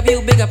girl, big up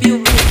you, big up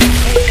you.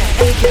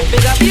 Hey girl,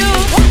 big up you.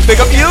 Big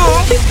up you,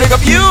 big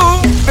up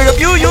you, big up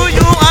you, you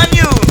and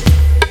you.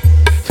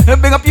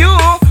 Big up you,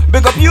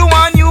 big up you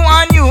and you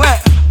and you.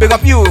 Big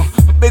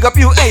up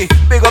you, hey,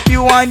 big up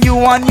you and you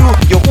and you.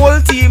 Your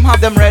whole team have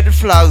them red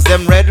flags,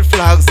 them red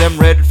flags, them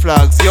red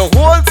flags. Your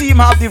whole team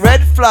have the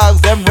red flags,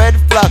 them red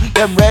flags,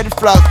 them red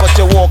flags. But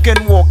you're walking,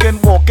 talking.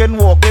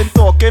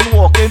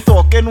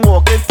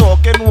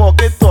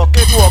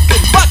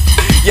 But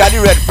yeah,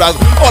 the red flags.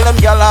 All them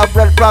gal have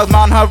red flags,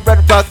 man have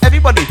red flags.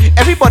 Everybody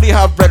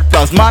have red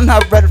flags. Man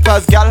have red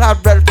flags, gal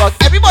have red flags.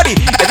 Everybody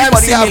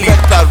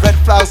have red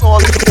flags all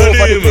over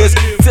the place.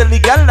 Till the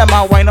gal them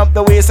a wind up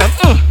the waist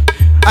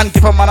and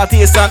give a man a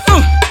taste and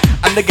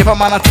they give a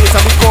man a taste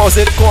and we cause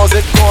it. Bubbles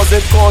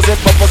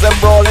them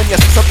brawling, yes,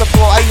 it's up the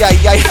floor. Ay.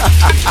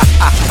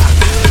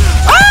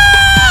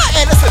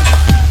 Hey, listen,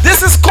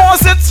 this is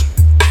Cauzz it.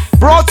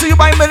 Brought to you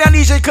by Milli and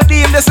DJ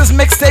Khadeem. This is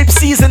mixtape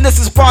season. This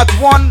is part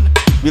 1.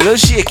 We're a little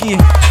shaky,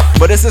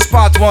 but this is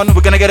part 1.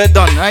 We're gonna get it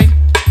done, right?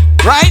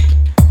 Right?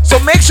 So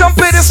make sure you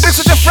play this mix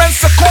with your friends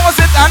to Cauzz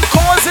it and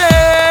Cauzz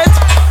it.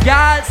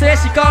 Y'all say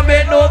she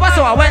coming over,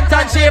 so I went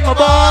and shaved my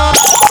ball.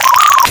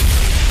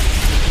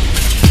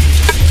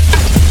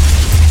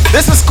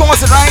 This is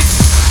Cauzz it, right?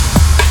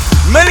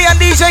 Milli and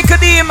DJ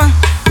Khadeem.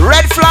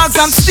 Red flags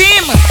and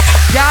steam.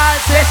 Y'all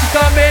say she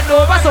coming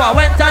over, so I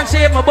went and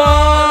shaved my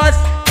balls.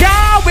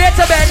 Can't wait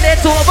to bend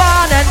it over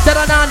and enter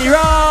on the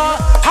raw.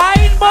 I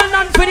ain't bull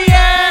none for the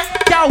air.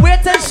 Can't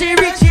wait till she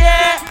reach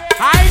here.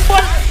 I ain't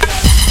bull.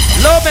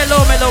 Low me.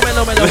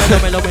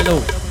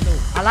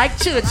 I like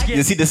church.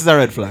 You see, this is a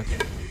red flag.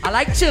 I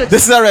like church.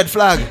 This is a red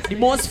flag. The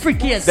most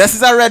freakiest. This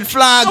is a red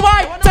flag.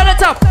 Why? Turn it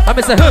up. I'm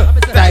say,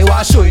 I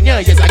was showing you.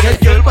 Yes, I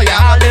get girl, but you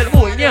have a little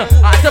more in you.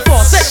 I have to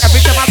force it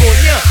every time I go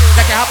in you.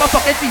 Like I have a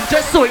fucking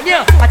feature so in you.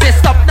 I just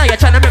stop now. You're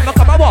trying to remember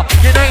come I walk.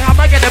 You know how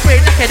I get the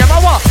brain like I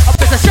walk. Up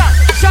is a shot.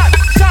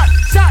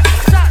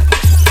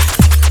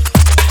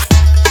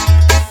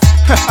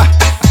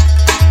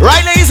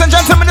 Right, ladies and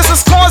gentlemen, this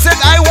is Cauzz it.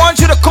 I want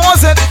you to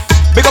Cauzz it.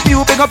 Big up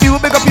you, big up you,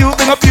 big up you,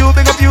 big up you,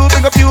 big up you,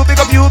 big up you, big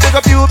up you, big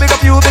up you, big up you, big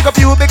up you,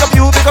 big up you, big up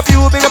you, big up you,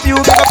 big up you,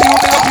 big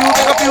up you,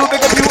 big up you,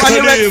 big up you, and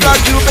the red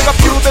flag you, big up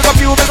you, big up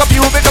you, big up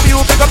you, big up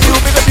you, big up you,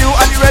 big up you,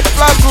 and the red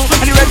flag you,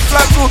 and the red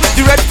flag you,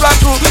 the red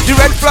flag you, the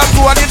red flag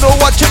you, and you know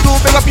what you do,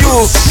 big up you,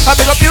 and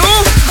big up you,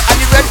 and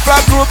the red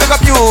flag you, big up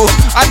you,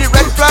 and the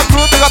red flag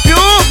you, big up you.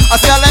 I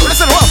say,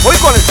 listen, what we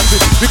call it?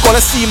 We call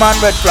it steam and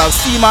red flags,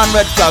 steam and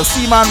red flags,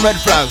 steam and red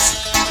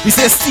flags. We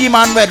say steam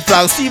and red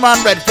flags, steam and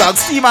red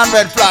flags, steam and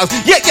red flags.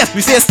 Yes, we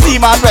say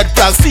steam and red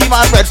flags, steam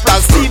and red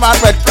flags, steam and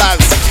red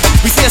flags.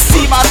 We say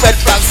steam and red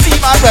flags,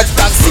 steam and red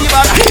flags, steam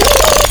and.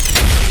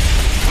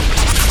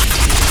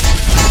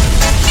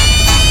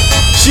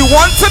 She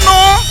wants to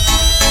know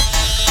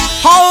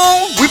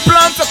how we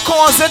plan to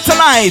Cauzz it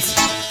tonight.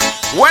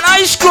 When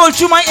I scroll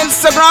through my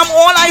Instagram,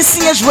 all I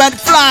see is red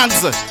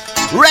flags.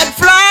 Red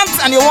flags,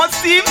 and you want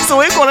steam,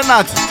 so we call it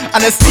that. And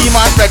it's steam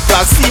and red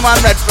flags, steam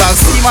and red flags,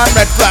 steam and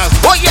red flags.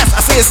 Oh yes,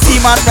 I say steam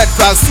and red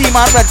flags, steam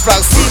and red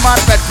flags, steam and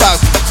red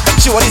flags.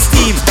 She want the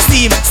steam.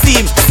 Let's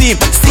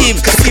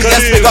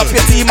pick up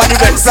your team and the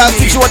red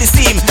flags. She want the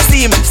steam.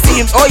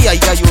 Oh yeah,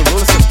 you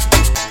listen.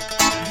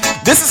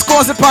 This is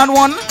Cauzz it part 1.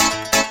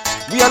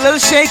 We are a little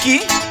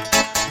shaky,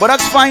 but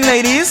that's fine,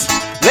 ladies.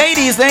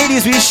 Ladies,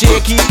 we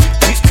shaky.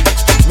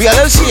 We are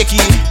a little shaky.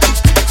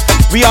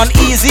 We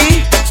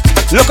uneasy.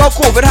 Look how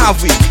COVID have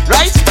we,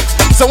 right?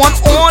 So I want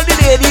all the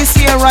ladies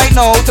here right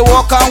now to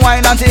walk and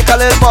wine and take a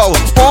little bow.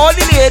 All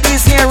the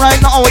ladies here right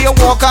now, you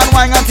walk and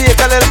wine and take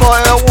a little bow.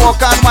 You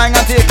walk and wine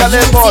and take a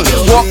little bow.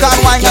 Walk and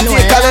wine and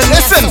take a little.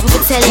 Listen,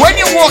 when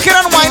you walking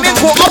and whining,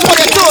 go up on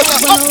your toes,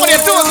 up on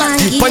your toes.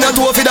 Tip on your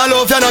toe for the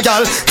love, you no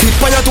gal.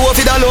 Tip on your toe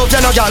for the love,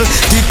 you no gal.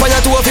 Tip on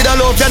your toe for the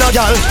love, you no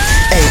gal.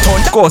 Hey,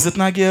 turn. Cause it,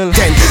 na girl.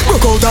 Then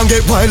broke out and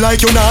get wild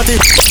like you naughty.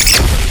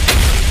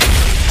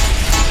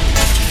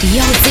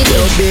 Yo, Diddy.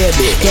 Yo,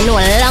 baby. You know,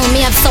 long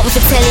me have something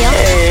to tell you.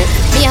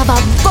 Me have a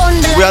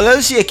bundle. We're a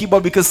little shaky,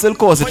 but we can still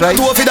cause it, right?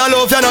 Milli's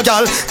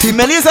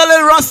a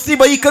little rusty,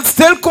 but you can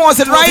still cause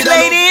it, right,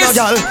 ladies?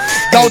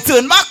 Now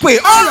turn back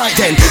way. Alright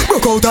then.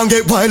 Broke out and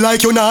get wild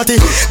like you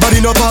naughty. Body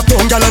no pop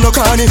down, gal and no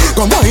cranny.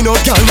 Come wind up,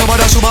 gal,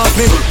 nobody should off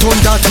me.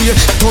 Turn that way,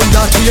 turn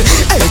that way.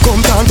 Hey,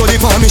 come down to the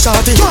palm,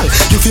 shawty. Gal,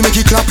 you feel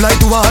make it clap like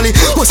Duali.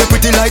 Was a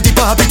pretty like the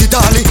Barbie, the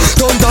dolly.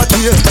 Turn that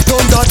way,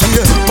 turn that way.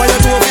 Why you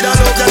do with that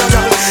love, gal,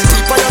 gal?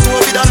 Tip on your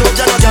toe with that love,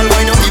 gal, gal.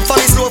 Why no keep for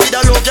me slow with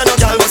that love, gal,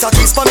 gal? Was a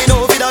kiss for me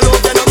now with that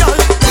love, gal, gal.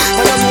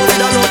 Why you do with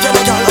that love, gal,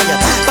 gal?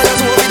 Why you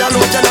do with that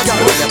love, gal,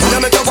 gal? Why you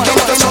make your body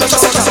go,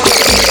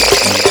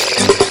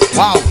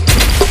 wow.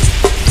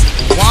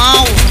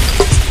 Wow.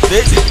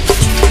 This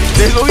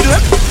what we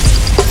doing?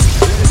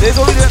 This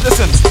what we doing?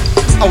 Listen.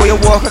 How you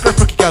walk like a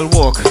cripple girl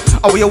walk.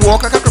 How you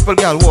walk like a cripple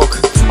girl walk.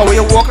 How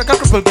you walk like a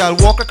cripple girl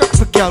walk like a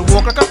cripple girl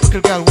walk like a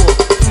cripple girl walk.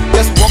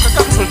 Just walk like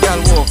a cripple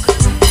girl walk.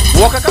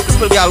 Walk like a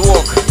cripple girl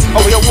walk.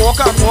 How you walk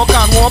and walk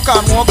and walk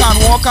and walk and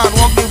walk and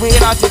walk the way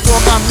that you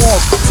talk and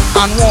walk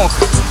and walk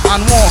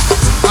and walk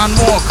and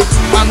walk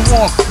and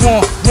walk,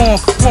 walk.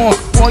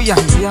 Oh yeah.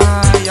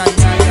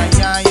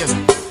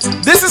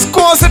 This is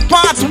Cause It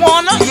Part 1.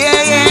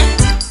 Yeah.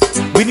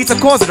 We need to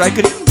cause it, right?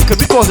 Could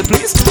we cause it,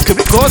 please? Could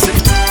we cause it?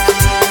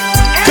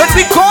 Could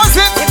we cause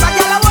it?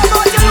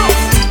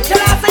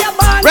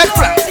 Red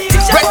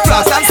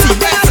flags and steam.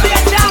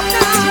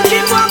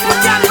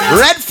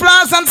 Red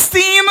flags and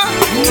steam.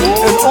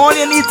 And all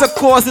you need to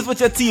cause it with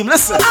your team.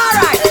 Listen.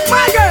 Alright,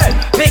 my girl,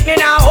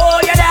 picking and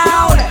hold you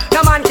down.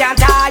 No man can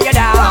tie you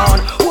down.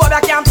 Whoever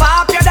can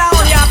pop you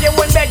down. You have your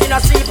own bed, you no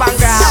sleep on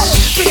ground.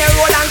 Spin your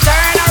roll and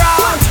turn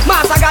around.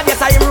 Master God,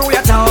 yes, I rule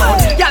your town.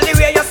 Girl, the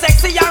way you're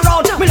sexy and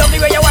round. Me love the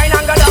way you whine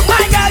and go down.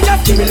 My girl,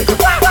 just give me little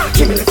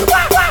give me little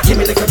give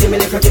me little my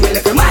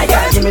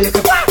girl, give me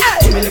little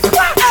give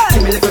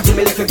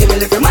me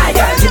little my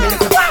girl, give me little my girl, give me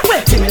little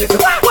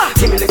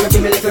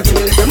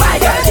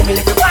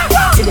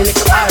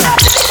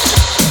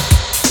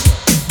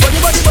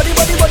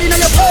body now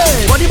your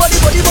head. Body now your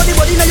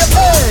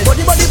head.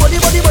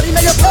 Body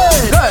now your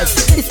head. Girls,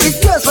 this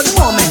is yours for the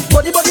moment.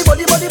 Body now your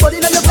head. Body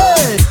now your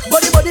head.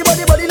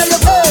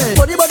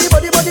 Body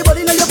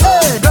now your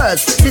head.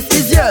 Girls, this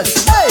is yours.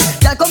 Hey,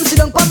 girl, come sit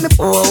down on me.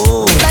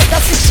 Oh, like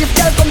a 6 shift,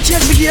 girl, come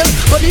change me gear.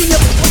 Body in your,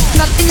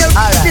 not in your.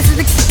 Right. This is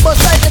the bus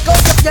side. Take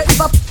out your gear.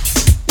 If I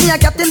me a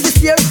captain this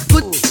year,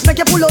 good. Make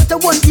you pull out the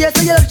one ear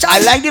so you love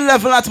Charlie. I like the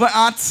level at my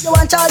heart. You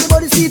want Charlie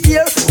body seat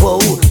here? Whoa.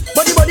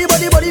 Body now your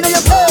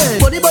head.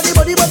 Body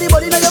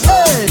now your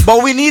head.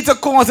 But we need to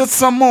cause it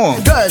some more.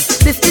 Girls,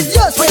 this is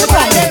yours for your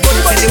pride. I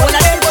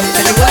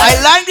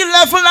like the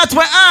level at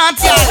my heart.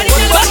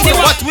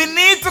 But we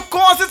need to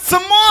cause it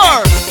some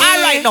more.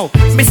 Alright now,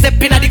 me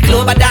step in at the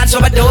club, I dance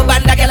over the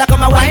and the girl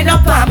come and wind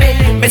up on me.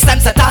 Me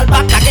stand so tall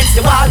back against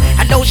the wall,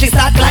 and now she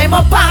start climb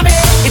up on me.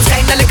 It's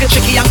kinda little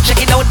tricky, I'm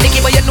checking out Nicky,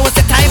 but you know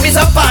the time is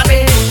up on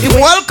me.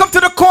 Welcome to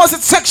the cause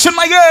it section,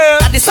 my girl.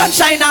 And the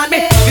sunshine on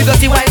me. You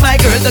dirty wine, my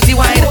girl, dirty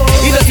wine.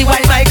 You dirty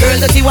wine, my girl,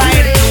 dirty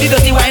wine. You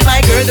dirty wine,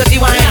 my girl, dirty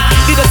wine.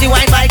 You dirty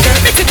wine, my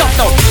girl, mix it up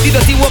now. You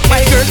dirty walk,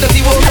 my girl,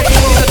 dirty walk.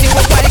 You dirty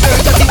walk, my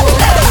girl, dirty walk.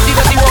 You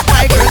dirty walk,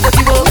 my girl,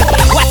 dirty walk.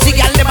 Watch the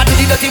girl never do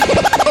the dirty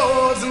walk.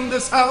 Hoes in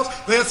this house.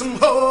 There's some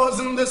hoes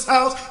in this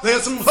house.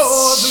 There's some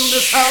hoes in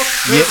this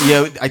house.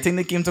 Yeah, I think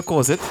they came to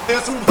cause it.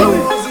 There's some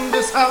hoes in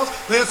this house.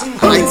 There's some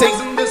hoes in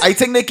this house. I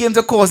think they came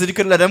to cause it. You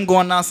could let them go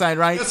on that side,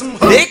 right?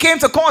 They came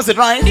to cause it,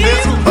 right?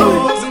 There's some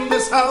hoes in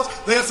this house.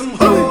 There's some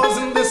hoes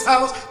in this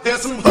house.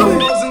 There's some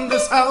hoes in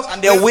this house.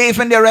 And they're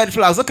waving their red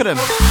flags. Look at them.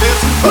 There's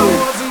some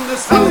hoes in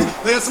this house.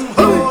 There's some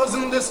hoes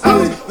in this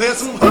house. There's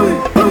some hoes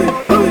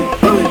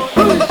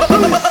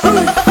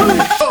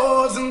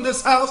in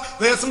this house.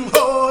 There's some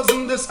hoes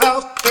in this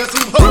house. There's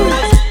some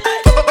hoes.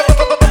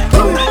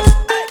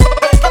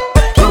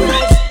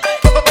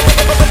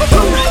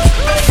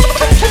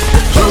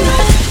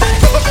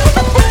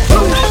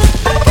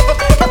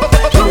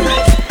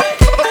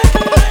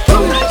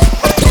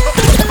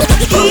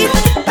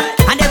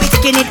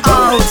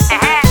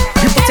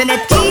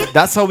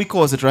 That's how we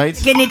cause it, right?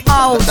 Get it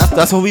out.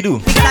 That's what we do.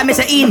 Let me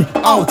say in,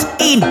 out,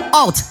 in,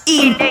 out,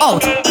 in,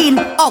 out, in,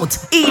 out,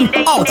 in,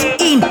 out,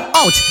 in,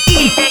 out,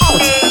 in,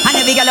 out. And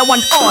every girl I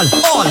want all.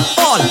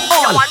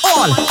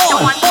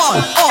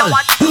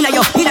 Inna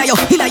yo.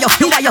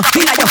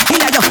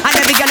 And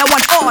every girl I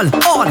want all.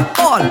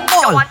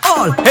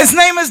 His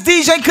name is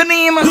DJ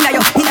Khadeem.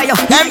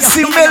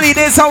 MC Milli,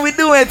 this is how we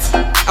do it.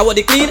 I want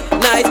the clean,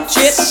 nice,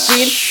 shit,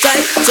 clean,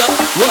 tight, top,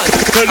 one.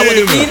 I want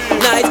the clean,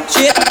 nice,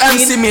 shit,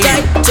 clean,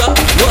 tight, top,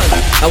 one.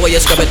 I want you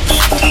scrub it.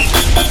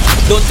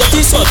 Don't touch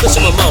this salt, push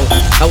in my mouth.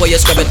 I want you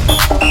scrub it.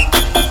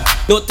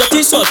 Don't touch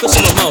this salt, push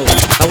in my mouth.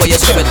 I want you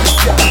scrub it.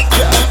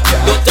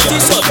 Don't touch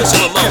this salt, push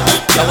in my mouth.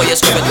 I want you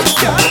scrub it.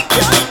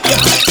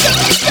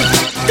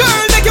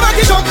 Girl, make your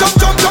body jump, jump,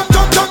 jump, jump,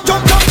 jump, jump,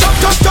 jump, jump, jump,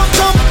 jump, jump,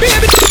 jump,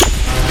 baby.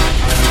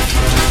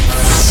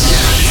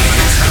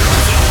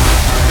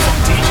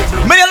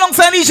 Me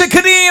alongside DJ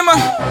Khadeem.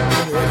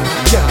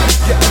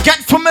 Get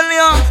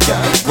familiar.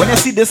 When you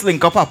see this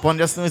link up on,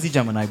 just know it's the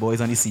Gemini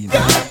boys on the scene.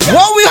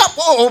 What we have?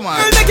 Oh my.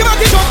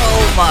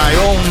 Oh my.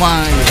 Oh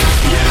my.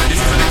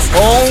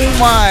 Oh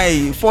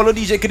my. Follow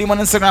DJ Khadeem on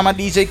Instagram at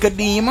DJ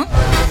Khadeem.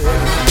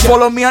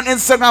 Follow me on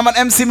Instagram at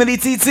MC Milli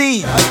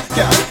TT.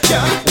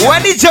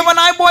 When the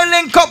Gemini boy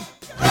link up,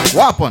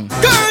 what happened?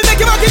 Girl, make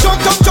your body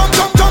jump, jump, jump,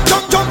 jump, jump,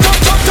 jump, jump,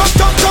 jump, jump,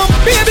 jump, jump.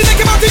 Baby, make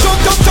your body jump,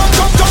 jump, jump,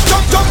 jump, jump,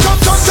 jump, jump, jump,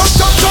 jump, jump,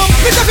 jump, jump.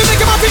 Make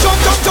your body jump,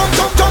 jump, jump,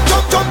 jump, jump,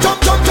 jump, jump, jump,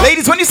 jump.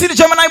 Ladies, when you see the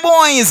Gemini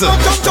boys, jump,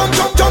 jump,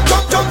 jump, jump,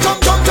 jump, jump,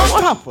 jump, jump, jump.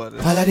 What happened?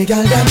 All of the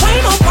girls them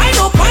wind up, wind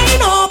up,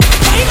 wind up,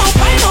 wind up,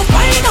 wind up,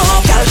 wind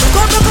up. Girl, you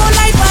go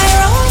like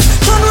viral.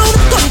 Turn round,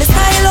 turn the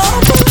style up.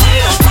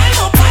 Wind up, wind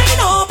up,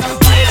 wind up,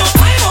 wind up,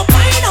 wind up,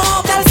 wind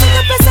up. Girl, sing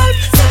up yourself,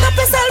 sing up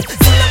yourself,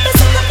 sing up yourself,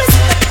 sing up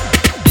yourself.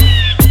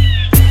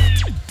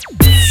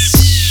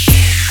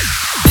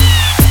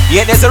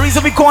 Yeah, there's a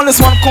reason we call this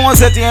one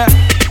Cauzz, yeah.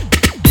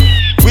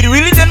 We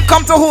really didn't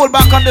come to hold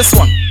back on this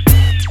one.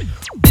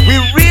 We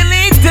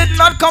really did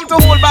not come to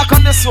hold back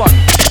on this one.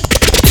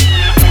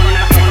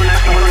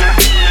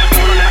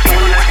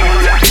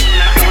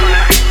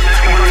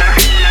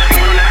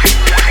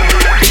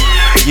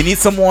 You need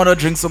some water,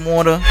 drink some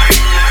water.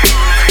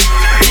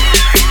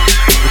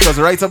 Because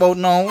right about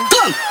now,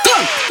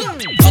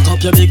 Cock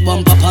up your big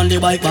bumper on the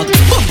bike back.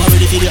 Bumper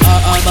ready for the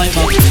RR bike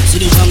back. See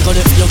the junk on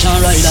it, you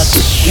can't ride that.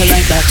 You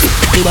like that,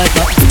 the bike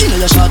back. You know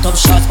you shot up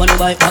shots on the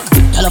bike back.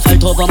 Tell a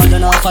fight over man, you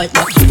not fight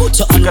back. Put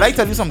your hand. Could I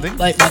tell you something?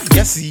 Bike back.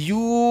 Yes,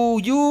 you.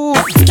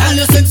 Girl,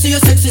 you sexy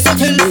so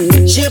kill.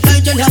 Shape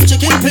like you have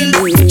chicken pill.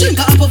 Drink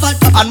a apple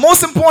vodka. And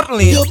most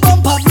importantly, your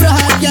bumper broad,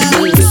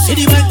 girl. See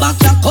the bike back,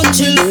 you come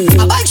chill.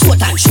 A bike show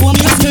time, show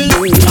me your skill.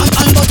 Drunk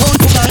and go down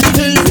to the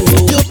pill.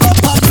 Your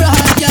bumper broad,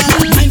 girl.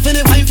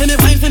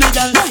 Time for me,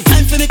 girl.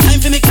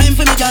 Time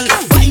for me, girl.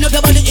 Wind up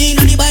your body in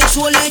on the bike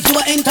show like you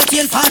are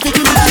entertain party to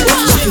me.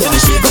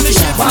 Shake for me,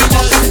 girl.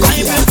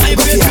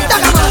 Vibrate.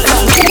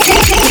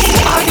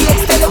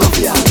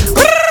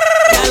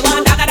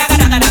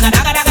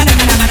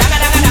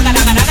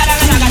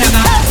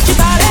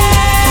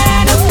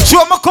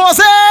 show my Cauzz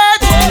it.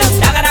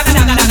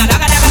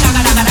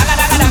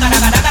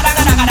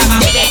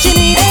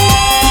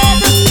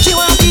 She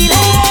want feel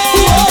it.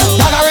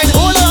 Dagarin,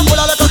 hold on,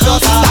 pull a little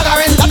closer.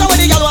 Dagarin, that's what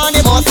the girl want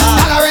the most.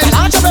 Dagarin,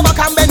 arch up your back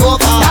and bend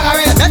over.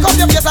 Dagarin, make up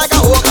your face like a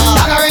hooker.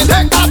 Dagarin,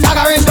 take that.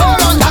 Dagarin, don't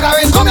run.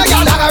 Dagarin, come here,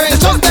 girl. Dagarin,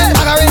 just there.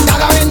 Dagarin.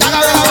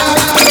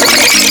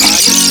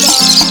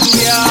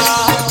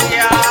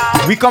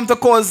 We come to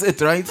Cauzz it,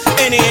 right?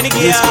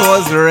 This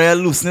cause real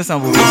looseness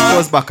and we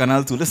cause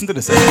bacchanal too. Listen to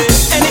this.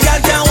 Any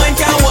girl can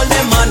hold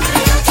them man.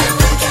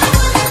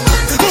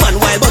 Man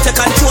wild but you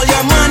control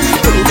your man.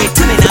 Prove it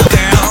to me now,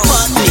 girl.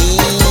 Fuck me.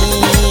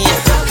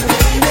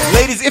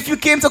 Ladies, if you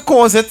came to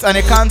Cauzz it and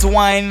you can't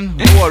whine,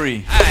 don't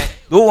worry.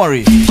 Don't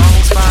worry.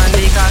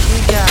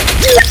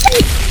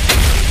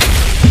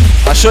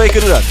 I'm sure you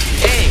could do that.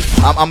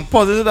 I'm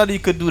positive that you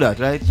could do that,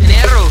 right?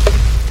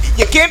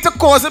 You came to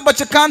Cauzz it but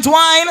you can't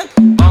whine.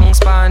 Bounce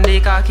pan the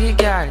cocky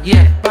girl,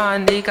 yeah.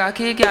 Pan the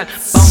cocky girl.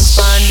 Bounce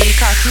pan the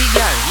cocky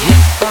girl, yeah.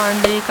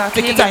 Pan the cocky girl.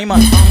 Take your time,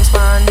 man. Bounce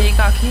pan the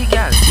cocky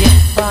girl, yeah.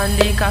 Pan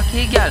the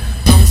cocky girl.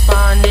 Bounce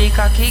pan the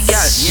cocky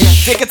girl, yeah.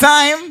 Take your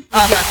time.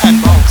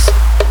 And bounce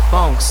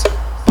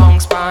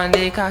pan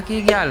the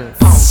cocky girl.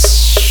 Bounce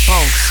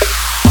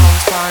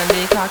pan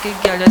the cocky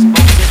girl. Just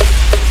bounce it.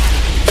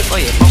 Oh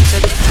yeah, bounce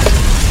it.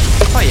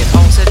 Oh yeah,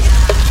 bounce it.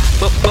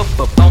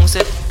 Bounce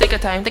it. Take your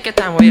time,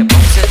 oh yeah,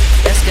 bounce it.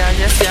 Yes, girl,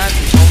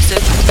 bounce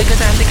it. Take your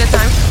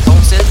time,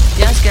 bounce it.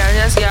 Yes,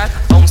 girl,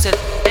 bounce it.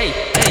 Hey.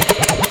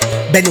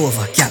 Bend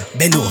over, girl,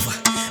 bend over.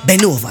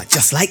 Bend over,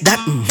 just like that,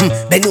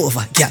 Bend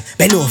over, girl,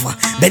 bend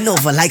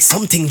over like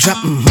something drop,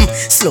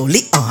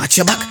 Slowly arch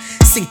your back,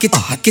 sink it,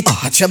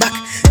 arch your back.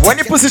 When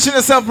you position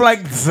yourself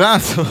like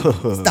that,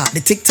 start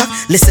the tick-tock,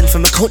 listen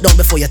from a countdown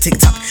before your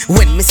tick-tock.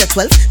 When me say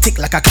 12, tick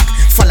like a clock.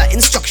 Follow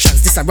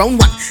instructions, this around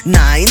 1,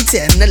 9,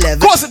 10, 11.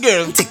 Cauzz it,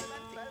 girl. Tick.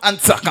 And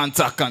tack.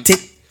 Tick.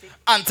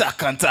 And tack.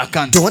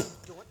 Don't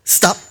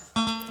stop,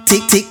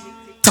 tick,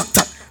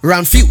 tock.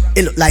 Round few,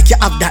 it look like you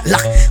have that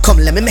lock. Come,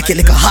 let me make it a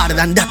little harder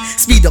than that.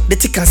 Speed up the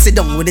tick and sit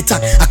down with the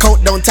tack. I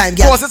count down time,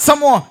 girl. Cauzz it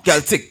some more,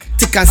 girl. Tick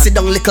and sit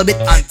down a little bit.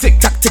 And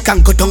tick and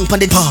go down on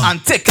the pause.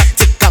 And tick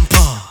and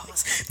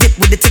pause. Dip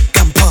with the tick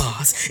and pause.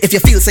 pause. If you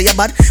feel say you're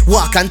bad,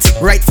 walk and tick.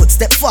 Right foot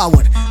step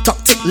forward,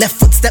 tuck tick. Left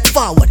foot step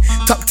forward,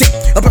 tuck tick.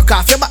 Broke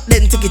off your back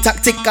then ticky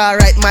tack tick.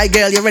 Alright my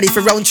girl, you ready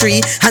for round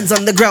 3? Hands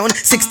on the ground,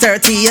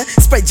 6:30.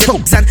 Spread your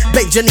legs and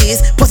bend your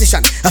knees.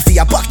 Position, for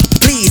your back,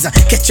 please.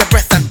 Catch your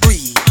breath and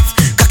breathe.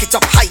 Cock it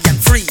up high and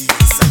freeze.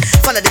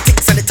 Follow the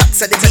ticks and the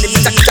tucks and the telly.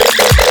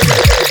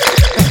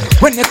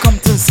 When you come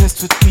to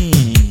zest with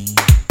me,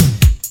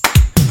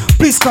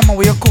 please come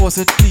away your cause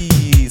it,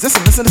 please.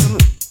 Listen.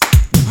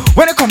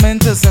 When you come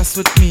into zest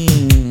with me,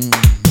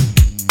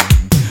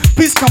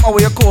 please come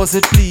away your cause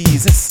it,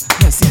 please.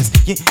 Yes.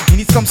 You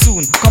need to come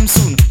soon.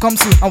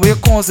 Away your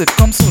cause it,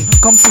 come soon.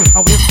 Away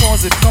your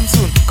cause it, come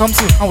soon.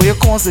 Away your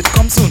cause it,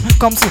 come soon.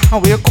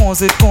 Away your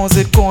cause it.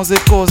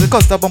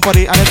 Cause the bumper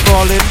and it's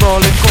brawling.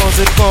 Cause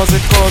it. Cause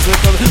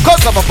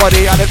the bumper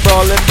and it's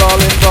brawling.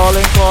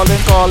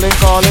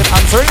 Calling.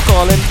 Answering,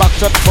 calling, back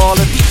shot,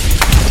 falling.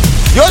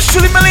 Yours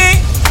truly, Milli,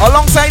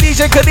 alongside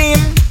DJ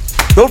Khadeem.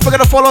 Don't forget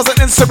to follow us on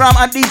Instagram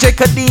at DJ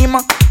Khadeem.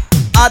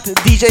 At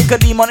DJ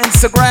Khadeem on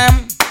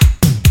Instagram.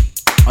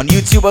 On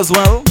YouTube as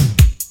well.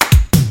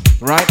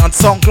 Right, on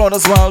SoundCloud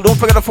as well. Don't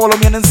forget to follow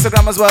me on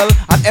Instagram as well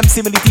at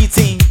MC Milli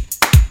TT.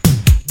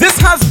 This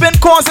has been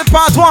Cauzz It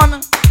Part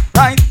 1.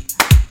 Right?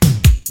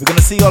 We're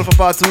gonna see you all for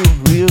Part 2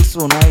 real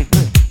soon, right?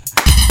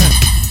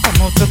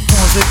 Come out to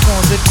Cauzz it,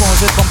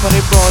 bumper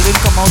they brawling.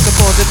 Come out to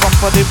Cauzz it,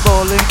 bumper they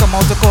brawling. Come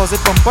out to Cauzz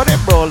it, bumper they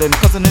brawling.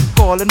 Cousin it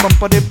calling,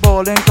 bumper they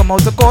brawling. Come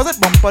out to Cauzz it,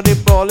 bumper they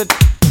brawling.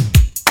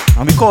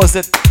 And we caused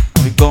it,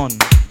 and we gone.